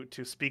able to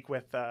speak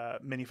with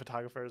many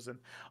photographers and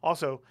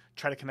also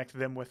try to connect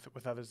them with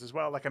others as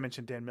well. Like I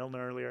mentioned Dan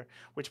Milner earlier,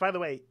 which by the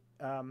way,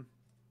 I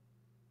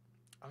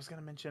was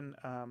going to mention,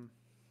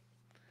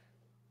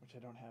 which I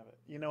don't have it.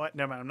 You know what?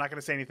 No, man, I'm not going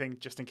to say anything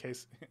just in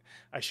case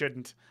I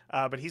shouldn't.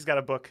 But he's got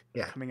a book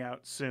coming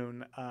out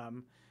soon,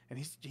 and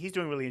he's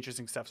doing really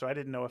interesting stuff. So I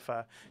didn't know if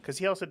because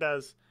he also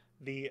does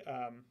the.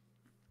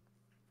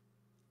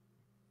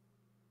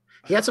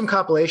 He had some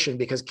compilation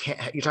because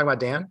you're talking about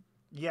Dan?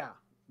 Yeah.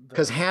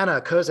 Because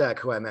Hannah Kozak,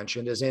 who I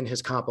mentioned, is in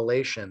his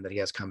compilation that he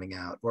has coming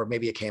out, or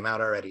maybe it came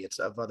out already. It's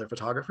of other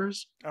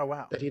photographers. Oh,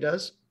 wow. That he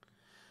does.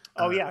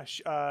 Oh, yeah.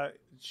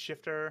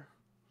 Shifter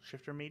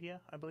Media,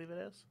 I believe it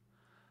is.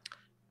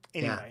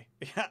 Anyway,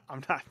 yeah,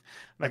 I'm not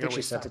I think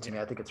she sent it to me.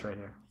 I think it's right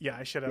here. Yeah,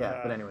 I should have. Yeah,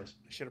 but anyways,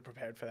 I should have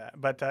prepared for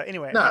that. But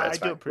anyway, no, I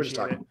do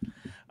appreciate it.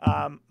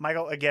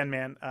 Michael, again,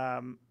 man,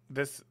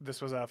 this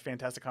was a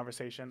fantastic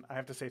conversation. I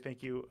have to say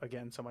thank you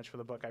again so much for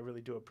the book. I really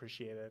do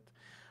appreciate it.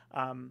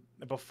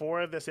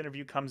 Before this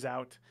interview comes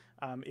out,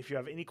 if you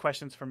have any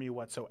questions for me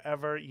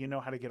whatsoever, you know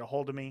how to get a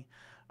hold of me.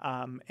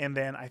 And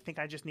then I think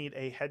I just need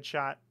a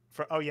headshot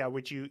for,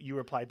 which you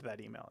replied to that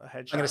email. A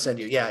headshot. I'm going to send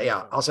you.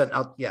 Yeah. I'll send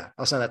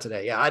that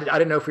today. Yeah. I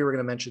didn't know if we were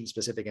going to mention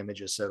specific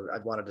images. So I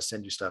wanted to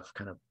send you stuff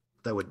kind of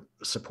that would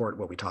support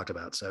what we talked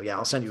about. So yeah,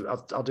 I'll send you,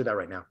 I'll do that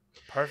right now.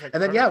 Perfect.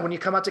 And then, when you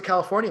come out to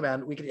California,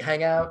 man, we can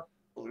hang out.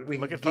 We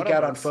can geek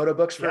out on photo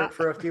books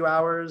for a few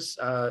hours,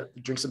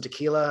 drink some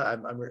tequila.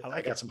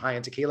 I got some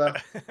high-end tequila.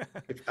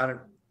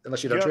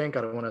 Unless you don't drink,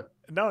 I don't want to.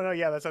 No.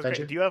 Yeah, that sounds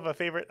great. Do you have a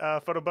favorite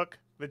photo book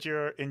that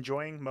you're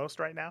enjoying most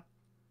right now?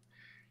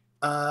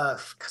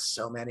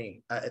 So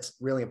many. It's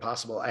really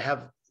impossible. I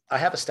have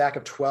a stack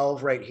of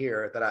 12 right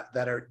here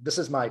that are. This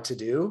is my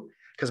to-do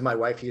because my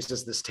wife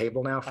uses this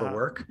table now for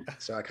work,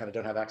 so I kind of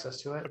don't have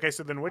access to it. Okay,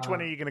 so then which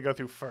one are you going to go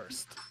through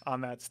first on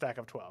that stack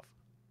of 12?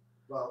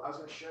 Well, I was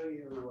going to show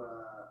you.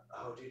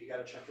 Dude, you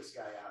got to check this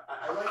guy out.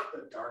 I like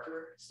the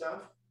darker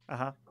stuff.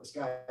 This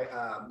guy,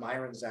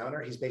 Myron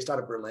Zauner, he's based out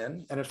of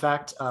Berlin. And in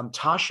fact,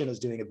 Taschen is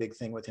doing a big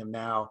thing with him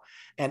now.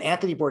 And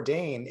Anthony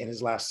Bourdain in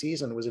his last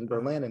season was in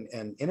Berlin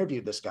and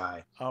interviewed this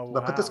guy. Oh, wow.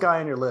 But put this guy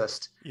on your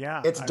list.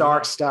 Yeah. It's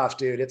dark stuff,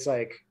 dude. It's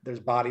like there's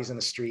bodies in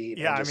the street.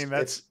 Yeah, I mean,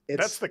 that's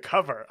the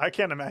cover. I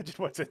can't imagine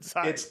what's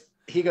inside.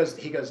 He goes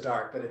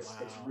dark, but it's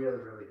really,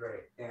 really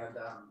great. And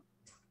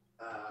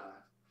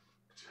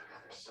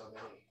there's so many.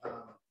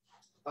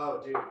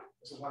 Dude,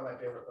 this is one of my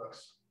favorite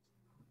books,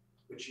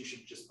 which you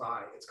should just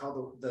buy. It's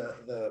called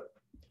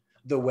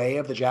the Way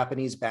of the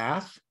Japanese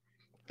Bath.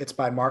 It's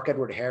by Mark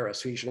Edward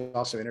Harris, who you should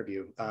also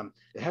interview.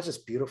 It has this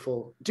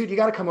beautiful, dude. You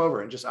got to come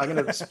over and you're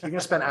gonna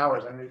spend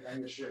hours. I'm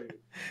gonna show you.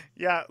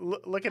 Yeah,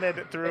 looking at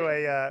it through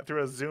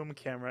a Zoom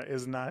camera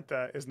is not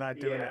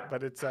doing it,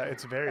 but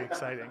it's very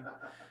exciting.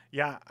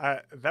 Yeah,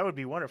 that would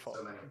be wonderful.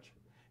 So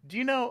do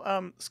you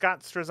know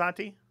Scott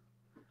Strazzanti?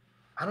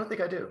 I don't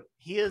think I do.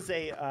 He was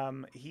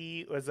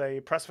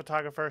a press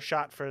photographer,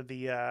 shot for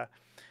the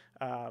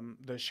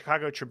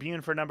Chicago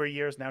Tribune for a number of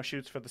years, now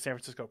shoots for the San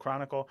Francisco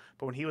Chronicle.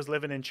 But when he was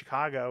living in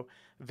Chicago,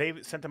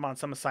 they sent him on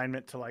some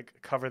assignment to like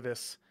cover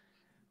this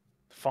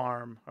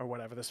farm or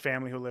whatever, this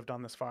family who lived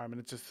on this farm.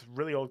 And it's just a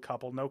really old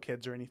couple, no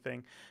kids or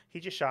anything. He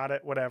just shot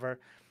it, whatever.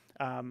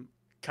 Kind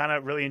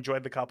of really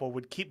enjoyed the couple,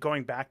 would keep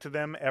going back to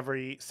them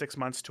every 6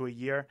 months to a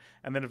year.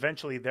 And then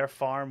eventually their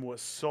farm was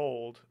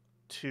sold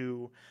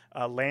to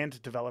a land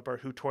developer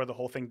who tore the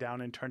whole thing down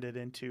and turned it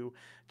into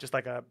just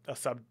like a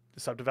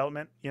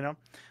subdevelopment, you know?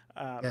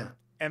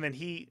 And then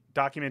he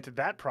documented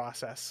that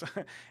process.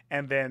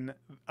 And then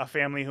a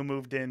family who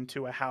moved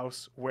into a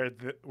house where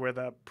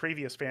the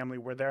previous family,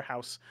 where their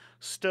house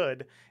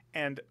stood,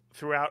 and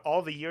throughout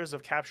all the years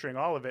of capturing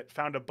all of it,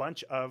 found a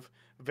bunch of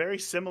very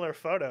similar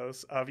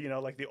photos of, you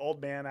know, like the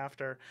old man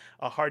after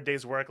a hard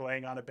day's work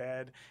laying on a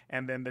bed,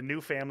 and then the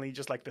new family,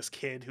 just like this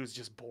kid who's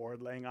just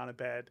bored laying on a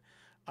bed.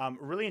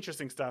 Really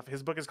interesting stuff.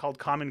 His book is called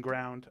Common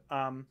Ground.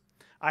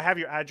 I have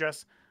your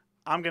address.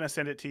 I'm going to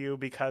send it to you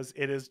because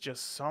it is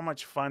just so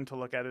much fun to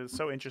look at. It is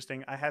so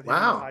interesting. I had him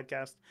on the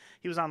podcast.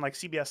 He was on like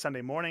CBS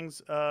Sunday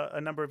Mornings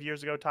a number of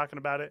years ago talking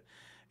about it.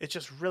 It's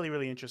just really,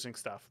 really interesting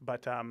stuff.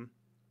 But how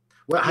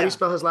do you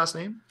spell his last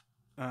name?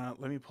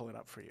 Let me pull it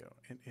up for you.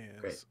 It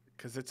is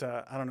because it's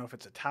I don't know if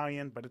it's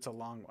Italian, but it's a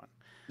long one.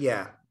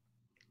 Yeah.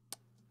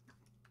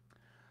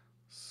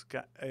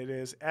 It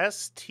is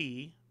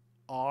Strazzante.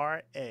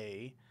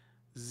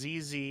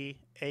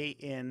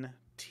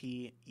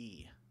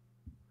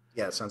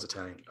 Yeah, it sounds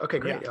Italian. Okay,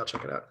 great. Yeah, I'll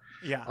check it out.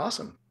 Yeah.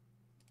 Awesome.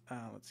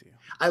 Let's see.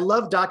 I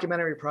love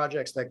documentary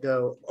projects that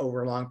go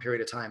over a long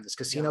period of time. This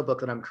casino book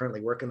that I'm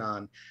currently working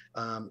on,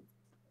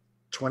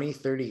 20,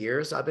 30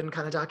 years, I've been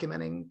kind of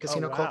documenting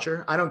casino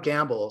culture. I don't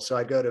gamble, so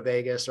I go to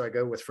Vegas or I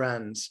go with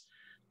friends.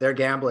 They're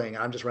gambling.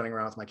 I'm just running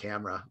around with my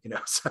camera, you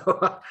know. So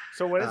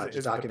what is it?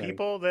 Is it the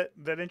people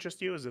that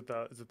interest you? Is it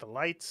the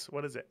lights?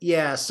 What is it?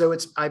 Yeah. So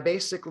I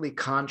basically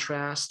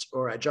contrast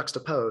or I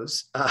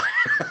juxtapose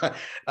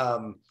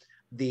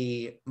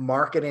the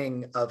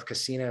marketing of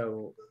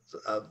casino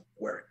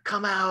where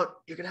come out,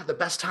 you're gonna have the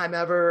best time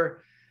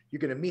ever. You're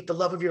going to meet the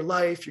love of your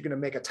life. You're going to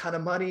make a ton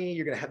of money.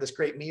 You're going to have this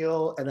great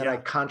meal. And then I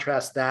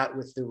contrast that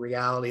with the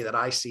reality that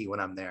I see when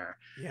I'm there.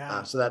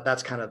 Yeah. So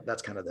that's kind of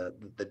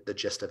the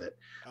gist of it.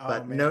 Oh,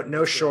 but man,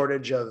 no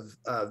shortage of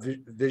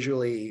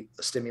visually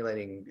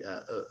stimulating,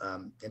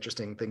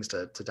 interesting things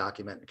to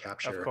document and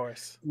capture. Of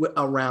course.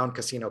 Around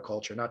casino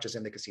culture, not just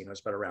in the casinos,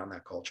 but around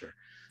that culture,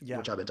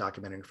 which I've been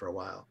documenting for a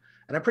while.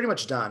 And I'm pretty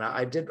much done.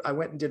 I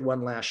went and did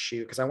one last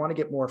shoot because I want to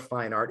get more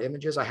fine art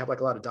images. I have like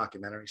a lot of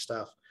documentary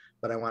stuff,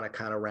 but I want to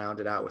kind of round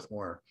it out with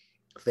more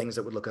things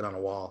that would look good on a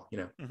wall, you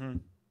know. Mm-hmm.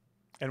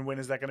 And when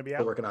is that going to be out?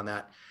 Still working on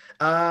that.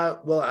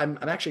 Well, I'm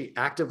actually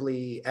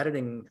actively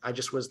editing. I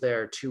just was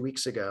there 2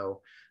 weeks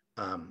ago,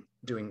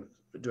 doing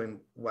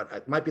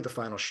what might be the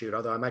final shoot.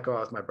 Although I might go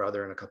out with my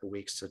brother in a couple of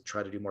weeks to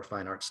try to do more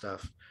fine art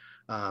stuff.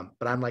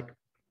 But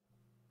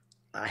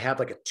I have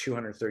like a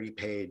 230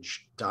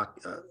 page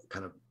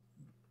kind of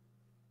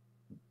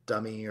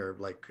dummy or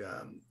like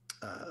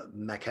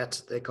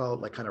maquette, they call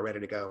it, like kind of ready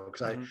to go,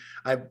 because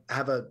I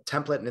have a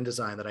template in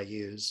InDesign that I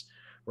use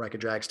where I could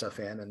drag stuff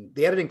in, and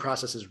the editing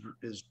process is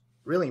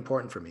really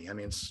important for me. I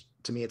mean,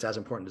 to me it's as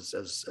important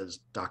as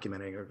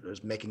documenting or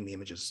as making the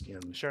images, you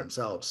know,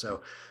 themselves.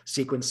 So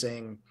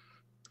sequencing,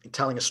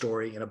 telling a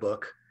story in a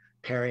book,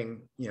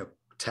 pairing, you know,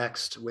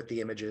 text with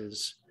the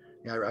images,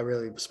 you know, I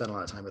really spent a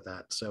lot of time with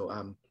that.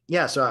 So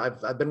so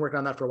I've been working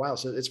on that for a while,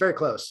 so it's very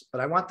close,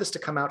 but I want this to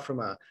come out from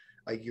a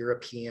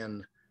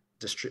European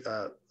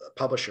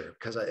publisher,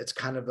 because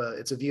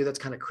it's a view that's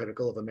kind of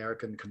critical of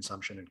American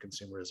consumption and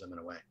consumerism in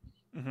a way.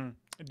 Mm-hmm.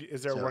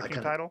 Is there a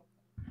working title?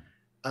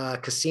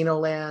 Casino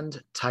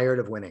Land, Tired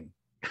of Winning.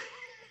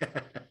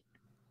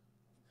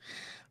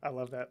 I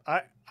love that.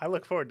 I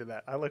look forward to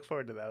that. I'm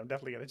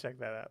definitely going to check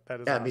that out.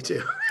 That is awesome. Me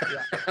too.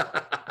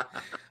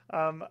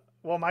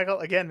 Well, Michael,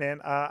 again,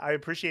 man, I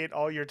appreciate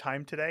all your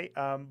time today.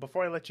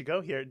 Before I let you go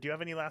here, do you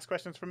have any last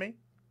questions for me?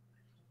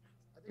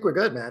 I think we're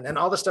good, man. And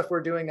all the stuff we're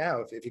doing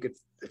now, if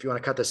you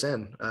want to cut this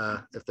in,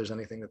 if there's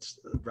anything that's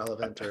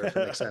relevant or if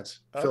it makes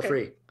sense, feel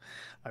free.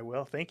 I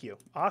will. Thank you.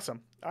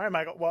 Awesome. All right,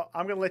 Michael. Well,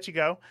 I'm going to let you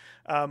go.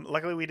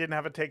 Luckily, we didn't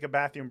have to take a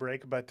bathroom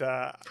break, but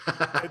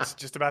it's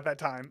just about that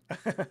time.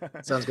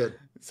 Sounds good.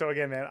 So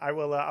again, man, I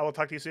will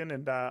talk to you soon,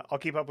 and I'll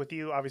keep up with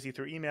you, obviously,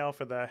 through email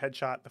for the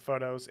headshot, the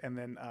photos, and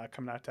then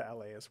coming out to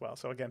LA as well.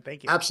 So again,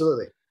 thank you.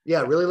 Absolutely.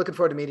 Yeah, really looking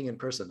forward to meeting in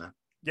person, man.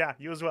 Yeah,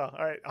 you as well.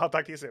 All right. I'll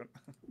talk to you soon.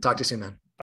 Talk to you soon, man.